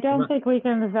 Yeah, and I don't think we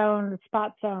can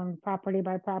spot zone property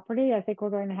by property. I think we're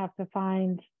going to have to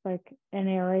find like an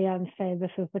area and say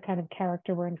this is the kind of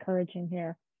character we're encouraging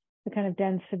here. the kind of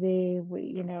density.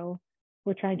 We're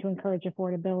trying to encourage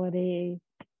affordability.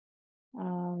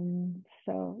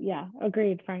 So yeah,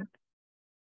 agreed, Frank.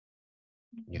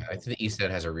 Yeah, I think the East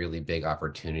End has a really big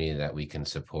opportunity that we can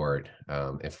support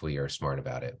if we are smart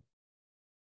about it.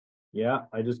 Yeah,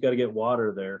 I just got to get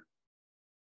water there.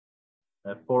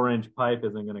 That 4-inch pipe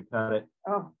isn't going to cut it.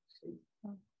 Oh,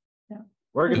 yeah.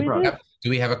 Work in progress. Do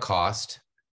we have a cost?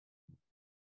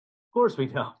 Of course we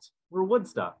don't. We're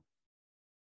Woodstock.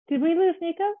 Did we lose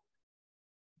Nico?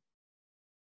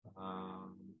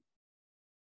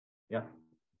 Yeah.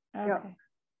 Okay.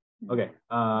 Okay.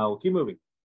 We'll keep moving.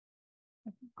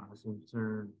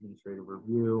 Concern, administrative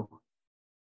review.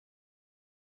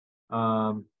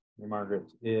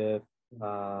 Margaret, if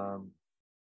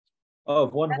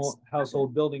one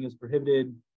household building is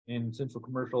prohibited in central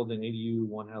commercial, then ADU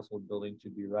one household building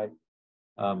should be right.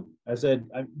 I said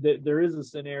there is a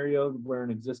scenario where an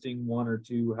existing 1 or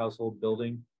 2 household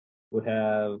building would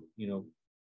have,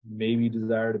 maybe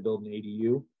desire to build an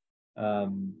ADU.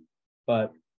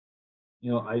 But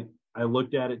I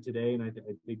looked at it today, and I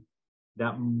think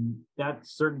that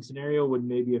certain scenario would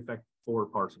maybe affect 4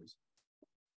 parcels.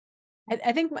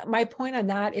 I think my point on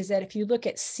that is that if you look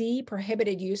at C,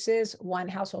 prohibited uses, 1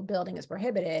 household building is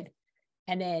prohibited.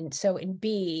 And then so in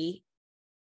B,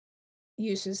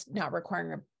 uses not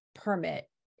requiring a permit,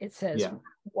 it says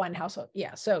 1 household.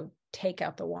 Yeah. So take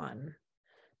out the 1.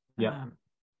 Yeah.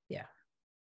 Yeah.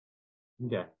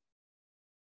 Okay.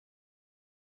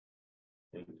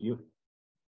 Thank you.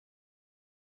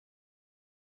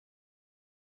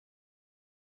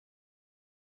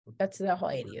 That's the whole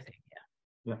ADU thing.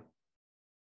 Yeah.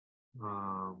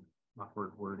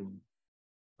 Awkward wording.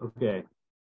 Okay.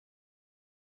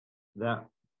 That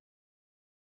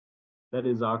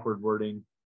is awkward wording.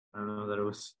 I don't know that it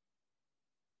was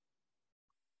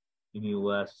any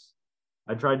less.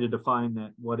 I tried to define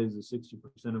that. What is the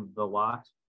 60% of the lot?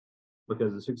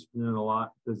 Because the 60% of the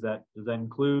lot, does that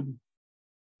include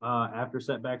after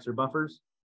setbacks or buffers?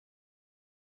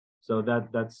 So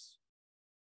that's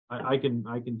I can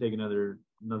take another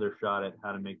shot at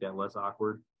how to make that less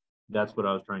awkward. That's what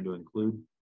I was trying to include.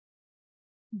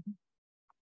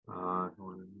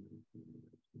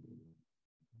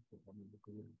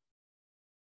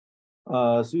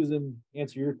 Susan,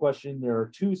 answer your question. There are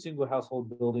 2 single household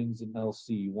buildings in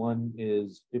LC. One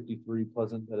is 53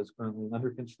 Pleasant that is currently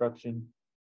under construction.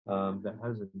 That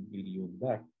has an ADU in the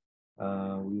back.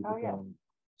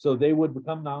 So they would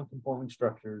become non-conforming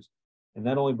structures, and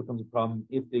that only becomes a problem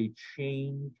if they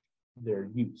change their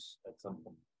use at some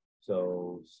point.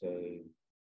 So say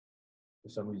for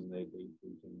some reason they can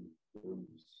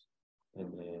use,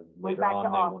 and then later on they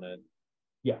want to,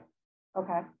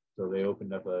 okay. So they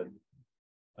opened up an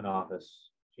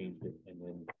office, changed it, and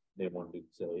then they wanted to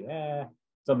say,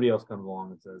 somebody else comes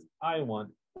along and says, I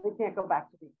want. They can't go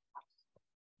back to the.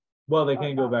 Well, they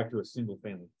can't go back to a single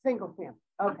family. Single family.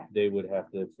 Okay. They would have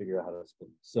to figure out how to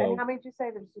split. So and how many did you say?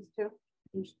 There's just 2?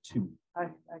 There's 2. I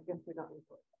guess we don't need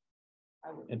to.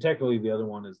 And technically the other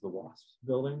one is the Wasps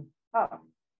building. Oh.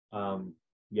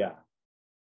 Yeah.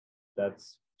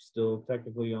 That's still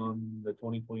technically on the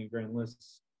 2020 grant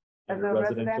list as a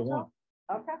residential one.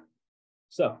 Okay.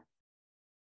 So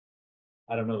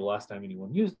I don't know the last time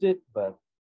anyone used it, but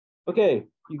okay.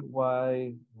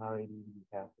 Why do you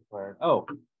have required? Oh,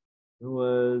 it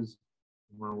was,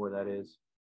 I don't remember where that is.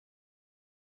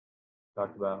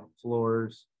 Talked about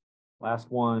floors.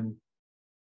 Last one.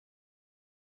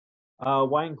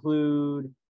 Why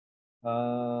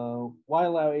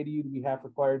allow ADU to be half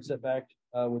required setback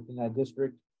within that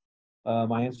district?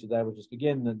 My answer to that was just,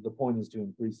 again, the point is to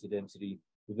increase the density.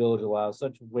 The village allows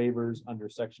such waivers under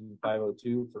section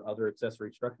 502 for other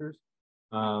accessory structures.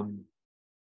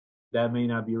 That may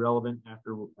not be relevant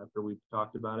after we've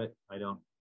talked about it. I don't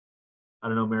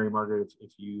know, Mary Margaret,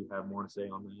 if you have more to say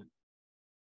on that.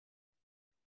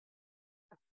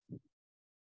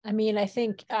 I mean, I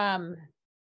think I'm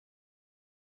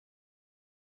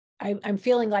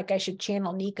feeling like I should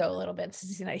channel Nico a little bit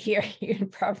since he's not here. You can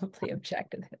probably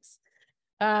object to this.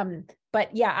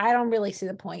 But yeah, I don't really see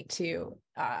the point to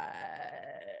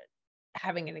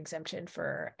having an exemption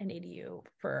for an ADU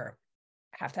for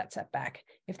half that setback.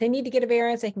 If they need to get a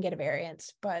variance, they can get a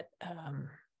variance, but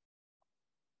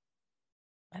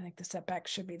I think the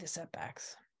setbacks should be the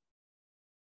setbacks.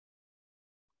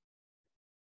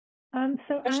 So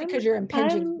especially because you're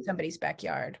impinging somebody's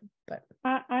backyard. But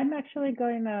I'm actually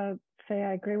going to say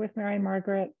I agree with Mary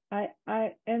Margaret.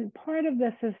 And part of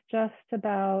this is just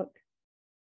about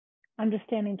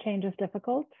understanding change is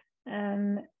difficult.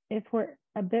 And if we're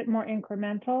a bit more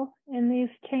incremental in these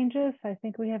changes, I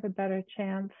think we have a better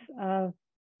chance of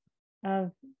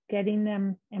of getting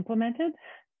them implemented.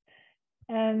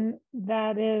 And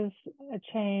that is a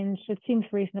change. It seems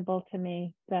reasonable to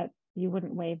me that you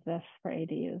wouldn't waive this for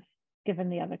ADUs, given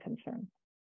the other concerns.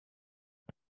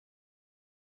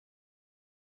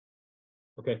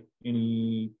 Okay,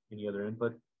 any other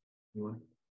input? Anyone?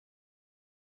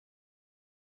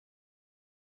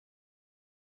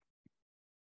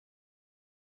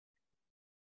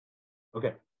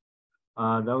 Okay,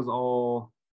 that was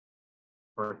all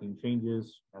parking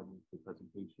changes, having the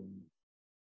presentation.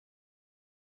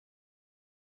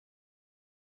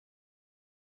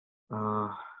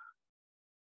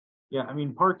 Yeah, I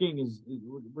mean, parking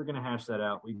we're going to hash that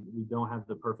out. We don't have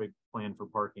the perfect plan for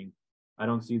parking. I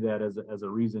don't see that as a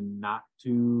reason not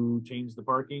to change the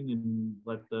parking and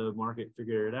let the market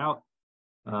figure it out.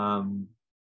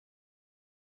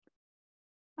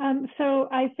 So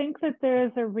I think that there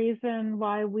is a reason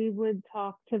why we would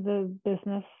talk to the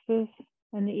businesses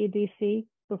and the EDC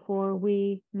before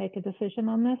we make a decision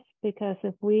on this, because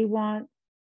if we want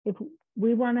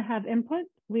to have input,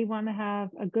 we want to have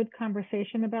a good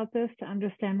conversation about this to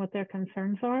understand what their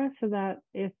concerns are, so that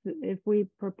if we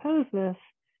propose this,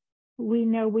 we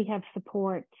know we have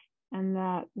support and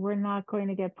that we're not going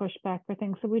to get pushed back for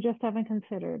things that we just haven't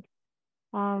considered.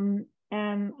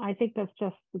 And I think that's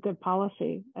just a good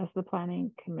policy as the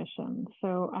Planning Commission.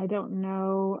 So I don't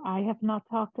know. I have not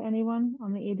talked to anyone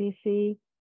on the EDC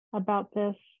about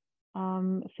this.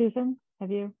 Susan,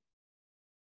 have you?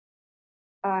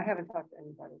 I haven't talked to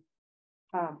anybody.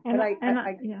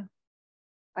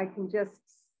 I can just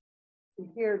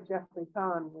hear Jeffrey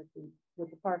Kahn with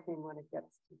the parking when it gets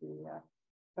to the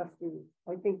trustees.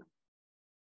 I think.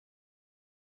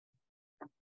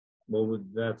 Well,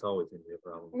 that's always going to be a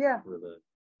problem. Yeah. For the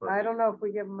I don't know if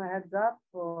we give them a heads up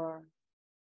or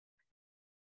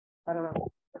I don't know.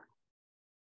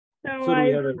 So do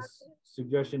we have a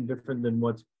suggestion different than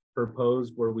what's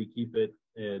proposed, where we keep it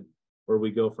at, where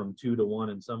we go from 2 to 1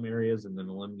 in some areas and then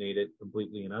eliminate it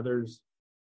completely in others?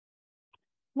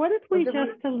 What if we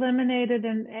just eliminated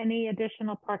any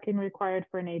additional parking required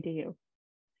for an ADU?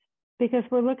 Because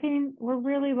we're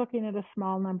really looking at a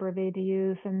small number of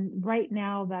ADUs, and right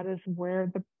now that is where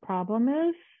the problem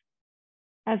is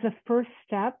as a first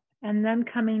step, and then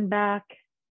coming back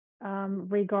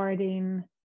regarding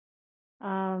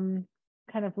kind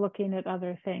of looking at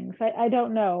other things. I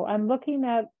don't know. I'm looking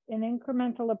at an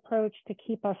incremental approach to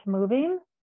keep us moving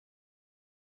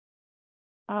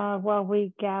while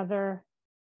we gather,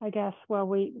 I guess, while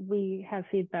we have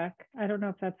feedback. I don't know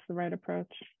if that's the right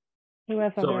approach. Who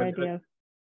has other ideas?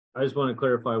 I just want to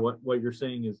clarify what you're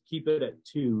saying is keep it at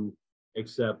 2,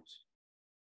 except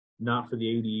not for the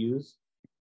ADUs.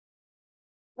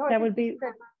 No, that would be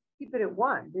keep it at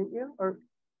 1, didn't you? Or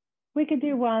we could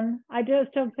do 1. I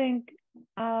just don't think.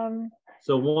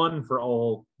 So 1 for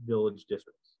all village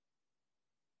districts,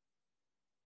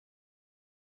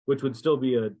 which would still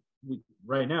be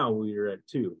right now we are at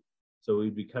 2, so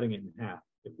we'd be cutting it in half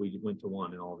if we went to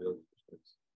 1 in all village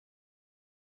districts.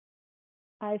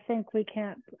 I think we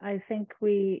can't.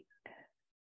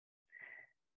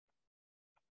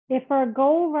 If our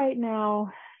goal right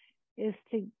now is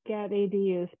to get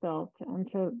ADUs built and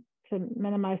to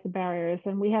minimize the barriers,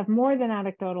 and we have more than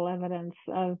anecdotal evidence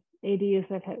of ADUs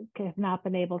that have not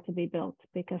been able to be built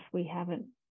because there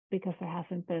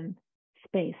hasn't been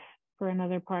space for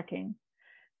another parking.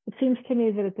 It seems to me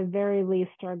that at the very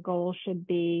least, our goal should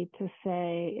be to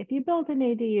say, if you build an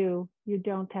ADU, you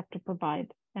don't have to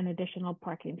provide an additional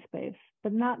parking space,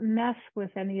 but not mess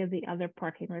with any of the other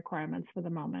parking requirements for the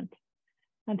moment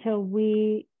until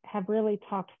we have really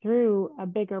talked through a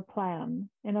bigger plan.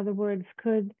 In other words,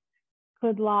 could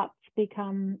lots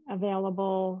become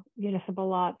available, municipal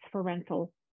lots for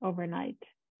rental overnight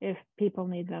if people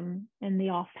need them in the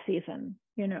off season?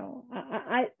 You know,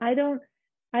 I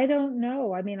don't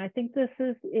know. I mean, I think this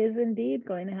is indeed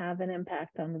going to have an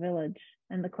impact on the village,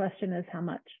 and the question is how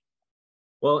much.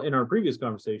 Well, in our previous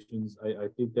conversations, I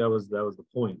think that was the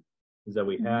point, is that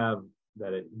we have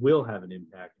that it will have an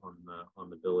impact on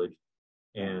the village,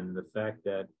 and the fact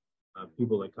that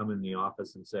people that come in the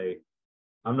office and say,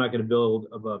 I'm not going to build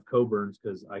above Coburn's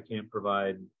because I can't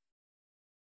provide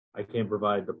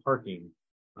the parking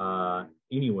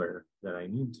anywhere that I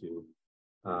need to.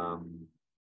 I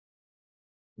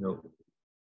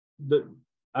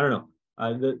don't know.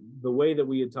 The way that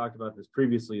we had talked about this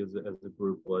previously as a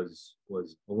group was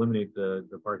eliminate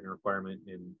the parking requirement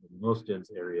in most dense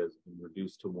areas and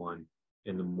reduce to 1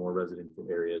 in the more residential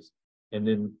areas, and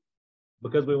then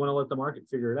because we want to let the market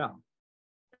figure it out.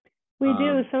 We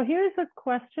do. So here's a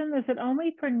question: is it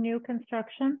only for new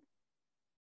construction?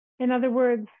 In other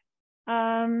words,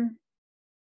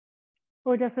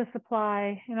 Or does this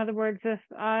apply? In other words, if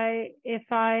I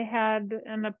had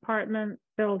an apartment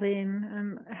building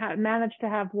and managed to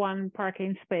have one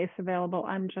parking space available,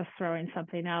 I'm just throwing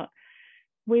something out.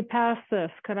 We pass this.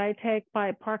 Could I take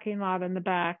my parking lot in the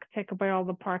back, take away all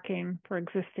the parking for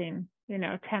existing,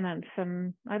 tenants,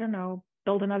 and I don't know,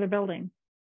 build another building?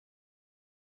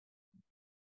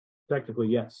 Technically,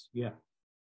 yes. Yeah.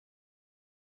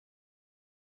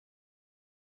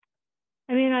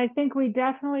 I mean, I think we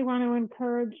definitely want to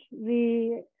encourage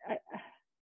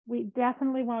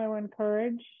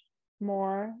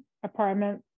more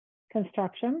apartment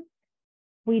construction.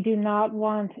 We do not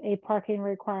want a parking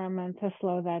requirement to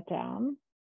slow that down.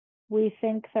 We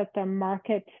think that the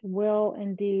market will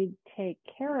indeed take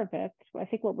care of it. I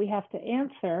think what we have to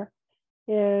answer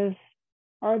is,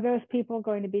 are those people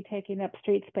going to be taking up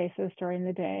street spaces during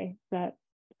the day that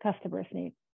customers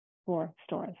need for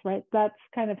stores, right? That's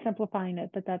kind of simplifying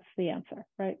it, but that's the answer,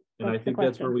 right? And I think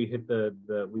that's where we hit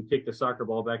we take the soccer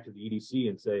ball back to the EDC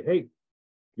and say, hey,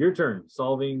 your turn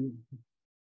solving.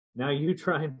 Now you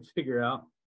try and figure out,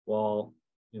 well,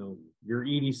 your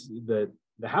EDC, the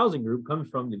housing group comes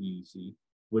from the EDC,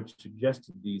 which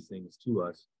suggested these things to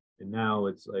us. And now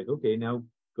it's like, okay, now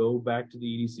go back to the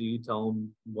EDC, tell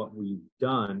them what we've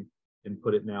done, and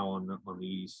put it now on the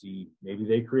EDC. Maybe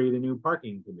they create a new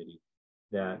parking committee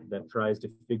that tries to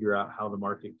figure out how the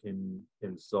market can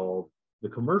solve the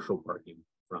commercial parking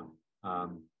front.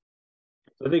 So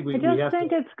I think we have to.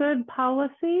 It's good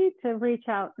policy to reach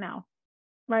out now,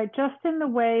 right? Just in the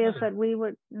ways that we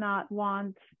would not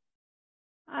want.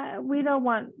 We don't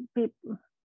want people.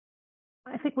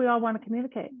 I think we all want to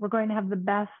communicate. We're going to have the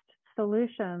best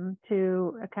solution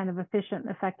to a kind of efficient,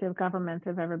 effective government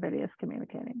if everybody is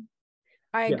communicating.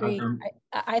 I agree.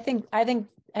 I think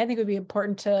it would be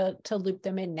important to loop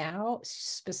them in now,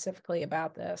 specifically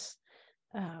about this.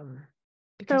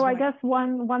 So I guess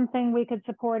one thing we could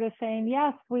support is saying,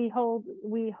 yes, we hold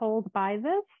by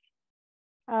this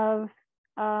of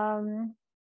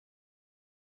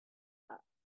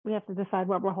we have to decide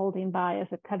what we're holding by. Is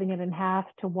it cutting it in half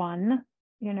to one?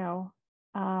 An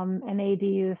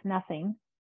ADU is nothing,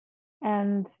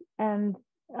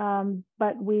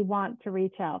 but we want to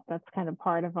reach out. That's kind of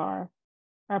part of our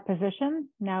position.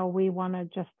 Now we want to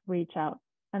just reach out.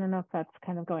 I don't know if that's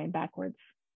kind of going backwards.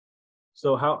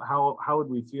 So how would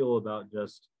we feel about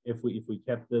just if we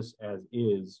kept this as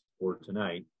is for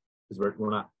tonight, because we're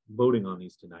not voting on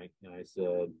these tonight, and I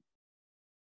said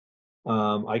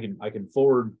I can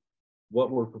forward what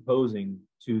we're proposing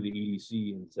to the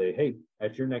EDC and say, hey,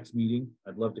 at your next meeting,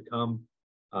 I'd love to come.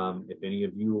 If any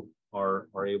of you are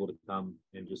able to come,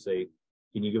 and just say,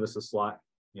 can you give us a slot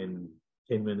in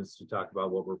 10 minutes to talk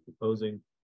about what we're proposing,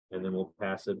 and then we'll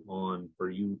pass it on for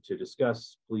you to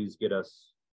discuss. Please get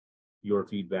us your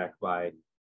feedback by, I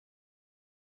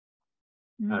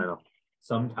don't know,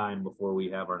 sometime before we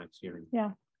have our next hearing.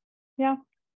 Yeah. That's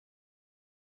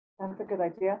a good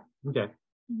idea. Okay.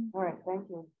 All right, thank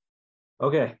you.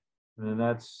 Okay, and then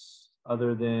that's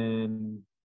other than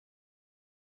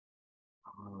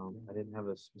I didn't have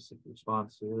a specific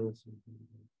response to this.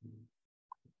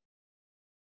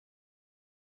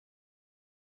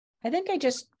 I think I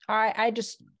just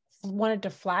wanted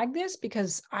to flag this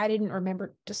because I didn't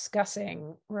remember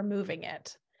discussing removing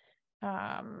it.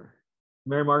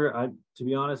 Mary Margaret, to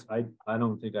be honest, I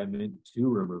don't think I meant to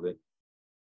remove it.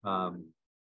 I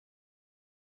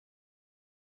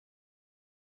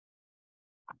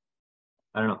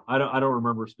don't know. I don't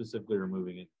remember specifically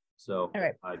removing it. So all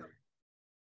right.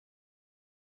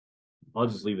 I'll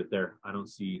just leave it there. I don't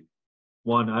see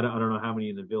one. I don't know how many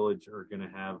in the village are going to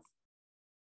have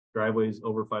driveways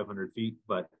over 500 feet,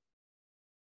 but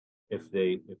if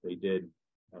they did,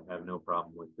 I have no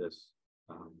problem with this.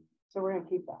 So we're going to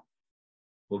keep that.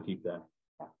 We'll keep that.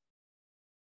 Yeah.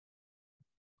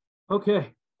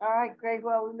 Okay. All right, great.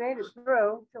 Well, we made it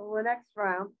through till the next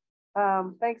round.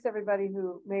 Thanks everybody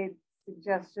who made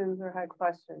suggestions or had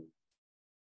questions.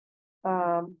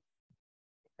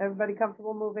 Everybody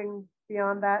comfortable moving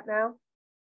beyond that now?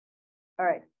 All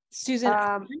right. Susan,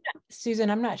 I'm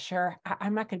not sure.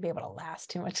 I'm not going to be able to last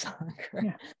too much longer.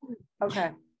 Yeah.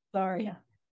 Okay. Sorry. Yeah.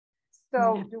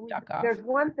 So there's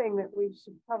one thing that we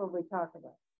should probably talk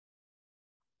about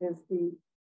is the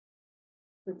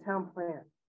town plan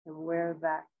and where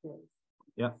that is.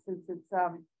 Yeah. Since it's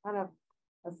kind of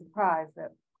a surprise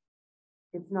that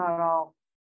it's not all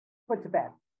put to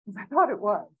bed, because I thought it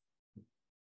was.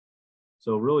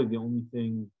 So really the only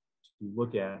thing to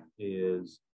look at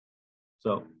is,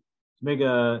 so to make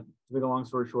a long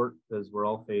story short, because we're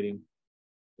all fading,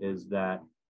 is that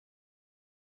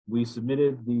we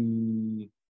submitted the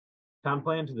town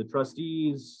plan to the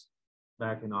trustees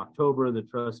back in October, the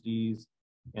trustees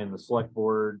and the select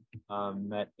board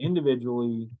met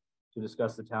individually to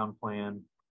discuss the town plan.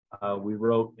 We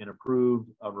wrote and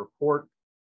approved a report,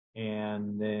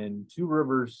 and then Two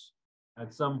Rivers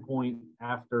at some point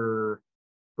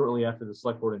shortly after the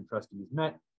select board and trustees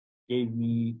met, gave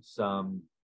me some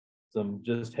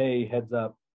just, hey, heads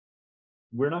up,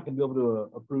 we're not going to be able to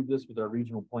approve this with our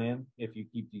regional plan if you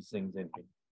keep these things in here.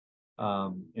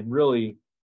 And really,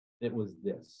 it was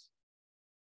this.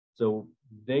 So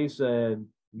they said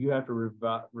you have to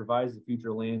revise the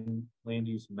future land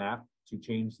use map to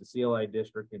change the CLI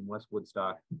district in West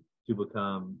Woodstock to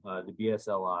become the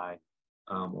BSLI,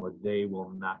 or they will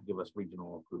not give us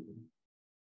regional approval.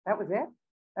 That was it?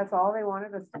 That's all they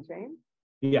wanted us to change?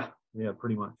 Yeah,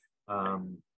 pretty much.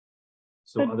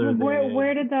 So but other than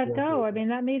where did that go? I mean,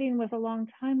 that meeting was a long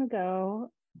time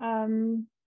ago.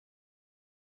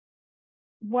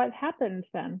 What happened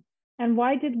then? And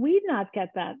why did we not get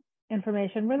that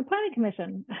information? We're the planning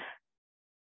commission.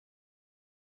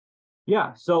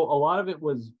 Yeah, so a lot of it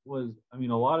was I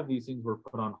mean, a lot of these things were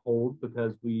put on hold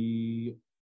because we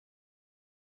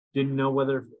didn't know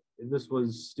whether this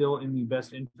was still in the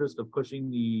best interest of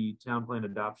pushing the town plan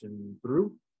adoption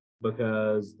through,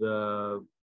 because the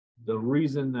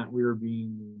reason that we were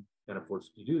being kind of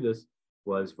forced to do this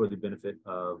was for the benefit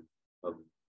of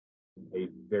a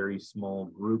very small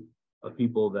group of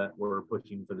people that were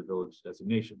pushing for the village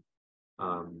designation.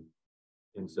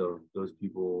 And so those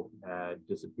people had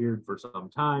disappeared for some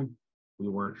time. We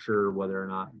weren't sure whether or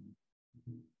not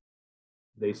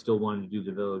they still wanted to do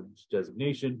the village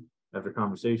designation. After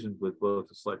conversations with both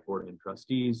the select board and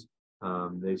trustees,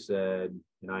 they said,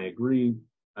 and I agree,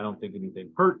 I don't think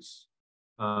anything hurts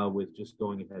with just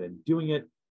going ahead and doing it.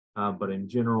 But in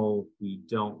general, we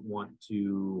don't want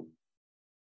to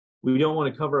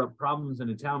cover up problems in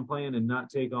a town plan and not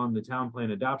take on the town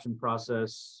plan adoption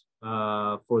process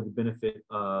for the benefit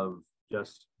of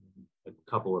just a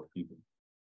couple of people.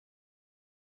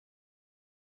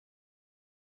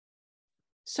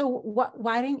 So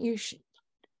why didn't you,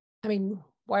 I mean,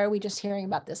 why are we just hearing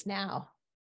about this now?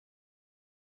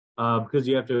 Because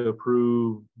you have to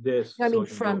approve this. I mean,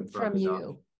 so from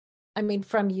you. I mean,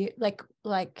 from you, like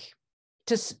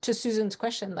to Susan's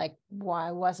question, like,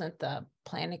 why wasn't the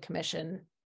planning commission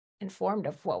informed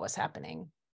of what was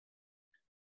happening?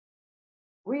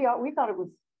 We thought it was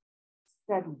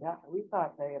said and done. We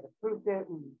thought they had approved it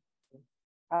and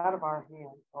out of our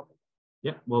hands.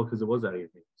 Yeah, well, because it was out of your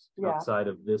hands. Yeah. Outside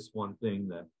of this one thing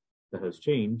that has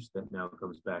changed, that now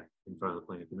comes back in front of the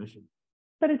planning commission.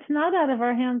 But it's not out of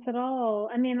our hands at all.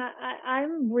 I mean,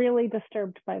 I'm really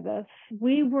disturbed by this.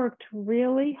 We worked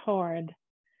really hard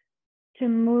to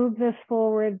move this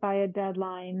forward by a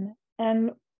deadline.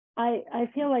 And I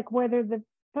feel like whether the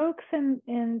folks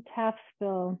in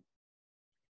Taftesville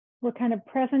were kind of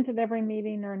present at every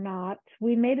meeting or not,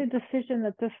 we made a decision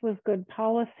that this was good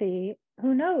policy.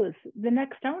 Who knows? The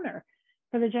next owner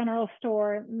for the general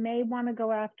store may want to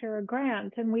go after a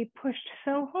grant. And we pushed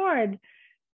so hard.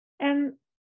 And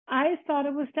I thought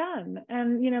it was done.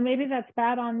 And, maybe that's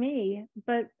bad on me,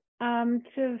 but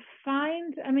to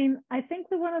find, I mean, I think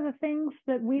that one of the things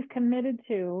that we've committed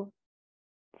to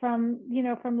from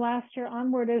last year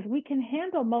onward is we can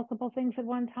handle multiple things at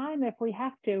one time if we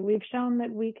have to. We've shown that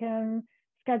we can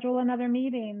schedule another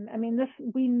meeting. I mean,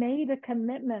 we made a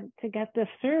commitment to get this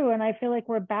through. And I feel like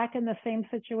we're back in the same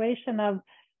situation of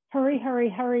hurry, hurry,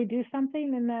 hurry, do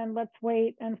something. And then let's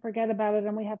wait and forget about it.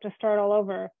 And we have to start all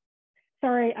over.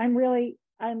 Sorry, I'm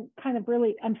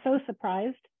so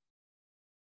surprised.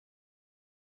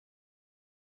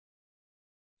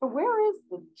 So where is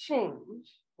the change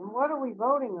and what are we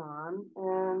voting on?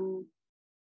 And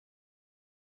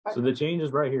so the change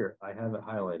is right here. I have it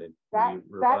highlighted. That's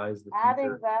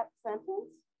adding that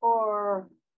sentence, or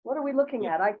what are we looking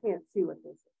at? I can't see what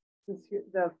this is.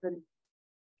 The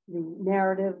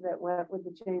narrative that went with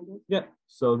the changes. Yeah.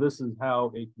 So this is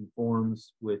how it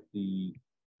conforms with the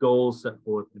goals set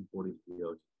forth in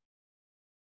 4302.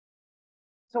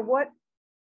 So what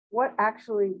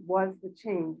actually was the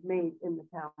change made in the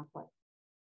town plan?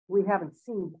 We haven't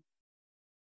seen it.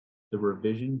 The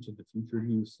revision to the future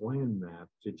use land map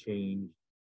to change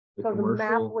the so commercial. The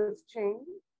map was changed?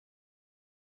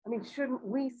 I mean, shouldn't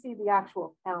we see the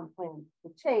actual town plan,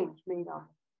 the change made on it?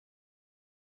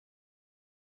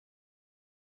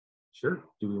 Sure.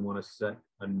 Do we want to set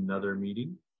another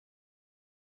meeting?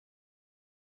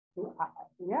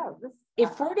 Yeah.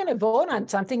 If we're going to vote on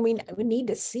something, we need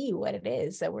to see what it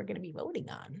is that we're going to be voting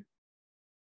on.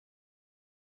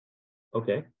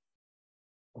 Okay.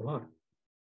 Hold on.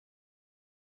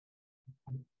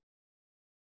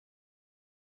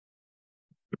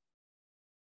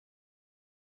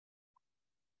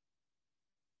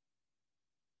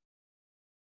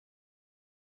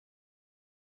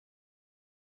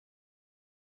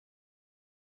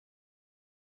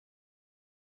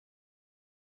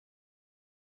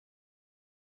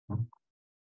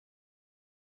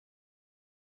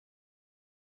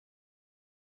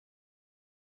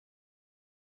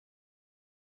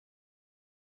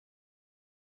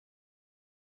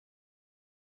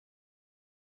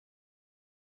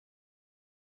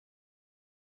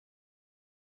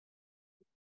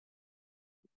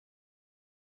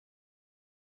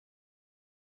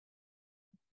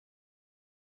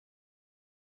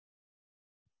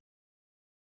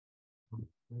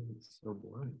 It's so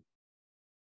boring.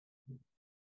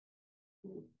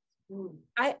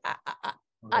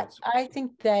 I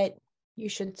think that you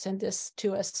should send this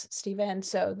to us, Stephen,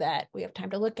 so that we have time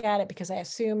to look at it, because I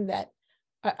assume that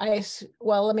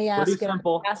well, let me ask Pretty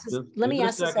simple. let me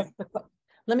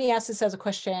ask this as a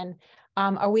question.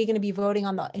 Are we going to be voting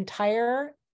on the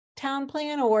entire town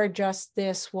plan or just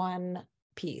this one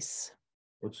piece?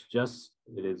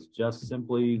 It is just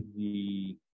simply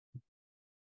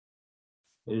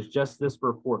it is just this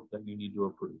report that you need to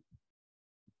approve.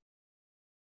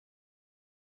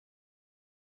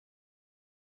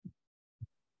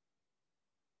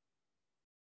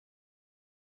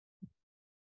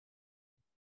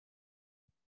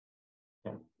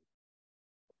 Okay.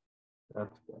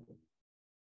 That's good.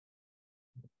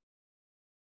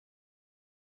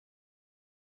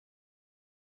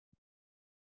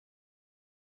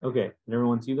 Okay, can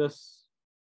everyone see this?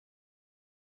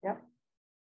 Yep.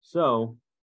 So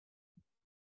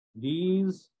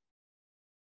these,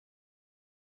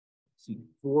 see,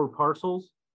 4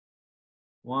 parcels,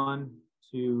 1,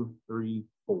 2, 3,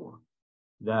 4,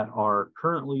 that are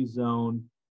currently zoned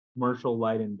commercial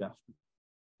light industrial.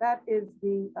 That is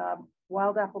the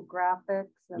Wild Apple Graphics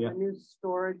and Yeah. the new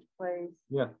storage place.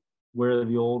 Yeah, where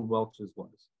the old Welch's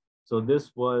was. So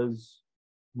this was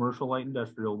commercial light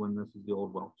industrial when this is the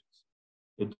old Welch's.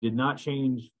 It did not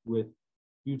change with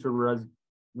future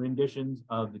renditions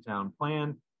of the town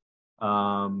plan.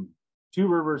 Two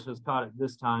Rivers has caught it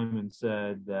this time and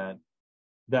said that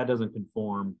that doesn't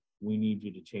conform. We need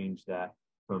you to change that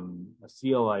from a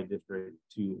CLI district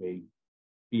to a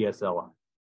BSLI,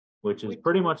 which is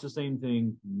pretty much the same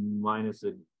thing, minus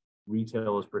a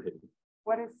retail is prohibited.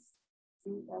 What is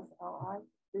CSLI?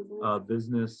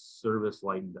 Business service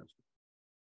light industrial.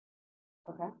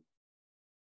 Okay.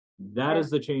 That is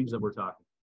the change that we're talking.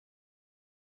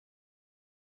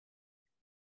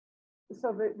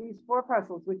 So these 4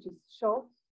 parcels, which is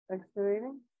Schultz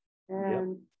Excavating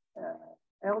and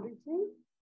LDT.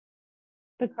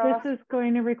 But this is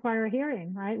going to require a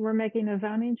hearing, right? We're making a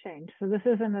zoning change. So this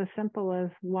isn't as simple as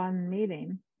one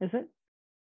meeting, is it?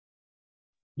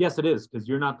 Yes, it is, because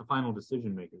you're not the final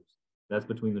decision makers. That's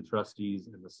between the trustees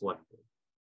and the select board.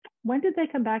 When did they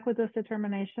come back with this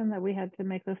determination that we had to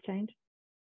make this change?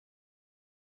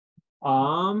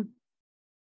 I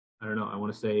don't know. I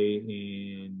want to say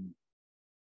in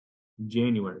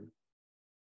January.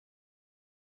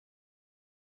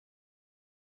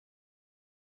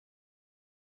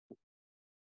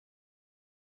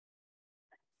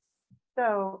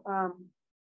 So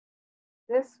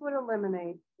this would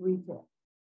eliminate retail.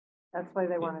 That's why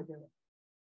they want to do it.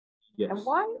 Yes. And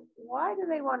why do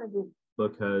they want to do it?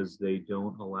 Because they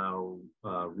don't allow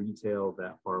retail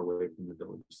that far away from the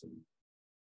village center.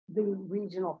 The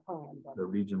regional plan. The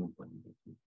regional plan.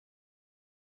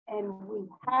 And we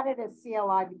had it as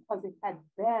CLI because it had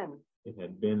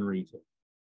been retail.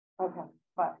 Okay,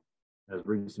 but as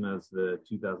recent as the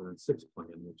 2006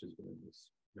 plan, which is where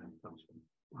this comes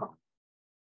from.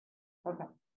 Okay.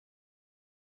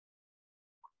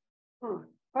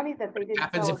 Funny that they didn't. What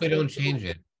happens if we don't change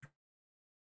it?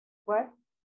 What?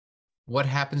 What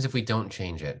happens if we don't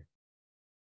change it?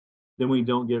 Then we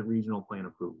don't get regional plan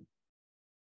approval.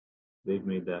 They've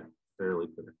made that fairly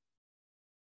clear.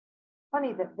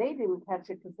 Funny that they didn't catch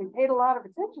it because they paid a lot of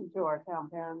attention to our town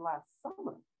plan last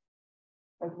summer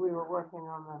as we were working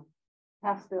on the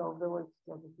Pastel Village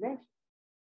designation.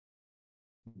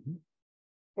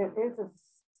 It is a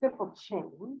simple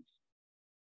change.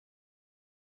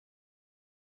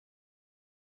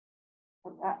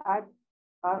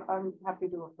 I'm happy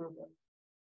to approve it.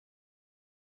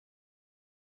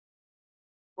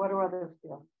 What do others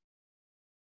feel?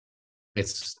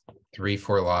 It's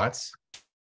 3-4 lots.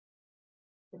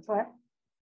 It's what?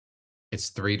 It's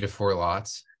 3 to 4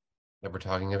 lots that we're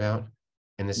talking about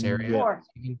in this area. Four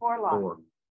lots.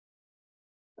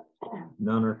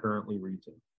 None are currently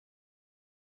retail.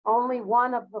 Only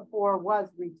one of the 4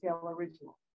 was retail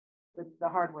original, the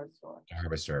hardware store. The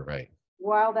hardware store, right.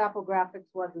 Wild Apple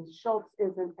Graphics wasn't, Schultz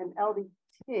isn't, and LDT.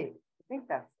 I think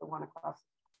that's the one across.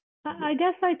 I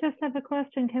guess I just have a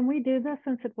question. Can we do this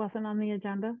since it wasn't on the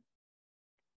agenda?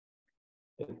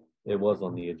 It was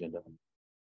on the agenda.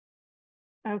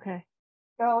 Okay.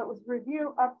 So it was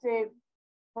review update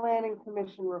planning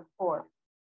commission report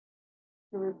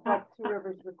to reflect Two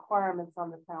Rivers requirements on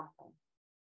the town plan.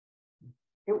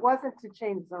 It wasn't to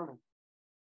change zoning.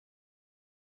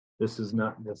 This is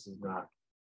not a zoning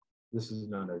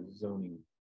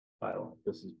bylaw.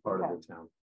 This is part of the town.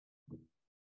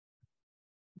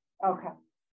 Okay,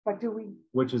 but do we?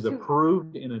 Which is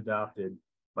approved and adopted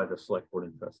by the select board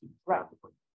and trustees. Right.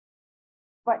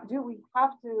 But do we have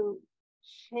to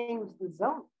change the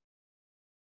zone?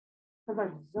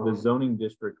 Because The zoning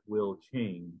district will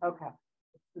change. Okay,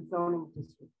 it's the zoning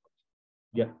district.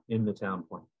 Yep, in the town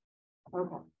plan.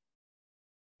 Okay.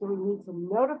 Do we need to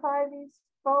notify these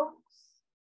folks?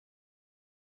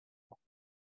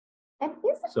 And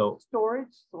isn't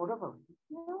storage sort of a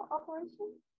retail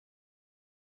operation?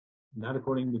 Not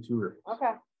according to Two Rivers.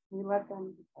 Okay, we let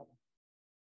them decide.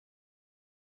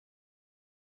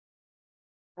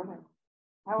 Okay.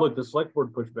 Look, the select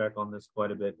board pushed back on this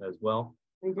quite a bit as well.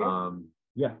 They did?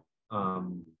 Yeah.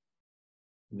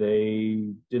 They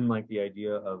didn't like the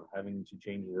idea of having to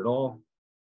change it at all.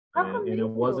 And it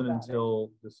wasn't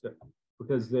until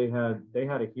because they had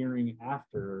a hearing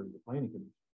after the planning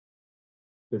commission.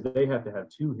 Because they have to have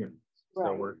two hearings. Right.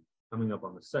 So we're coming up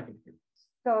on the second hearing.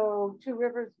 So Two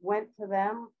Rivers went to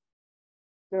them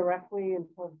directly and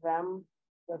told them,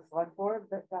 the select board,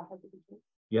 that had to be changed?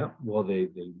 Yeah, well, they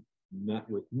met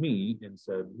with me and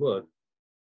said, look,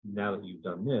 now that you've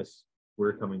done this,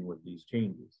 we're coming with these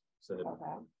changes. Said, okay.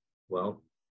 Well,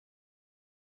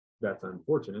 that's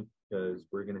unfortunate because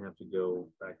we're going to have to go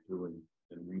back through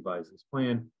and revise this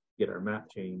plan, get our map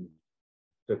changed.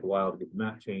 Took a while to get the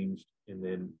map changed, and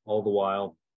then all the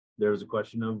while there was a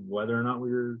question of whether or not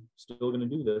we were still going to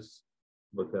do this,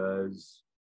 because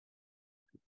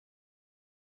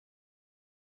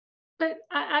but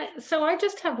I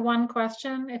just have one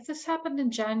question. If this happened in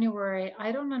January,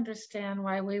 I don't understand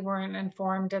why we weren't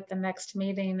informed at the next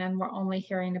meeting and we're only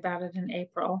hearing about it in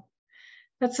April.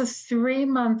 That's a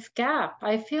 3-month gap.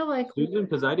 I feel like Susan,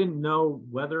 because I didn't know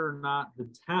whether or not the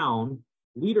town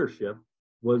leadership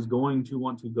was going to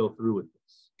want to go through with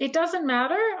this. It doesn't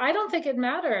matter. I don't think it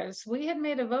matters. We had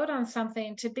made a vote on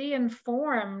something to be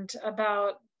informed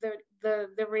about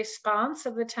the response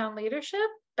of the town leadership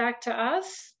back to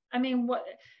us. I mean, what?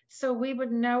 So we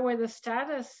would know where the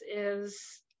status is.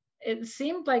 It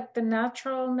seemed like the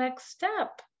natural next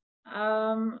step.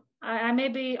 I may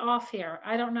be off here.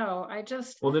 I don't know.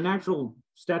 Well, the natural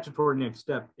statutory next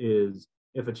step is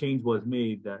if a change was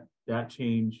made, that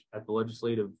change at the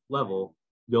legislative level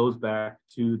goes back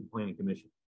to the planning commission.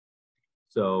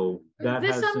 So that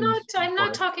I'm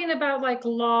not talking about like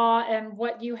law and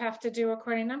what you have to do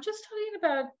according. I'm just talking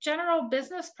about general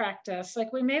business practice.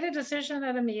 Like we made a decision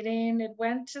at a meeting, it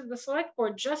went to the select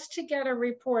board just to get a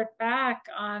report back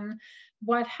on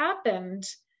what happened.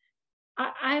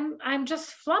 I'm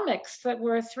just flummoxed that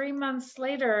we're 3 months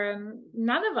later and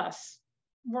none of us,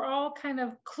 we're all kind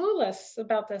of clueless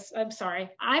about this. I'm sorry,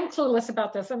 I'm clueless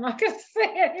about this. I'm not going to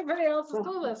say anybody else is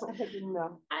clueless.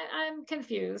 No. I'm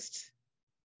confused.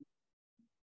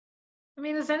 I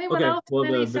mean, does anyone else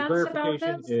have any sense clarification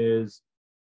about this? is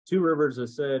Two Rivers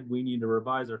has said we need to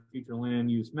revise our future land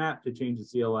use map to change the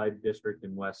CLI district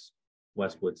in West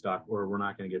Woodstock, or we're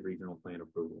not going to get regional plan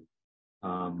approval.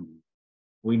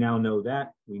 We now know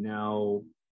that. We now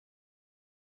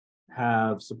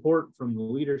have support from the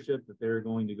leadership that they're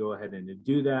going to go ahead and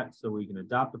do that so we can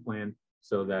adopt the plan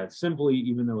so that simply,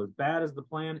 even though as bad as the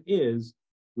plan is,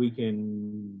 we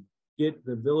can get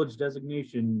the village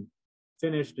designation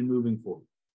finished and moving forward.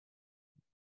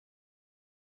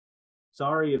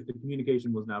 Sorry if the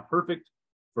communication was not perfect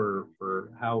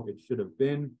for how it should have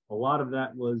been. A lot of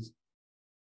that was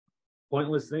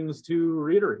pointless things to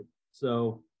reiterate.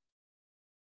 So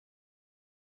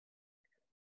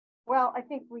well, I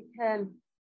think we can,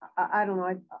 I don't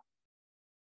know,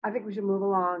 I think we should move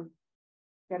along,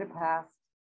 get it passed.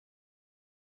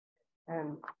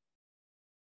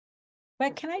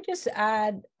 But can I just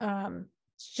add,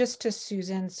 just to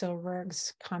Susan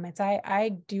Silverberg's comments,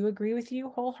 I do agree with you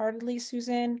wholeheartedly,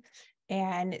 Susan.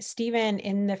 And Stephen,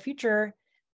 in the future,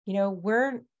 you know,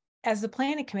 we're, as the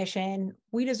planning commission,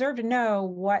 we deserve to know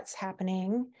what's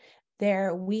happening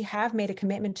there. We have made a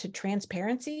commitment to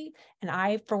transparency. And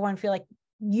I, for one, feel like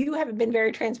you haven't been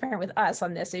very transparent with us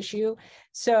on this issue.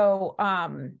 So,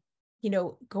 you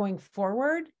know, going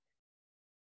forward,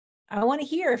 I want to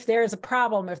hear if there is a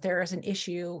problem, if there is an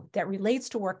issue that relates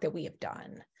to work that we have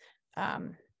done.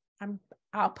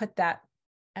 I'll put that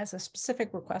as a specific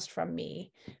request from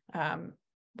me.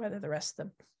 Whether the rest of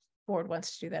the board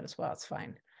wants to do that as well, it's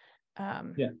fine.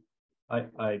 Yeah,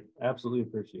 I absolutely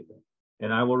appreciate that.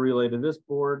 And I will relay to this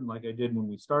board, like I did when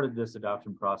we started this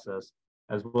adoption process,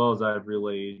 as well as I've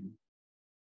relayed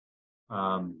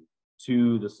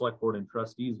to the select board and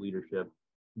trustees leadership,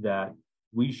 that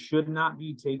we should not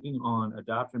be taking on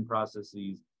adoption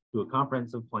processes to a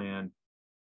comprehensive plan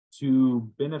to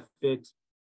benefit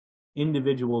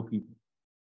individual people.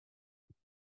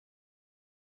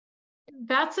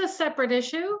 That's a separate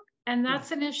issue. And that's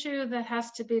an issue that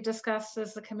has to be discussed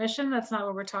as the commission. That's not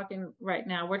what we're talking right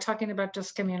now. We're talking about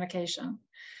just communication.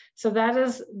 So that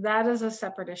is a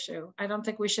separate issue. I don't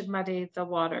think we should muddy the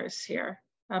waters here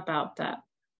about that.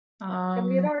 And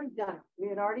we had already done it. We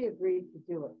had already agreed to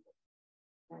do it.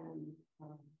 And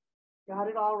got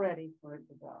it all ready for it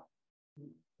to go.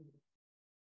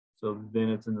 So then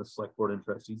it's in the select board and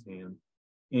trustees' hands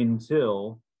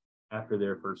until after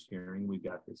their first hearing, we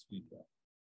got this feedback.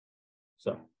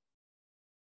 So.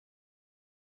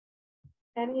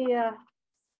 Any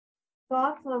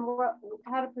thoughts on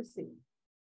how to proceed?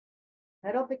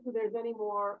 I don't think there's any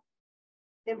more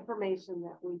information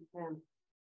that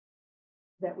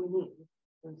we need.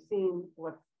 We've seen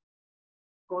what's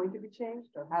going to be changed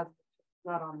or has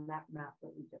not on that map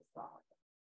that we just saw.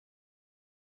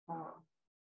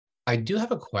 I do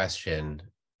have a question.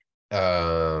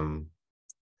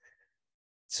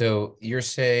 So you're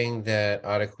saying that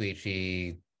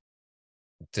Ottaquiche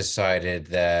decided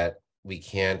that we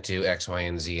can't do X, Y,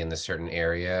 and Z in the certain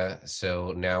area.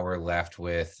 So now we're left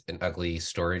with an ugly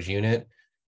storage unit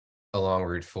along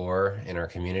Route 4 in our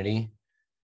community.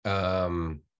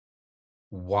 Why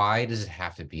does it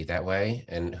have to be that way?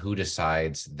 And who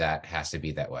decides that has to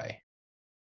be that way?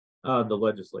 The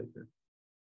legislature.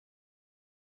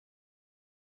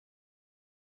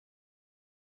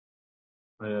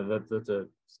 That's a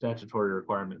statutory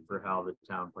requirement for how the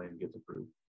town plan gets approved.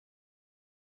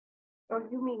 Oh,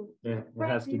 you mean it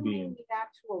has to be in the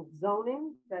actual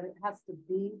zoning, that it has to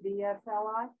be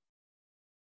VSLI?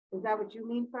 Is that what you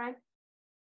mean, Frank?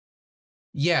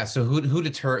 Yeah. So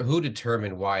who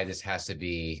determined why this has to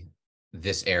be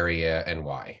this area and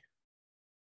why?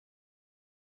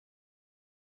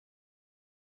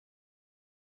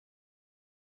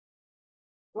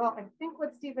 Well, I think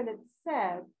what Stephen had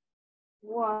said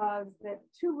was that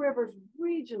Two Rivers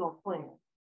Regional Plan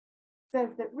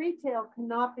says that retail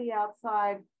cannot be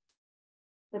outside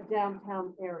the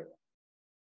downtown area.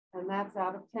 And that's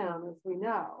out of town, as we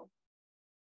know.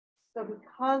 So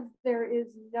because there is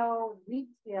no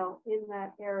retail in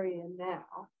that area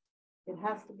now, it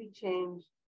has to be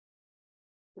changed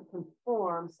to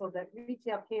conform so that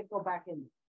retail can't go back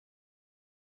in.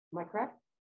 Am I correct?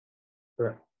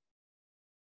 Correct.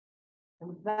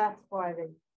 And that's why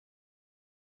they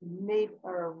made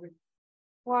or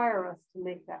require us to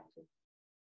make that change.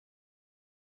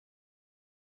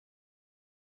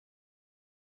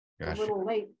 Gotcha. A little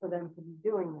late for them to be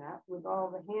doing that with all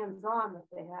the hands-on that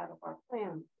they had of our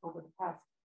plan over the past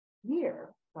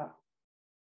year. But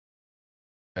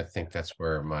I think that's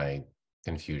where my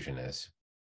confusion is.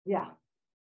 yeah.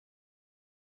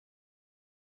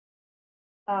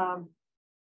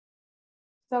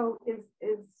 So is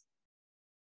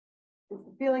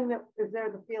there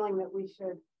the feeling that we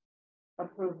should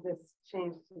approve this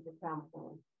change to the town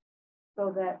plan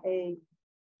so that a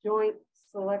joint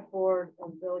select board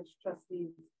and village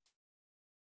trustees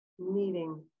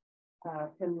meeting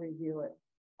can review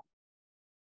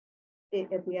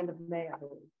it at the end of May, I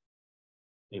believe.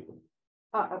 April.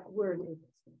 We're in April.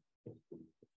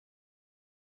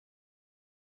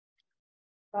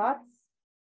 Thoughts?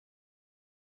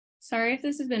 Sorry if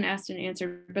this has been asked and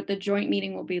answered, but the joint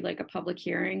meeting will be like a public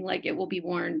hearing, like it will be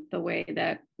warned the way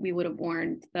that we would have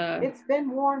warned the. It's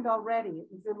been warned already. It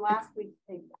was in last week's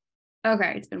paper.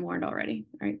 Okay, it's been warned already.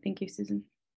 All right, thank you, Susan.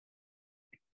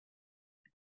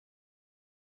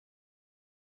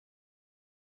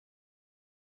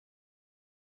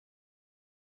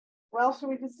 Well, should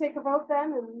we just take a vote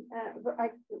then? And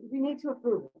we need to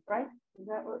approve it, right? Is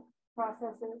that what the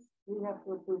process is? We have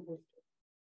to approve this.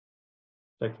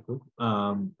 Technically,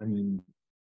 I mean,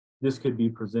 this could be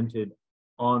presented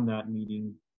on that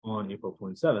meeting on April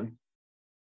 27th.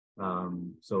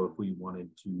 So if we wanted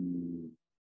to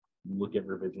look at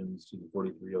revisions to the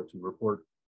 4302 report,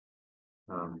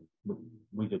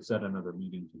 we could set another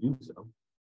meeting to do so.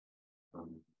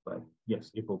 But yes,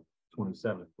 April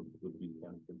 27th would be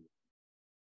the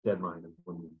deadline of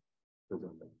when we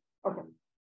present that. Okay,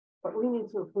 but we need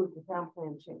to approve the town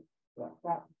plan change,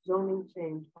 that zoning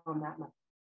change on that map.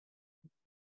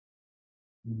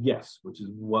 Yes, which is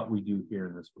what we do here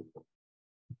in this report.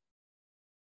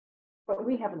 But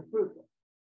we haven't approved it.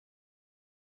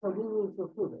 So we need to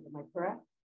approve it, am I correct?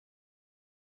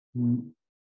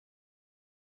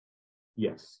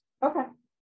 Yes. Okay.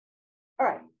 All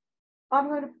right.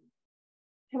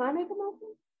 Can I make a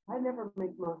motion? I never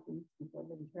make motions since I've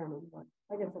been chairman, but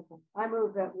I guess I can. I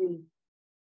move that we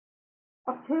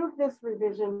approve this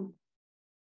revision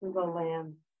to the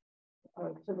land,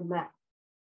 or to the map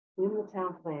in the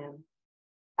town plan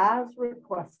as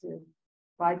requested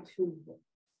by Tuesday.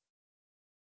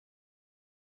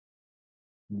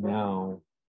 Now,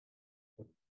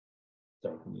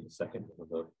 sorry, we need a second for the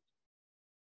vote.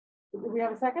 Do we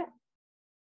have a second?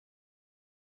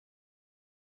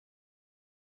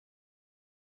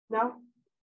 No?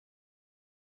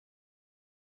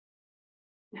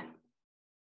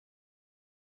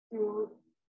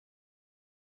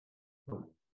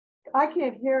 I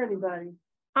can't hear anybody.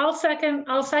 I'll second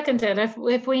it.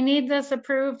 If we need this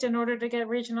approved in order to get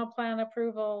regional plan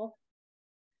approval.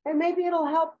 And maybe it'll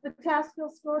help the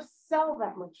Tassville store sell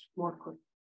that much more quickly.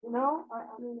 You know, I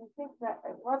mean, I think that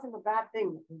it wasn't a bad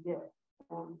thing that we did.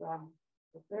 And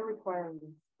if they're requiring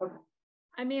this, okay.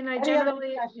 I mean, I Any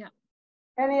generally, yeah.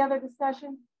 Any other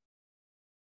discussion?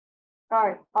 All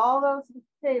right, all those in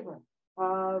favor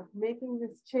of making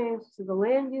this change to the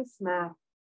land use map,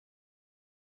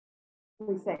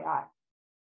 please say aye.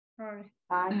 Aye.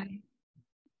 Aye.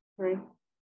 3,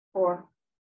 4,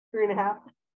 3.5.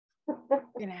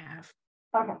 3.5.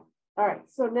 Okay, all right,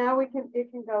 so now it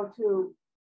can go to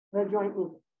the joint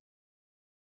meeting.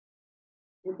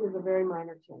 It is a very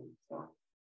minor change, so,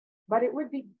 but it would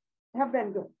have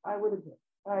been good. I would agree.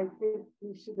 I think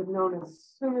we should have known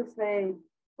as soon as they,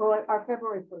 well, our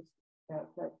February 1st,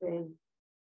 that they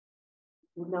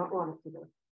did not want it to do,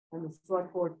 and the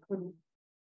select board couldn't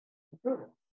approve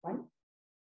it, right?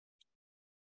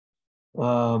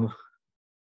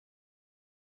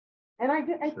 And I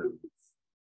sure. think it's,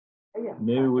 yeah.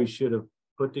 Maybe we should have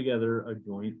put together a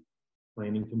joint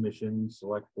planning commission,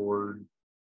 select board,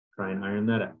 try and iron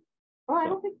that out. Well, I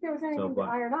don't think there was anything to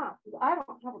iron out. I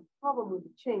don't have a problem with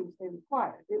the change they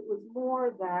required. It was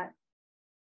more that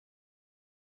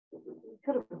we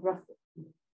could have addressed it,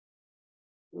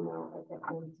 you know,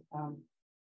 and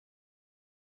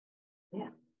yeah.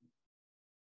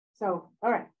 So, all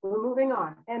right, we're moving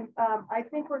on. And I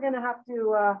think we're going to have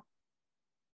to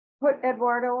put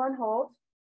Eduardo on hold.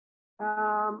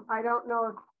 I don't know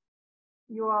if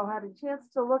you all had a chance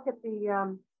to look at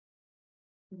the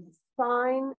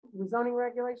sign, the zoning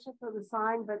regulation for the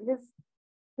sign, but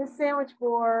his sandwich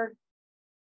board,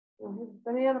 his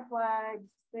banana flags,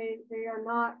 they are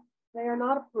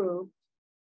not approved,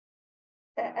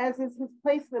 as is his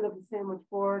placement of the sandwich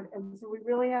board, and so we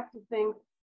really have to think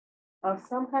of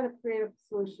some kind of creative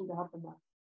solution to help him out.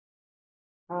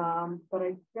 But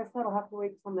I guess that'll have to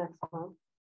wait till next month.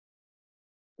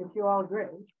 If you all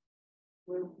agree,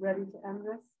 we're ready to end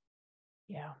this.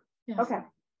 Yeah. Yes. Okay.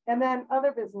 And then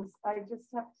other business, I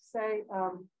just have to say,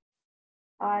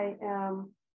 I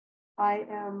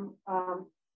am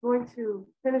going to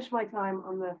finish my time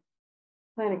on the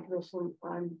planning commission.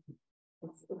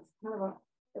 It's kind of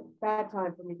a bad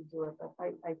time for me to do it, but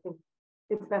I think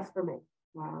it's best for me.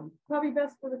 Probably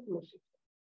best for the commission.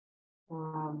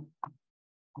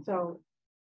 So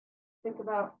think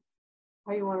about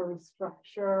how you want to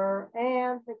restructure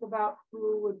and think about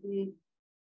who would be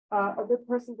a good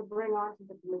person to bring on to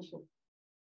the commission.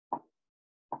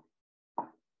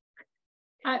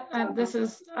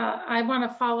 I want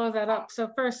to follow that up. So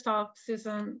first off,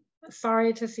 Susan,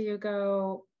 sorry to see you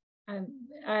go. And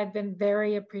I've been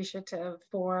very appreciative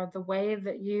for the way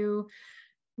that you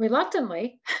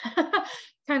reluctantly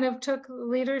kind of took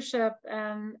leadership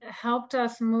and helped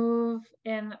us move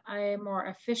in a more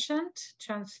efficient,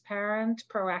 transparent,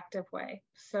 proactive way.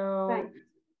 So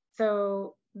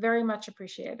very much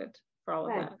appreciated for all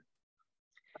of that.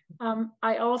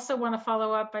 I also want to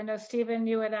follow up. I know, Stephen,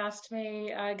 you had asked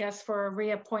me, I guess, for a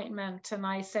reappointment, and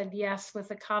I said yes with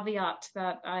the caveat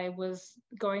that I was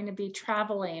going to be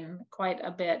traveling quite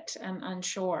a bit and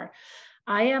unsure.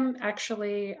 I am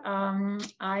actually, I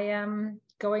am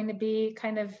going to be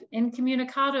kind of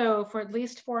incommunicado for at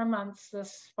least 4 months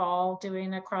this fall,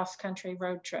 doing a cross-country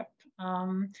road trip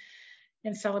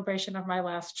in celebration of my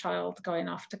last child going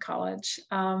off to college.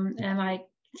 And I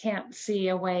can't see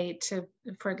a way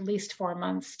for at least 4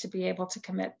 months to be able to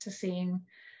commit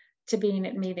to being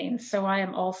at meetings. So I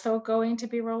am also going to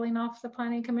be rolling off the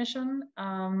Planning Commission.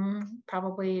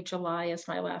 Probably July is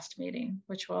my last meeting,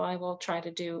 which I will try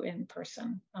to do in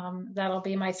person. That'll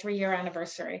be my 3-year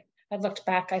anniversary. I looked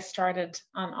back, I started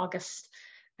on August,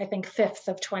 I think 5th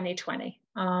of 2020.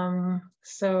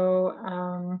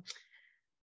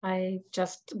 I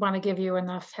just want to give you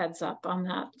enough heads up on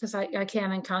that, because I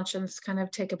can in conscience kind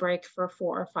of take a break for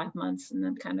 4 or 5 months and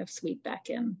then kind of sweep back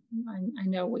in. I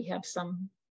know we have some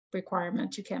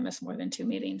requirement. You can't miss more than 2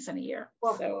 meetings in a year.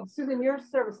 Well, so, Susan, your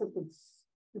service has been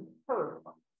superb.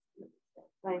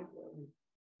 Thank you.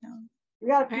 Yeah. You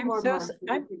got a few more months.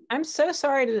 I'm so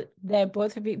sorry that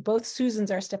both of you, both Susans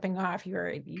are stepping off.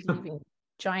 You're leaving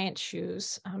giant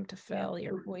shoes to fill.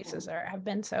 Your voices have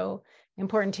been so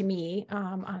important to me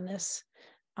on this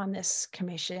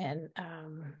commission.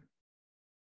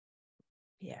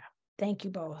 Yeah. Thank you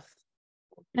both.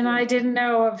 And I didn't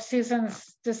know of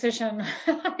Susan's decision.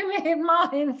 I made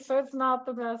mine, so it's not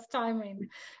the best timing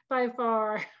by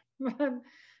far.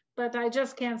 But I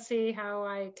just can't see how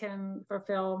I can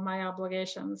fulfill my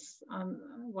obligations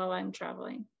while I'm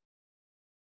traveling.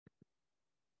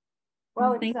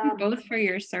 Well, thank you both for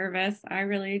your service. I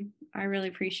really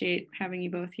appreciate having you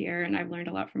both here, and I've learned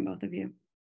a lot from both of you.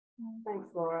 Thanks,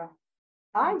 Laura.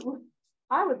 I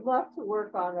would love to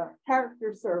work on a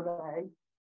character survey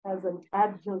as an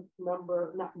adjunct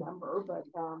member, not member, but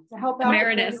to help out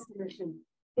Emeritus. the commission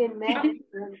in May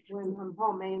when I'm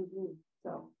home, May and June.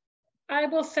 So I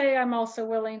will say I'm also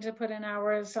willing to put in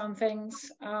hours on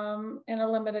things in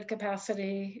a limited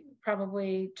capacity,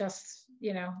 probably just,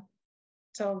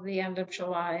 till the end of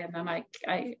July, and then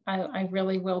I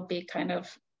really will be kind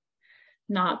of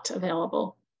not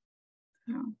available.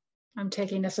 I'm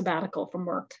taking a sabbatical from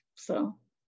work, so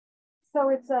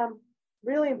it's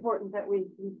really important that we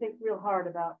think real hard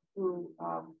about who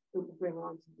to bring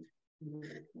on to the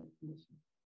commission.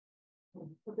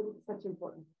 Because it's such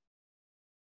important.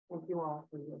 Thank you all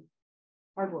for your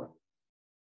hard work.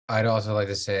 I'd also like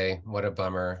to say what a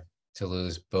bummer to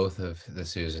lose both of the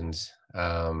Susans.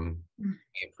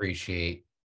 We appreciate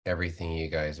everything you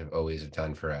guys have always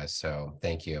done for us. So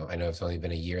thank you. I know it's only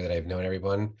been a year that I've known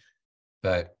everyone,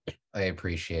 but I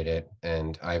appreciate it.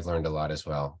 And I've learned a lot as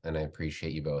well. And I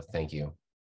appreciate you both. Thank you.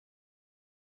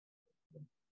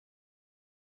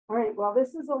 All right. Well,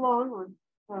 this is a long one.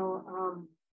 So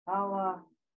I'll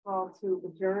call to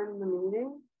adjourn the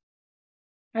meeting.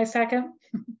 I second.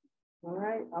 All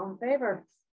right. All in favor?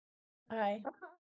 Aye.